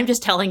 I'm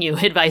just telling you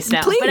advice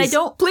now, but I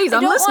don't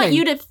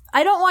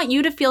want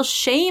you to feel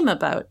shame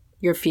about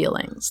your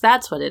feelings.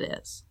 That's what it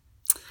is.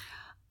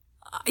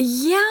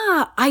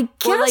 Yeah, I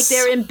guess. Or like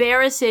they're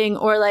embarrassing,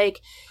 or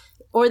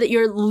that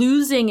you're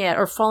losing it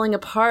or falling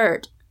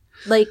apart.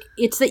 Like,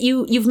 it's that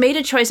you've made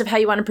a choice of how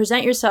you want to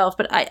present yourself,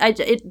 but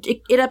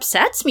it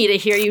upsets me to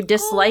hear you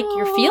dislike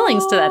your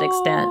feelings to that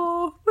extent.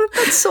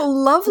 That's so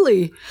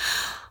lovely.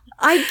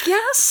 I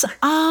guess,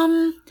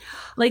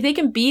 like, they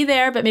can be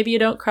there, but maybe you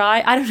don't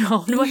cry. I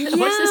don't know.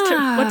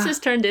 What's this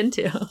turned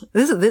into?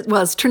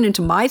 Well, it's turned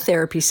into my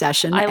therapy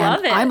session. I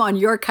love it. I'm on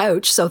your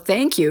couch, so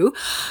thank you.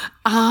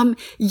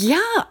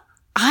 Yeah,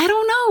 I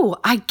don't know.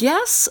 I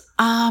guess,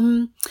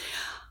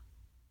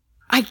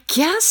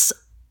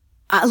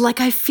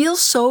 like, I feel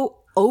so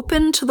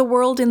open to the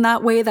world in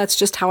that way. That's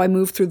just how I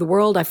move through the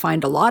world. I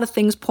find a lot of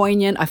things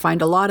poignant. I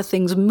find a lot of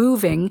things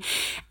moving,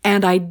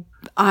 and I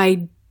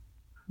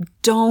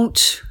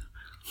don't,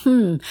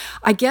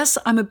 I guess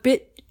I'm a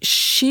bit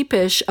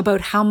sheepish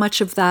about how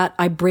much of that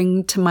I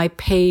bring to my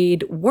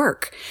paid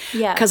work.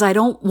 Yeah. Because I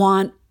don't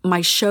want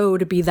my show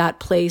to be that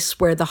place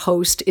where the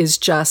host is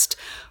just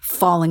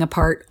falling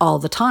apart all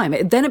the time.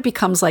 Then it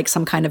becomes like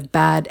some kind of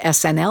bad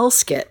SNL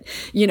skit,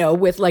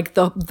 with like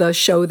the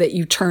show that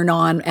you turn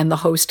on and the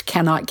host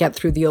cannot get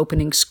through the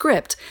opening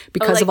script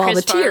because of all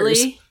the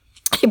tears.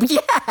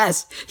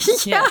 Yes.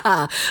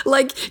 Yeah.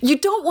 Like, you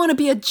don't want to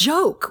be a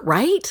joke,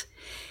 right?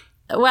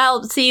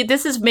 Well, see,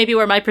 this is maybe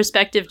where my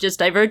perspective just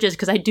diverges,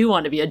 because I do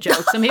want to be a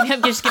joke. So maybe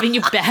I'm just giving you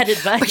bad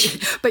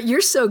advice. But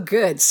you're so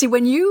good. See,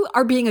 when you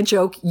are being a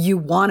joke, you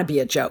want to be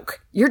a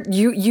joke.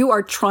 You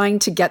are trying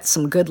to get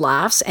some good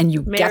laughs, and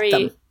you Mary,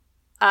 get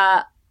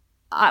them.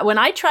 When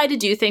I try to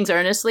do things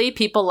earnestly,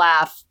 people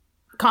laugh.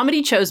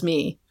 Comedy chose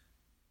me.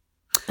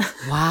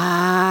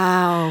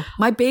 Wow.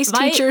 My bass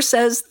teacher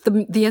says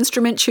the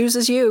instrument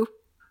chooses you.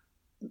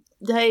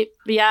 Did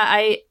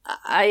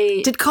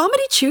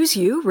comedy choose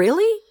you?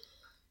 Really?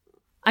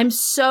 I'm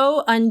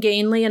so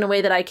ungainly in a way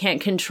that I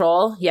can't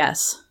control.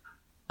 Yes.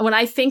 When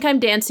I think I'm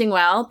dancing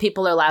well,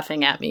 people are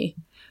laughing at me.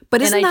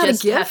 But isn't that a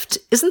gift?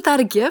 Isn't that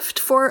a gift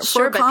for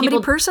a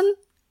comedy person?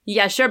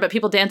 Yeah, sure. But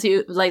people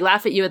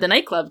laugh at you at the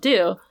nightclub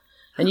too.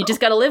 And you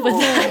just got to live with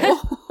that.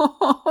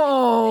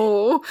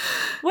 Oh.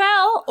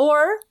 Well,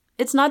 or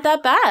it's not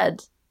that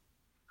bad.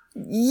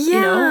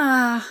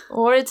 Yeah.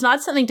 Or it's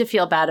not something to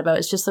feel bad about.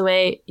 It's just the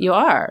way you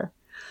are.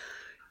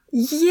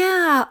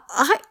 Yeah.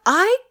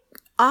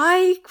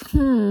 I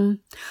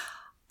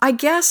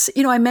guess,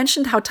 I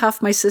mentioned how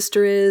tough my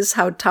sister is,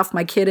 how tough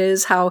my kid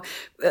is, but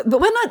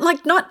when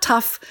not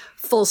tough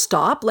full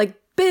stop, like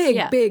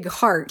big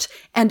heart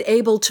and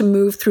able to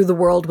move through the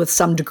world with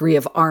some degree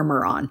of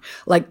armor on.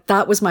 Like,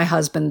 that was my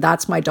husband.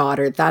 That's my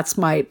daughter. That's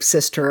my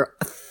sister.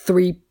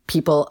 3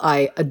 people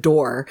I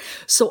adore.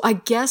 So I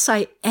guess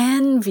I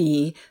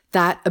envy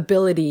that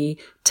ability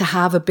to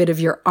have a bit of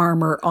your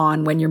armor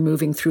on when you're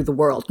moving through the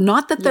world.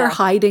 Not that they're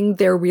hiding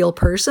their real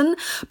person,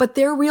 but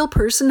their real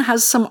person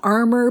has some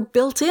armor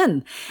built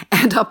in.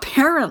 And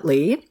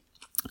apparently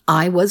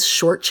I was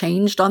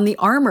shortchanged on the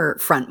armor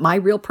front. My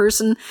real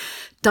person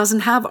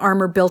doesn't have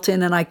armor built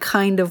in, and I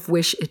kind of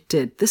wish it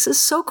did. This is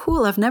so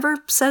cool. I've never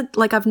said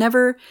that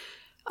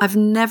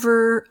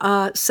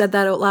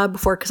out loud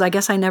before, because I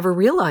guess I never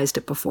realized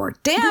it before.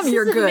 Damn,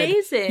 you're good.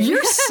 Amazing.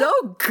 You're so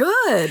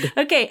good.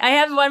 Okay, I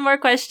have one more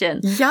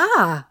question.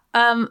 Yeah.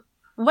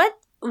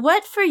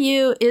 What for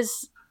you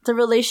is the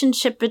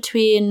relationship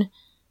between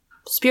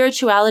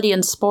spirituality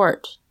and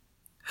sport?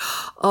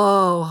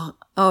 Oh,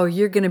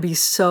 you're going to be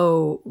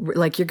so,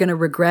 you're going to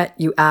regret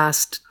you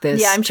asked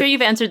this. Yeah, I'm sure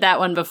you've answered that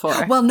one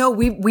before. Well, no,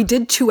 we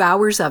did 2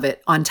 hours of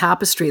it on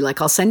Tapestry.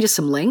 I'll send you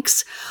some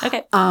links.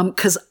 Okay.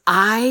 Because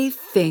I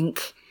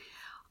think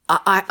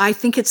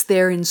it's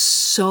there in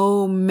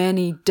so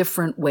many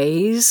different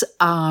ways.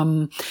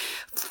 A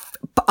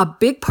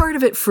big part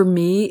of it for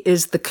me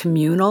is the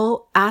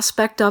communal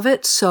aspect of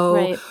it.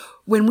 So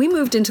when we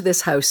moved into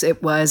this house,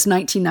 it was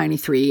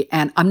 1993,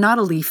 and I'm not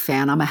a Leaf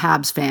fan. I'm a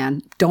Habs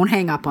fan. Don't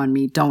hang up on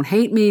me. Don't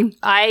hate me.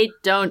 I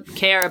don't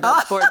care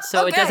about sports,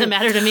 so It doesn't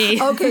matter to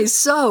me. Okay,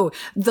 so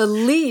the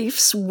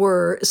Leafs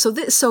were...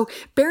 So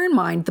bear in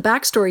mind, the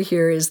backstory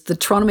here is the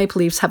Toronto Maple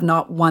Leafs have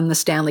not won the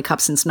Stanley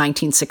Cup since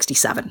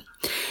 1967.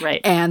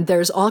 Right. And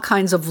there's all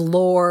kinds of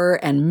lore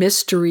and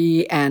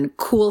mystery and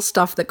cool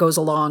stuff that goes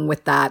along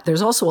with that.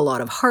 There's also a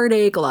lot of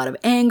heartache, a lot of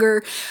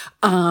anger.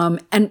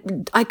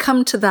 And I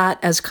come to that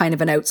as kind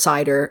of an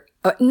outsider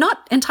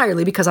Not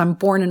entirely, because I'm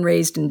born and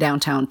raised in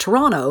downtown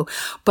Toronto,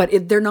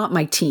 but they're not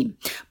my team.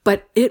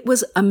 But it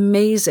was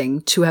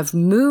amazing to have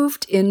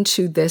moved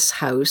into this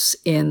house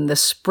in the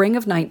spring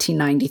of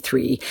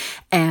 1993,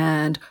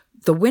 and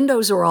the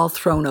windows are all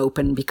thrown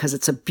open because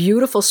it's a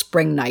beautiful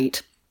spring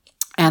night.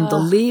 And the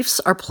Leafs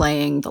are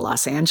playing the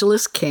Los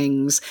Angeles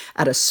Kings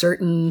at a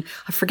certain,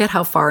 I forget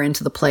how far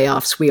into the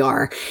playoffs we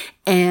are.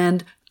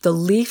 And the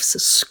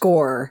Leafs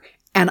score,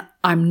 and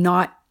I'm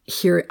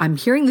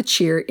hearing the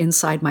cheer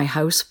inside my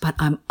house, but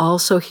I'm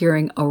also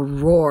hearing a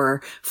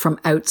roar from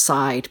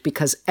outside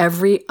because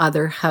every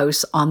other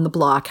house on the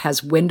block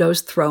has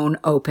windows thrown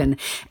open.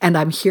 And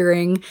I'm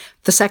hearing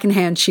the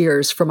secondhand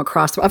cheers from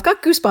across I've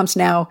got goosebumps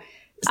now.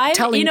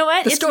 You know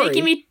what?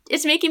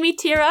 It's making me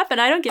tear up,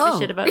 and I don't give a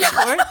shit about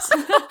sports.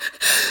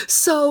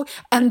 So,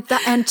 and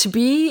to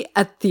be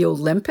at the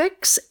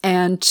Olympics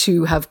and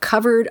to have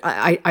covered,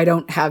 I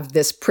don't have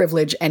this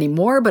privilege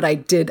anymore, but I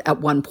did at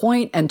one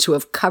point, and to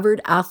have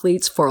covered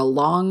athletes for a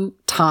long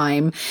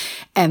time.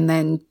 And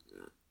then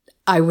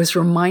I was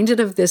reminded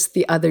of this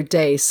the other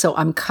day. So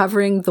I'm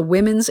covering the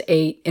women's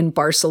 8 in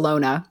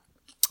Barcelona.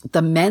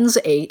 The men's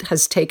 8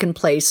 has taken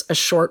place a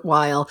short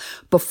while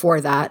before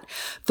that.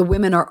 The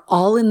women are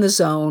all in the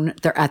zone.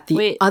 They're at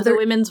the the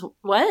women's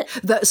what?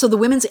 So the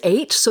women's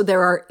 8. So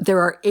there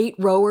are 8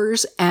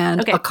 rowers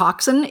and a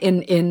coxswain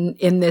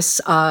in this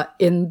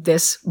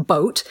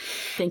boat.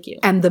 Thank you.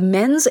 And the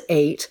men's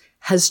 8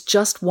 has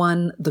just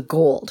won the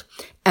gold.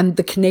 And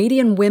the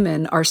Canadian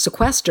women are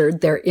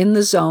sequestered. They're in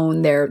the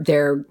zone.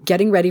 They're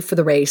getting ready for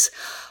the race,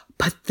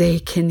 but they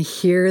can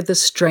hear the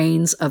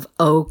strains of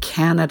 "O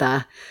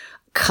Canada"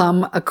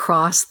 come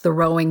across the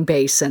rowing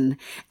basin,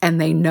 and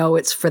they know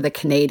it's for the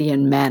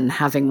Canadian men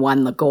having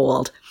won the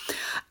gold.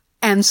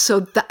 And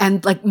so,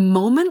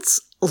 moments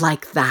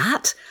like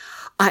that,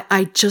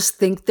 I just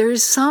think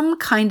there's some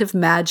kind of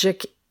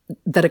magic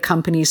that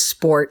accompanies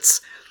sports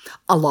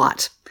a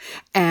lot.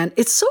 And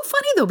it's so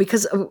funny though,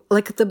 because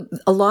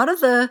a lot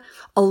of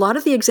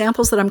the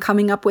examples that I'm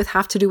coming up with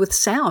have to do with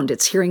sound.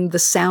 It's hearing the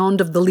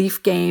sound of the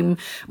Leaf game,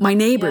 my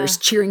neighbors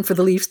cheering for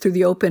the Leafs through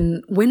the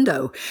open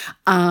window.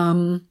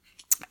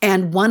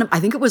 And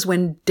I think it was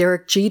when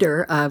Derek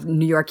Jeter,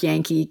 New York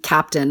Yankee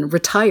captain,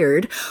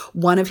 retired,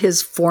 one of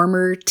his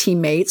former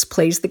teammates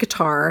plays the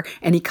guitar,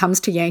 and he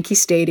comes to Yankee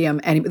Stadium,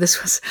 and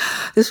this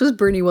was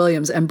Bernie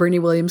Williams, and Bernie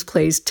Williams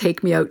plays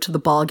 "Take Me Out to the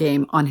Ball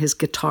Game" on his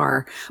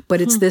guitar. But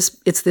it's this,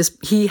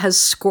 he has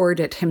scored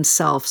it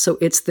himself. So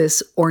it's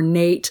this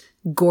ornate,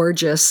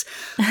 gorgeous,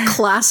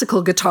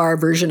 classical guitar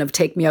version of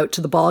 "Take Me Out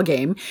to the Ball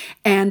Game."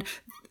 And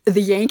the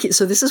Yankees,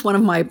 so this is one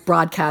of my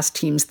broadcast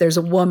teams. There's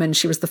a woman,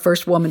 she was the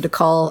first woman to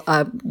call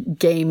a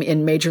game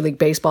in Major League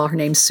Baseball. Her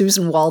name's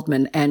Suzyn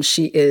Waldman, and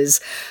she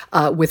is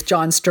with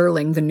John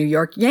Sterling, the New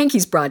York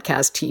Yankees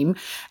broadcast team.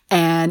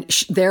 And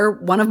they're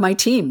one of my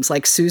teams,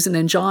 like Suzyn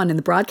and John in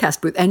the broadcast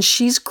booth. And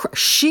she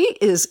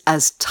is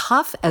as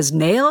tough as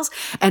nails,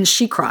 and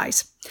she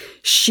cries.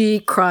 She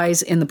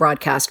cries in the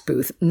broadcast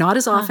booth, not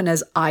as often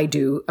as I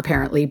do,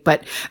 apparently.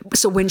 But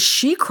so when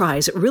she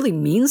cries, it really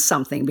means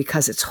something,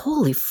 because it's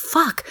holy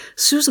fuck.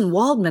 Suzyn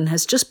Waldman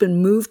has just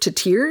been moved to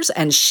tears,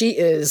 and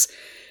she's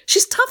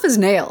tough as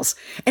nails.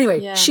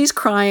 Anyway, she's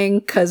crying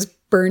because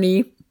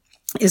Bernie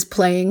is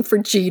playing for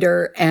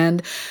Jeter.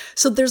 And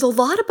so there's a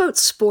lot about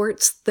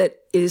sports that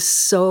is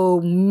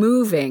so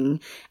moving.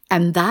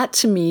 And that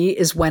to me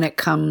is when it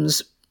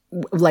comes,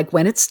 like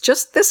when it's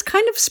just this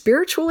kind of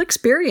spiritual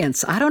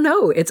experience. I don't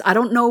know. I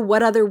don't know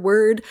what other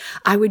word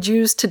I would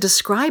use to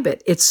describe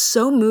it. It's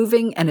so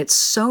moving, and it's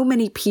so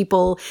many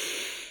people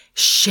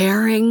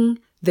sharing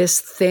this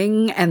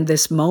thing and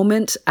this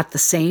moment at the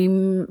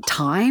same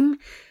time,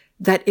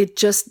 that it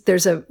just,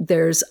 there's a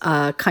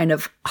kind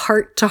of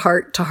heart to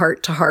heart to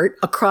heart to heart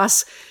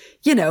across,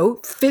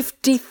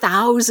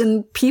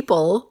 50,000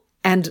 people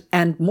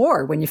and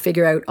more, when you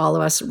figure out all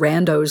of us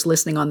randos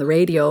listening on the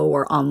radio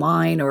or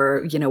online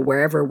or,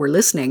 wherever we're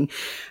listening.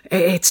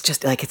 It's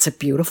just like, it's a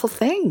beautiful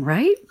thing,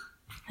 right?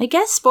 I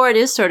guess sport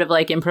is sort of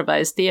like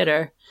improvised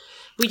theater.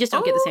 We just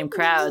don't get the same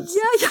crowds.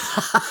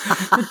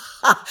 Yeah.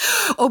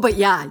 Oh, but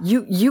yeah,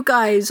 you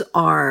guys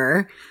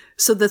are.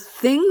 So the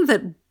thing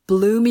that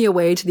blew me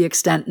away, to the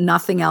extent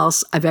nothing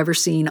else I've ever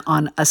seen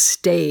on a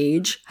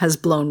stage has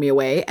blown me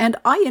away. And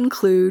I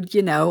include,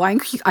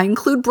 I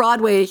include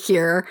Broadway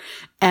here,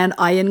 and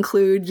I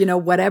include,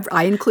 whatever,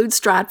 I include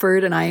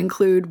Stratford, and I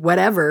include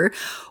whatever,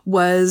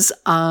 was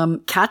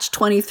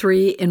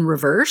Catch23 in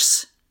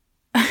reverse.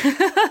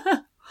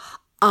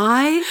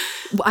 I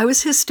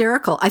was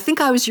hysterical. I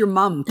think I was your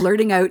mom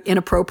blurting out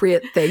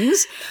inappropriate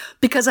things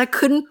because I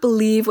couldn't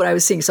believe what I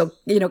was seeing. So,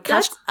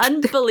 that's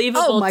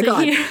unbelievable. Oh my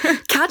God. Hear.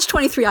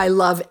 Catch23 I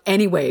love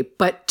anyway,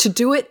 but to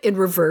do it in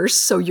reverse,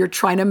 so you're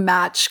trying to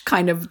match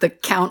kind of the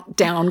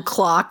countdown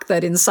clock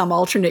that in some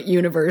alternate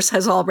universe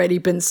has already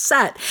been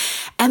set.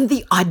 And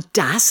the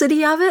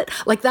audacity of it,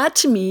 like that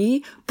to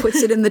me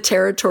puts it in the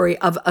territory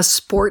of a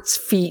sports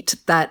feat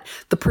that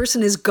the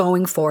person is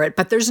going for it,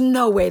 but there's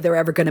no way they're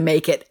ever going to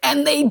make it.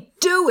 And they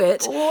do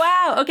it.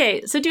 Wow.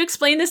 Okay. So to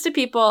explain this to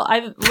people,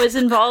 I was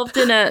involved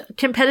in a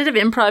competitive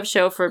improv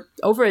show for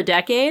over a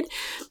decade.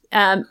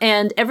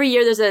 And every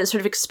year there's a sort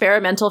of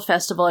experimental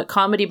festival at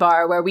Comedy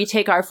Bar where we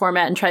take our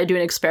format and try to do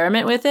an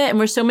experiment with it. And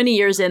we're so many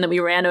years in that we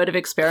ran out of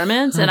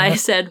experiments. And I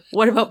said,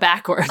 what about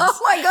backwards? Oh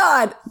my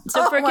God.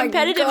 So for a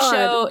competitive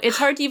show, it's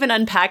hard to even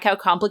unpack how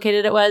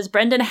complicated it was.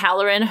 Brendan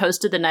Halloran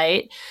hosted the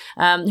night,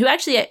 who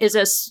actually is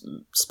a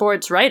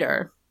sports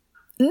writer.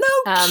 No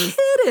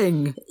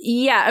kidding.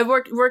 Yeah. I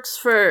works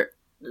for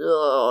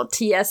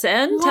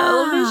TSN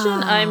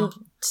television. I'm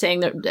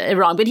saying that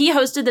wrong, but he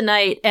hosted the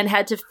night and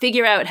had to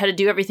figure out how to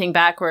do everything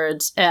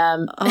backwards.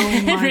 And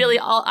really,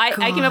 I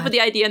came up with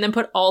the idea and then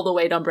put all the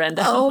weight on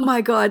Brenda. Oh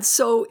my God!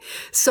 So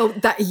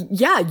that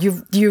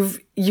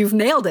you've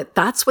nailed it.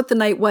 That's what the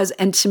night was,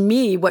 and to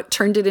me, what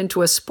turned it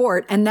into a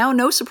sport. And now,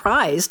 no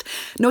surprise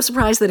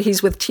that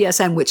he's with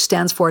TSN, which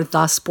stands for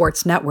the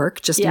Sports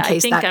Network. Just in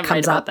case that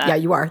comes up, yeah,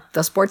 you are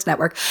the Sports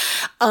Network.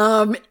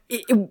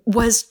 It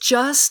was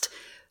just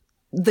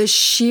the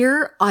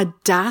sheer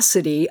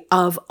audacity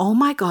of, oh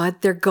my God,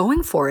 they're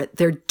going for it.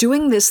 They're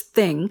doing this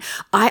thing.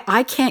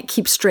 I can't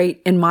keep straight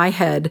in my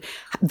head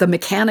the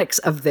mechanics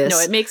of this. No,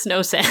 it makes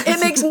no sense. It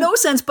makes no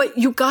sense, but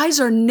you guys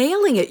are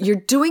nailing it. You're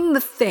doing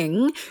the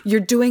thing. You're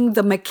doing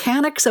the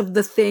mechanics of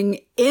the thing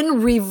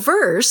in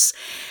reverse.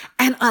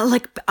 And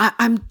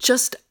I'm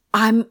just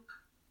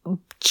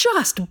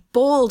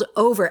bowled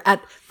over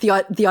at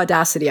the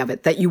audacity of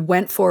it, that you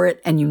went for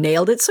it and you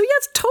nailed it. So yeah,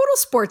 it's a total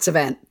sports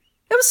event.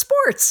 It was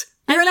sports.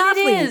 You're an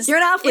athlete. You're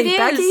an athlete,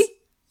 Becky.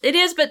 It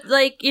is, but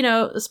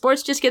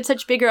sports just get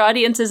such bigger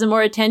audiences and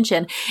more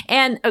attention.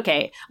 And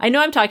okay, I know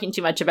I'm talking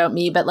too much about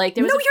me, but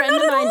there was a friend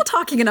of mine. No, you're not at all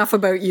talking enough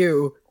about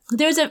you.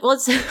 I'm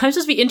supposed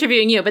to be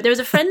interviewing you, but there was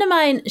a friend of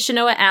mine,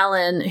 Shanoa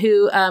Allen,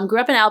 who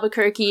grew up in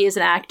Albuquerque as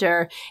an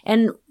actor.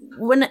 And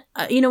when,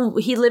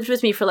 he lived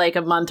with me for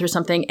a month or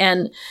something.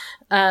 And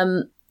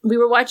we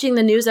were watching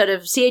the news out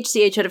of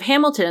CHCH out of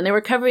Hamilton, and they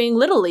were covering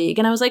Little League.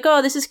 And I was like,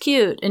 oh, this is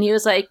cute. And he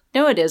was like,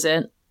 no, it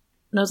isn't.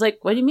 And I was like,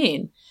 what do you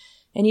mean?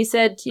 And he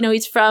said,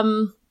 he's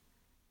from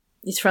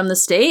the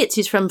States.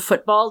 He's from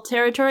football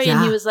territory. Yeah.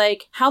 And he was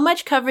like, how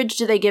much coverage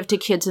do they give to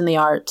kids in the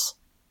arts?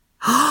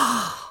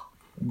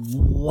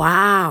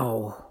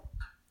 Wow.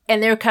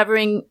 And they're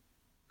covering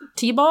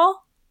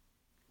T-ball?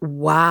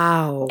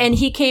 Wow. And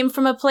he came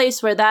from a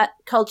place where that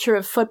culture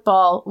of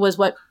football was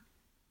what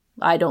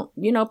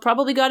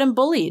probably got him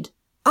bullied.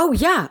 Oh,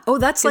 yeah. Oh,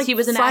 that's like he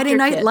was an Friday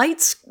Night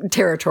Lights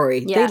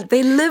territory. Yeah.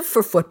 They live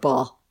for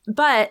football.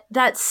 But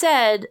that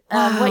said,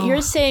 what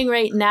you're saying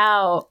right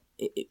now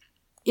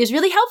is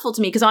really helpful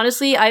to me because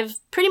honestly, I've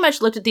pretty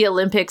much looked at the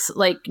Olympics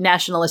like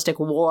nationalistic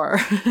war.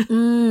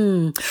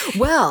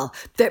 Well,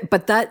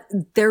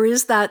 there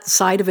is that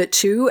side of it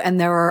too. And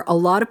there are a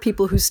lot of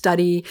people who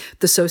study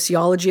the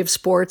sociology of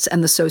sports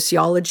and the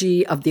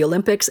sociology of the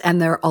Olympics.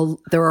 And there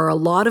are a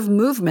lot of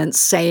movements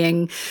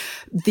saying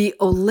the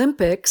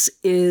Olympics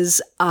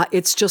is,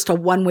 it's just a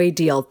one-way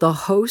deal. The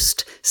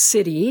host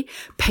city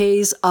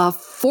pays a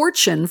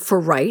fortune for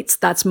rights.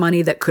 That's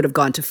money that could have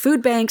gone to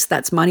food banks.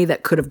 That's money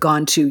that could have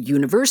gone to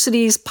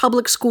universities,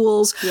 public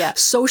schools,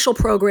 social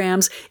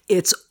programs.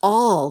 It's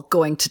all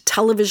going to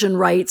television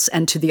rights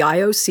and to the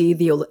IOC,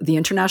 the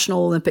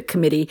International Olympic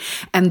Committee.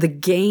 And the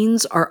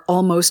gains are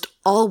almost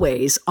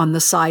always on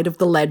the side of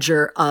the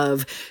ledger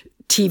of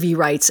TV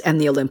rights and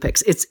the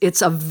Olympics.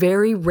 It's a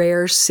very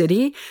rare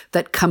city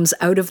that comes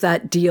out of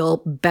that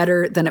deal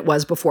better than it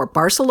was before.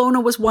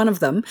 Barcelona was one of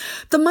them.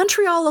 The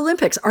Montreal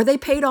Olympics, are they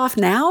paid off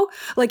now?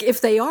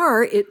 If they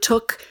are, it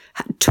took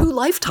 2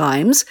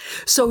 lifetimes.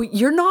 So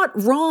you're not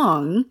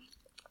wrong.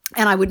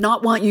 And I would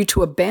not want you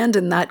to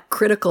abandon that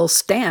critical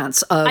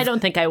stance of... I don't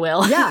think I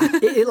will. Yeah.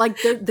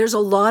 There's a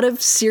lot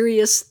of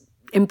serious,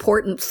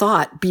 important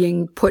thought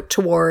being put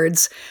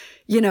towards...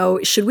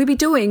 should we be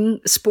doing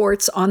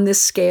sports on this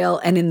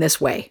scale and in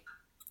this way?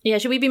 Yeah,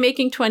 should we be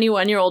making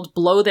 21-year-olds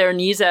blow their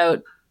knees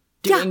out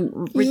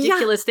doing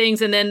ridiculous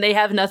things and then they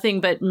have nothing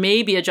but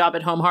maybe a job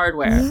at home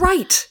hardware?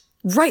 Right.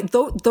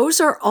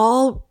 Those are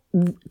all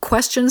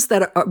questions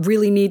that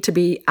really need to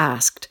be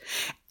asked.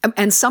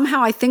 And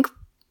somehow I think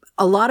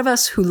a lot of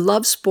us who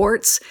love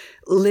sports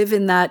live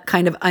in that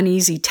kind of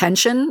uneasy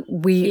tension.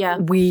 We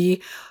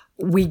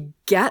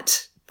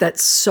get that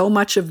so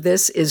much of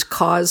this is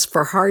cause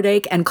for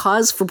heartache and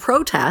cause for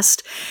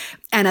protest.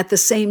 And at the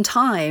same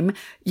time,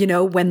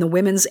 when the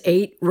women's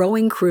 8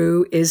 rowing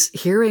crew is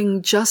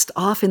hearing just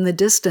off in the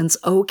distance,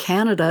 oh,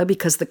 Canada,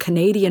 because the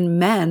Canadian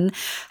men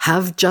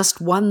have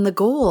just won the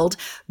gold,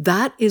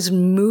 that is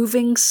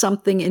moving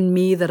something in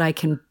me that I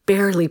can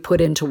barely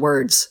put into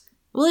words.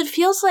 Well, it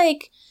feels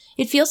like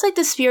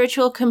the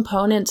spiritual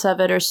components of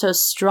it are so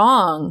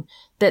strong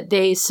that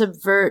they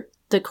subvert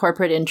the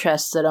corporate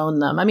interests that own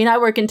them. I mean, I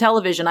work in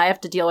television. I have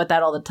to deal with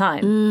that all the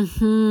time.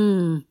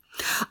 Mm-hmm.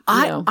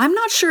 I'm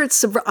not sure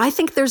it's, I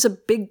think there's a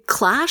big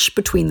clash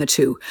between the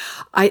two.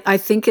 I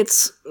think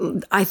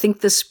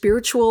the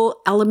spiritual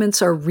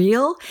elements are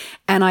real.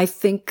 And I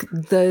think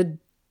the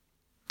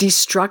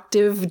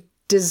destructive,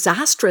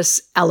 disastrous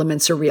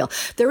elements are real.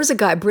 There was a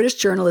guy, a British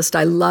journalist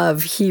I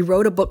love. He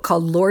wrote a book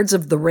called Lords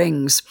of the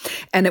Rings,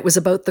 and it was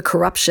about the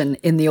corruption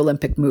in the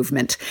Olympic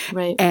movement,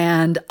 right?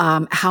 And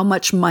how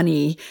much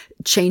money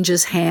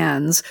changes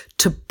hands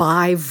to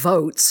buy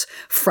votes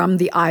from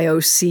the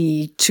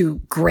IOC to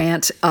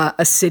grant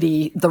a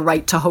city the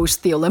right to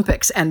host the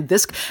Olympics. And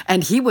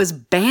he was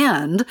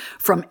banned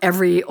from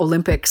every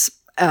Olympics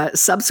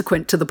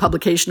subsequent to the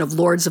publication of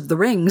Lords of the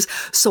Rings.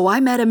 So I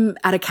met him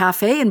at a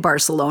cafe in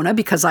Barcelona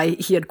because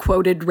he had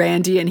quoted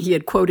Randy and he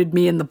had quoted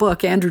me in the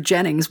book, Andrew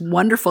Jennings,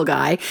 wonderful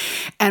guy.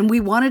 And we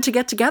wanted to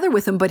get together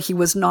with him, but he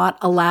was not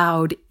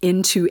allowed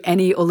into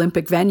any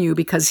Olympic venue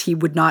because he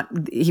was not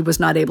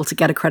able to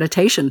get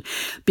accreditation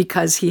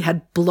because he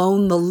had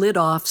blown the lid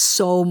off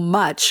so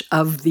much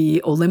of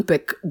the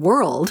Olympic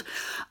world.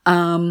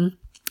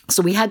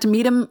 So we had to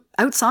meet him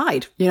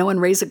outside, and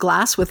raise a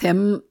glass with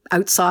him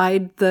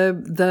outside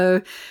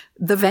the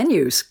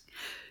venues.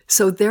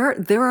 So there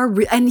are,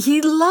 and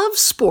he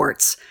loves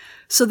sports.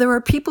 So there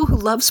are people who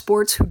love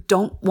sports who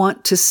don't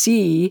want to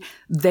see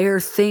their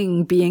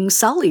thing being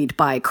sullied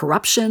by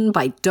corruption,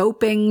 by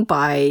doping,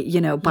 by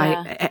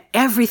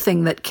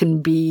everything that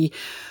can be.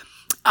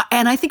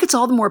 And I think it's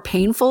all the more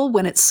painful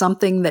when it's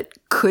something that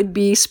could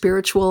be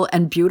spiritual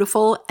and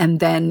beautiful, and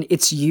then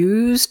it's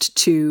used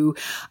to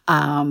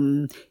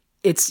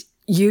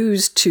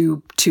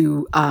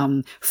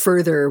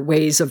further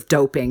ways of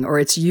doping, or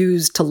it's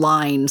used to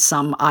line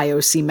some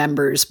IOC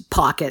members'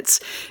 pockets.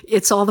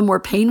 It's all the more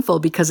painful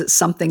because it's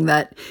something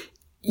that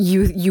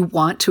you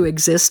want to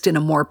exist in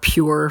a more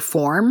pure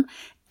form,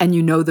 and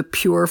the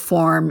pure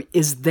form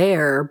is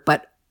there,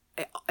 but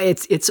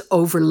it's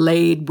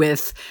overlaid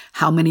with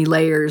how many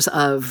layers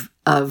of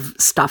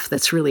stuff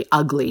that's really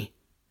ugly.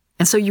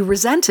 And so you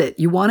resent it.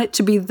 You want it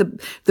to be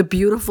the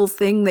beautiful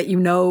thing that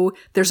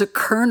there's a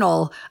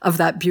kernel of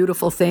that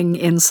beautiful thing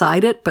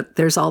inside it, but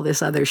there's all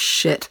this other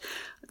shit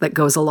that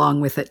goes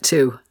along with it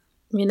too.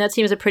 I mean, that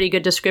seems a pretty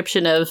good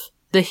description of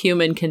the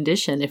human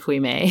condition, if we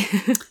may.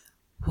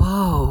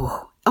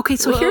 Whoa. Okay,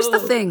 so here's the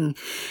thing.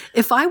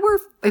 If I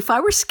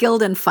were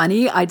skilled and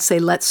funny, I'd say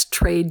let's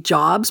trade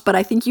jobs, but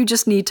I think you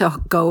just need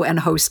to go and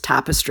host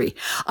Tapestry.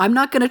 I'm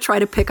not going to try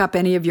to pick up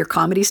any of your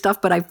comedy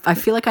stuff, but I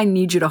feel like I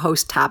need you to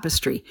host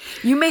Tapestry.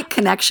 You make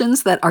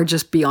connections that are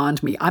just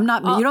beyond me.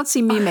 You don't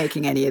see me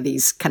making any of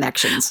these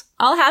connections.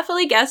 I'll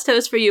happily guest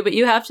host for you, but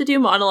you have to do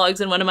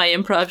monologues in one of my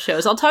improv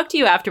shows. I'll talk to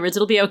you afterwards.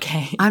 It'll be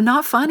okay. I'm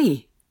not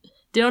funny.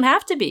 You don't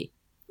have to be.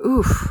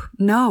 Oof.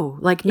 No.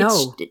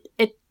 No.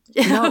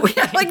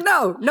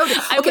 No.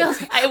 Okay.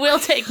 I will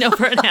take no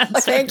for an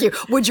answer. Thank you.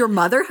 Would your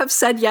mother have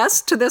said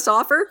yes to this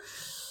offer?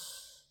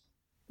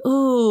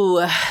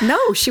 Ooh.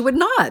 No, she would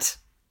not.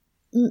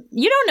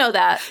 You don't know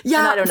that. Yeah.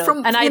 And I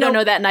don't know. I don't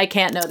know that, and I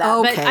can't know that.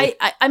 Okay.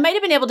 But I might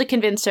have been able to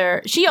convince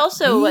her. She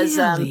also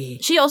really?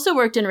 She also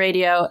worked in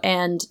radio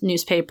and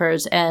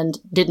newspapers and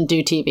didn't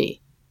do TV.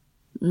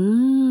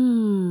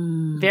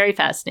 Very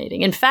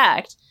fascinating. In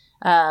fact,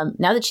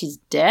 now that she's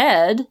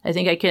dead, I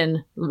think I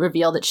can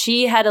reveal that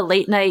she had a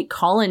late night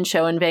call-in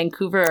show in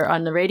Vancouver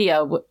on the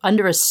radio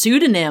under a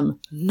pseudonym.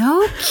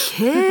 No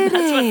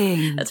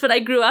kidding. That's what I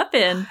grew up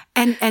in.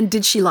 And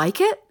did she like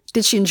it?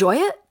 Did she enjoy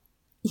it?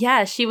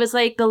 Yeah, she was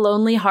like the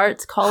Lonely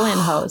Hearts call-in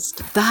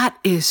host. That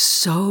is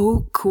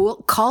so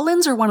cool.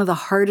 Call-ins are one of the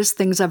hardest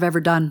things I've ever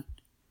done.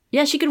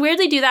 Yeah, she could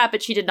weirdly do that,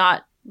 but she did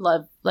not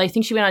love. I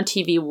think she went on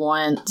TV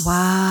once.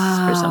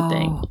 Wow. For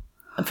something.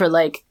 For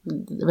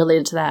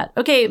related to that.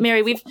 Okay,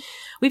 Mary,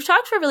 we've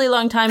talked for a really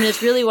long time and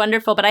it's really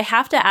wonderful, but I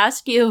have to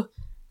ask you,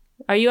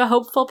 are you a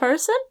hopeful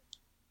person?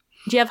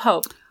 Do you have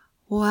hope?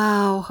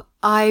 Wow.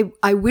 I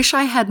wish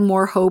I had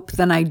more hope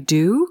than I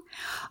do.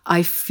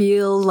 I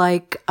feel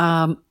like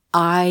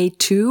I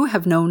too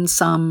have known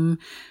some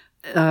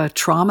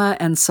trauma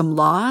and some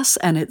loss,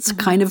 and it's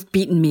kind of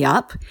beaten me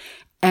up,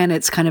 and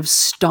it's kind of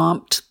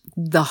stomped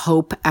the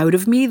hope out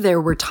of me.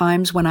 There were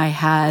times when I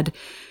had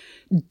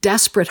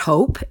desperate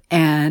hope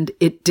and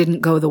it didn't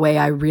go the way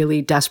I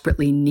really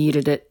desperately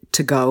needed it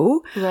to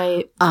go.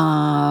 Right.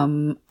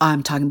 I'm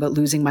talking about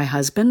losing my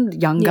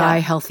husband, young guy,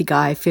 healthy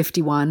guy,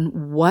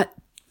 51. What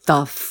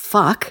the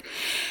fuck?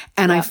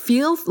 And I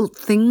feel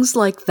things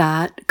like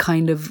that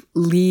kind of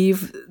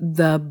leave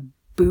the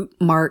boot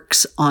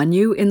marks on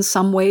you in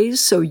some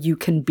ways. So you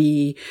can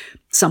be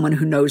someone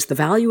who knows the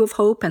value of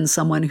hope and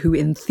someone who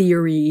in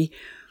theory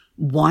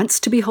wants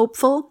to be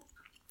hopeful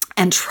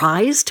and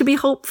tries to be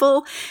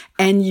hopeful,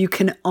 and you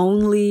can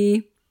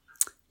only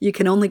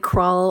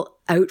crawl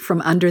out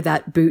from under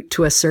that boot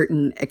to a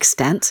certain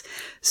extent.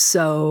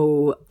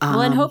 So,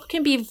 and hope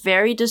can be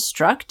very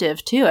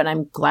destructive too, and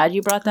I'm glad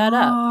you brought that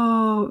up.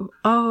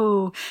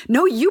 Oh,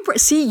 no,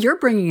 you're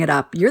bringing it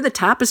up. You're the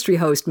Tapestry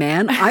host,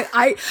 man.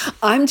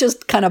 I'm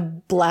just kind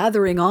of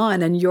blathering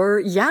on, and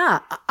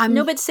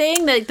no, but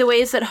saying that the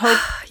ways that hope,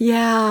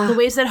 the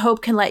ways that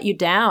hope can let you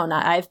down.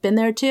 I've been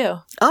there too.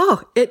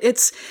 Oh,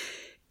 it's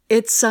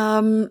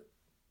none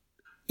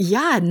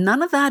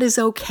of that is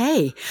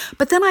okay.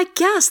 But then I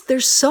guess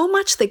there's so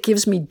much that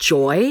gives me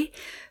joy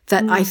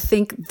that I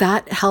think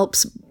that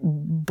helps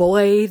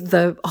buoy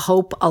the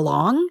hope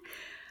along.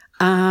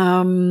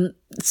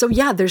 So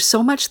yeah, there's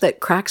so much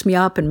that cracks me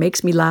up and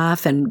makes me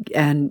laugh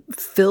and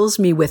fills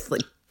me with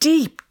like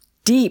deep,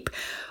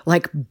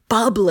 like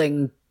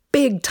bubbling,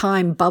 big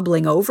time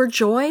bubbling over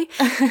joy.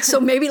 So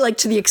maybe like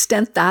to the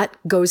extent that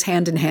goes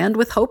hand in hand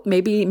with hope,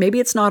 maybe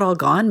it's not all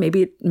gone.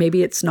 Maybe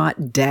it's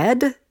not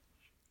dead.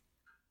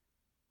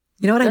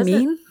 You know what I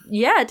mean?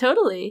 Yeah,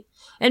 totally.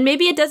 And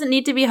maybe it doesn't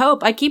need to be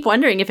hope. I keep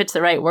wondering if it's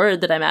the right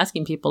word that I'm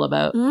asking people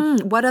about.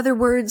 What other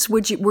words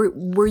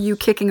were you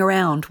kicking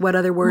around? What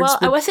other words? Well,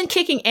 I wasn't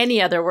kicking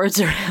any other words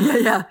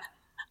around. Yeah.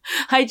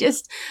 I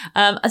just,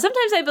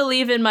 sometimes I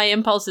believe in my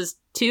impulses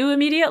too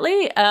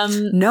immediately.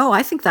 No,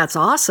 I think that's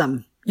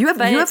awesome. You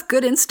have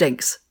good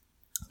instincts.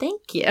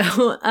 Thank you.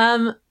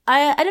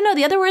 I don't know.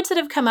 The other words that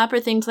have come up are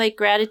things like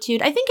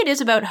gratitude. I think it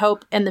is about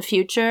hope and the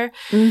future.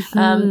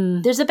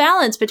 Mm-hmm. There's a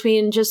balance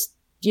between just,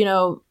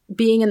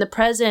 being in the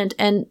present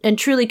and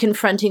truly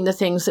confronting the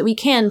things that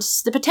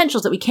the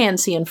potentials that we can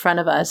see in front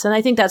of us. And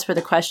I think that's where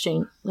the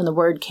question and the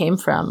word came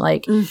from.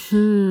 Like,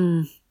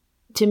 to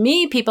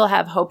me, people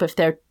have hope if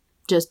they're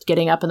just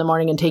getting up in the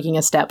morning and taking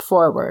a step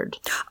forward.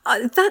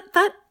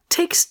 That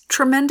takes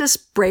tremendous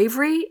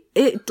bravery,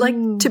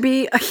 to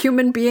be a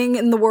human being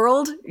in the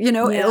world,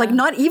 like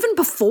not even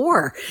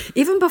before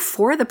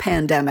the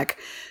pandemic.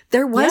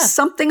 There was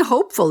something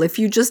hopeful if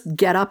you just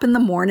get up in the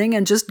morning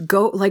and just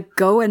go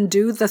and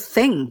do the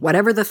thing,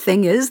 whatever the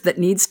thing is that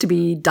needs to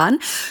be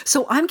done.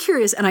 So I'm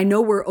curious, and I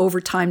know we're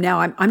over time now.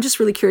 I'm just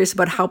really curious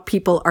about how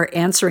people are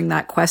answering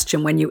that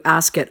question when you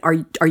ask it. Are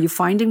you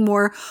finding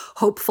more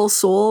hopeful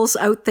souls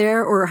out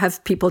there, or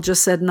have people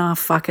just said, nah,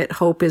 fuck it,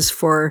 hope is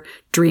for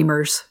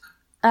dreamers?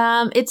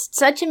 It's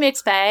such a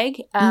mixed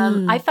bag.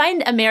 I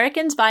find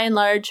Americans by and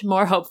large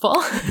more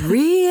hopeful.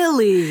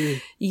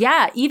 Really?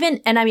 Yeah.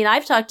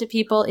 I've talked to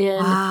people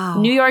in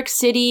New York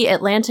City,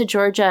 Atlanta,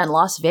 Georgia, and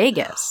Las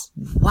Vegas.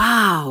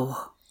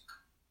 Wow.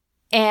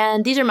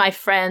 And these are my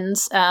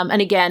friends.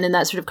 And again, in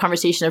that sort of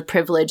conversation of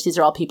privilege, these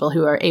are all people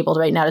who are able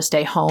right now to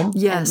stay home.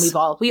 Yes.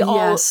 And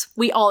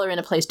we all are in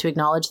a place to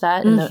acknowledge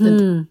that.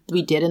 And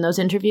we did in those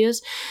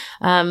interviews.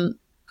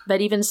 But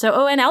even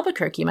so, and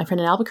Albuquerque, my friend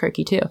in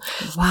Albuquerque too.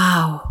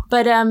 Wow.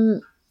 But I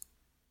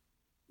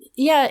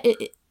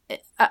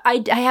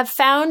have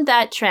found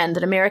that trend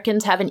that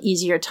Americans have an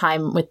easier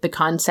time with the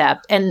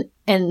concept,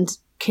 and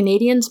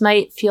Canadians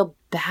might feel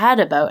bad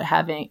about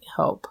having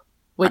hope,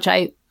 which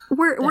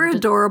we're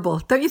adorable.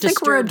 Don't you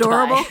think we're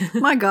adorable?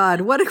 My God,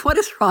 what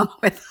is wrong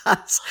with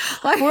us?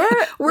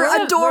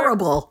 We're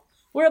adorable.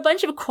 We're a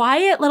bunch of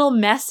quiet little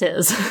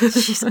messes.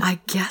 Jeez, I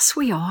guess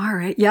we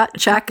are. Yeah,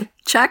 check,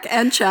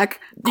 and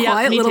check.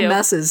 Quiet little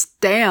messes.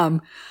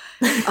 Damn.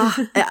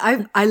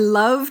 I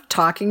love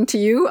talking to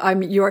you.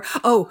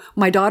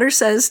 My daughter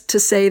says to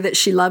say that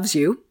she loves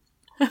you.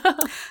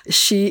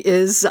 She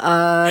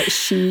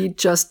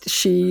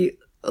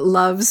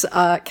loves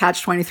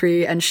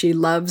Catch23, and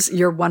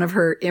you're one of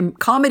her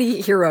comedy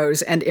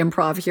heroes and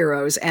improv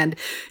heroes, and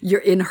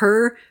you're in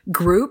her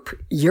group.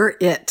 You're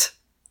it.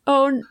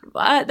 Oh,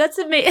 that's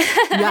amazing.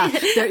 Yeah.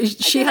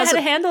 She has how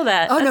to handle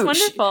that. Oh, that's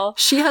wonderful.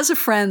 She has a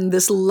friend,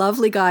 this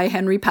lovely guy,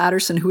 Henry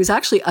Patterson, who is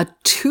actually a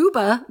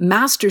tuba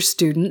master's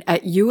student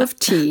at U of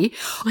T.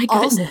 My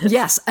goodness.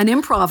 Yes, an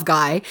improv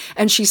guy.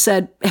 And she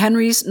said,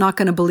 Henry's not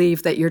going to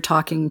believe that you're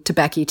talking to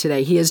Becky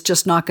today. He is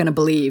just not going to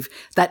believe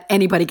that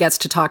anybody gets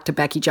to talk to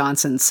Becky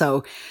Johnson.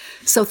 So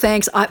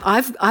thanks.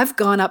 I've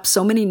gone up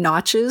so many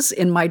notches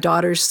in my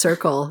daughter's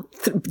circle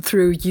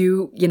through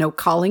you,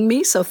 calling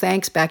me. So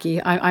thanks,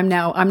 Becky. I'm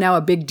now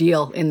a big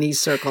deal in these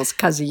circles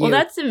because of you. Well,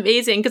 that's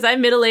amazing because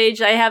I'm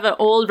middle-aged. I have an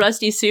old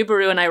rusty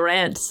Subaru and I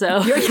rent.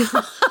 So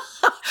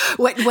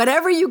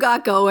whatever you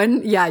got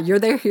going, you're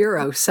their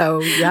hero.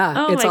 So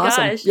it's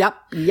awesome. Gosh.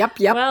 Yep.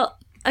 Well,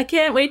 I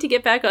can't wait to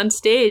get back on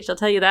stage. I'll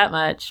tell you that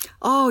much.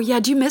 Oh yeah.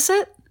 Do you miss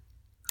it?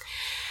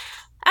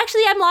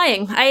 Actually, I'm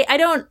lying. I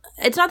don't.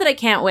 It's not that I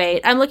can't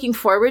wait. I'm looking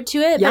forward to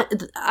it. Yep.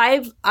 But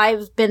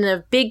I've been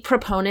a big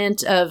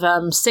proponent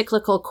of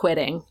cyclical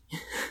quitting.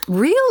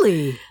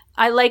 Really?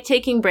 I like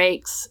taking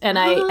breaks, and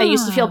I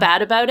used to feel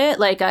bad about it.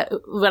 Like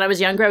when I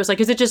was younger, I was like,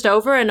 "Is it just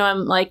over?" And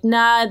I'm like,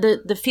 "Nah,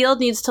 the field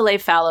needs to lay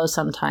fallow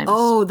sometimes."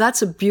 Oh,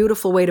 that's a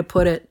beautiful way to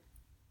put it.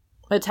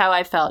 That's how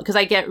I felt because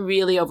I get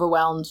really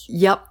overwhelmed.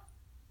 Yep.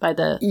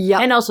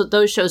 And also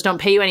those shows don't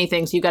pay you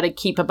anything, so you got to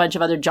keep a bunch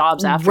of other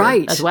jobs after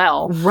as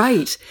well.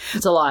 Right.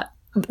 It's a lot.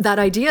 That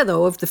idea,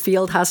 though, of the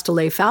field has to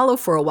lay fallow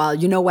for a while,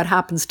 you know what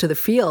happens to the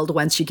field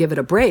once you give it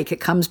a break? It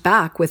comes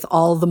back with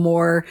all the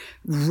more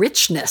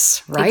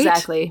richness, right?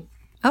 Exactly.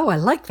 Oh, I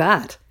like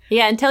that.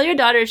 Yeah, and tell your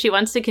daughter if she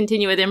wants to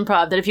continue with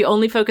improv that if you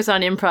only focus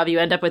on improv, you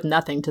end up with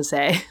nothing to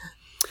say.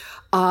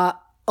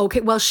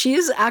 Okay, well, she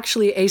is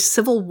actually a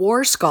Civil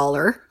War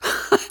scholar.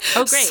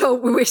 Oh,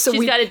 great! So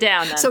she's got it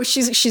down. Then. So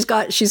she's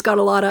got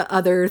a lot of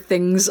other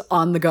things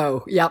on the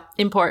go. Yep,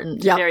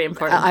 important. Yep. Very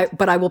important.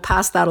 But I will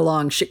pass that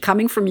along.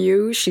 Coming from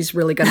you, she's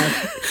really gonna.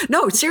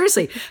 No,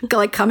 seriously,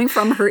 like coming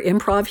from her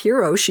improv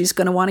hero, she's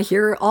gonna want to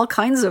hear all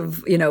kinds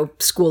of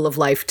School of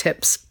Life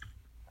tips.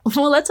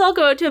 Well, let's all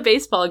go out to a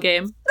baseball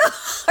game.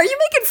 Are you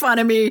making fun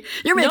of me?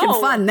 You're making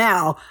fun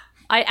now.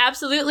 I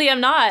absolutely am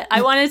not.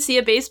 I want to see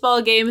a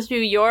baseball game through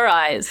your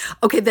eyes.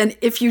 Okay, then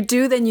if you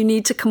do, then you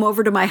need to come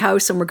over to my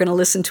house and we're going to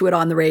listen to it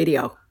on the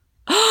radio.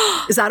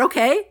 Is that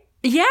okay?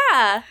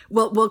 Yeah.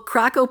 We'll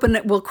crack open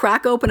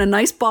a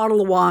nice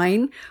bottle of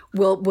wine.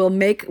 We'll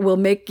make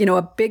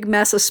a big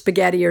mess of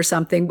spaghetti or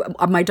something.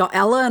 My dog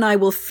Ella and I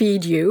will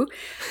feed you.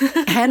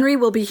 Henry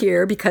will be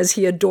here because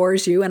he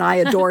adores you and I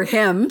adore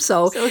him.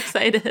 So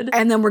excited.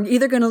 And then we're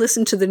either going to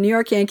listen to the New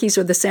York Yankees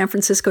or the San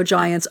Francisco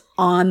Giants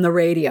on the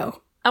radio.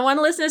 I want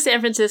to listen to San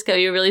Francisco.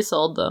 You really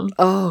sold them.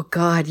 Oh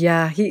God,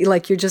 yeah.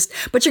 But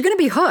you're going to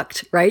be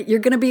hooked, right? You're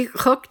going to be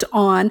hooked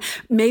on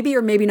maybe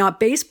or maybe not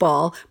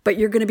baseball, but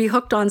you're going to be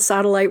hooked on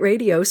satellite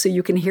radio so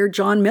you can hear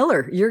Jon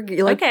Miller. You're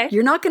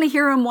not going to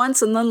hear him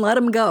once and then let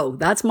him go.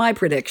 That's my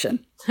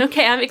prediction.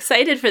 Okay, I'm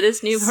excited for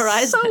this new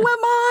horizon.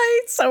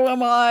 So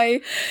am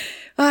I.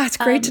 It's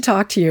great to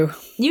talk to you.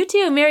 You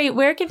too. Mary,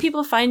 where can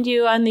people find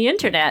you on the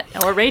internet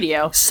or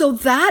radio? So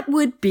that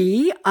would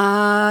be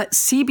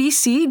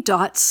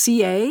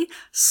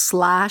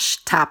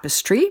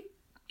cbc.ca/tapestry.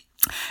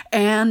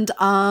 And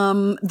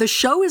the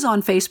show is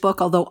on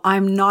Facebook, although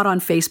I'm not on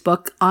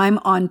Facebook. I'm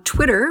on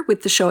Twitter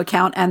with the show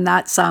account, and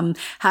that's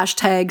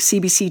hashtag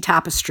CBC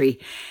Tapestry.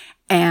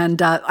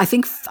 And I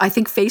think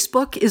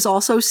Facebook is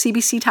also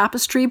CBC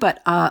Tapestry,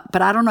 but I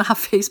don't know how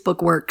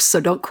Facebook works,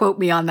 so don't quote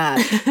me on that.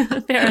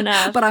 Fair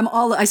enough. But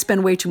I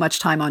spend way too much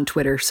time on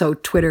Twitter, so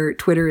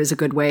Twitter is a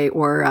good way,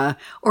 or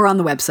on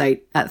the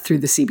website through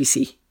the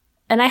CBC.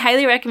 And I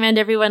highly recommend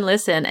everyone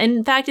listen.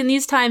 In fact, in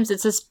these times,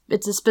 it's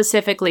a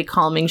specifically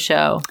calming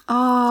show.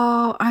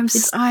 Oh, I'm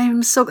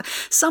so.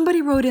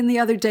 Somebody wrote in the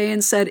other day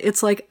and said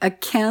it's like a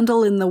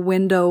candle in the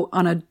window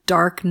on a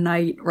dark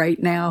night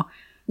right now.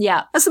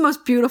 Yeah. That's the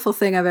most beautiful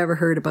thing I've ever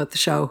heard about the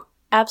show.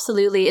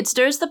 Absolutely. It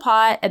stirs the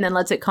pot and then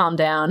lets it calm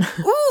down.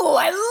 Ooh,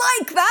 I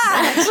like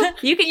that.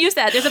 You can use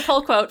that. There's a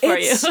pull quote for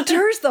you. It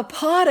stirs the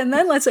pot and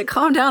then lets it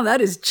calm down. That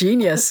is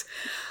genius.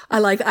 I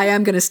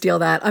am going to steal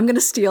that. I'm going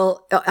to steal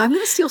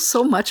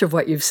so much of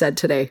what you've said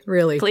today,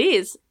 really.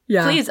 Please.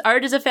 Yeah. Please.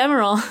 Art is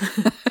ephemeral.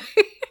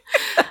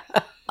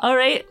 All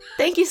right.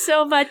 Thank you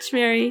so much,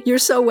 Mary. You're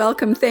so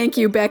welcome. Thank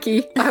you,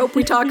 Becky. I hope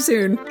we talk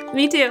soon.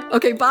 Me too.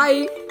 Okay,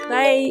 bye.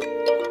 Bye.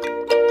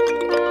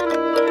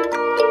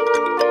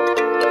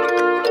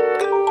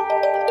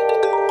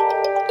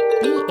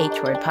 The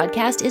H-Word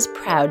podcast is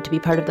proud to be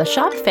part of the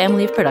Shop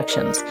family of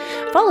productions.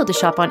 Follow the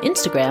Shop on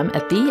Instagram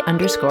at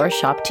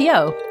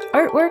 @the_ShopTO.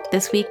 Artwork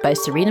this week by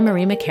Serena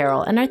Marie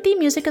McCarroll, and our theme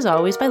music is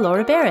always by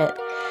Laura Barrett.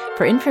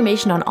 For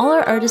information on all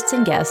our artists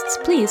and guests,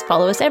 please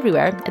follow us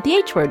everywhere at the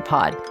H-Word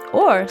Pod,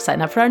 or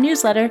sign up for our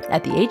newsletter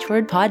at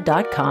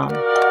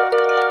thehwordpod.com.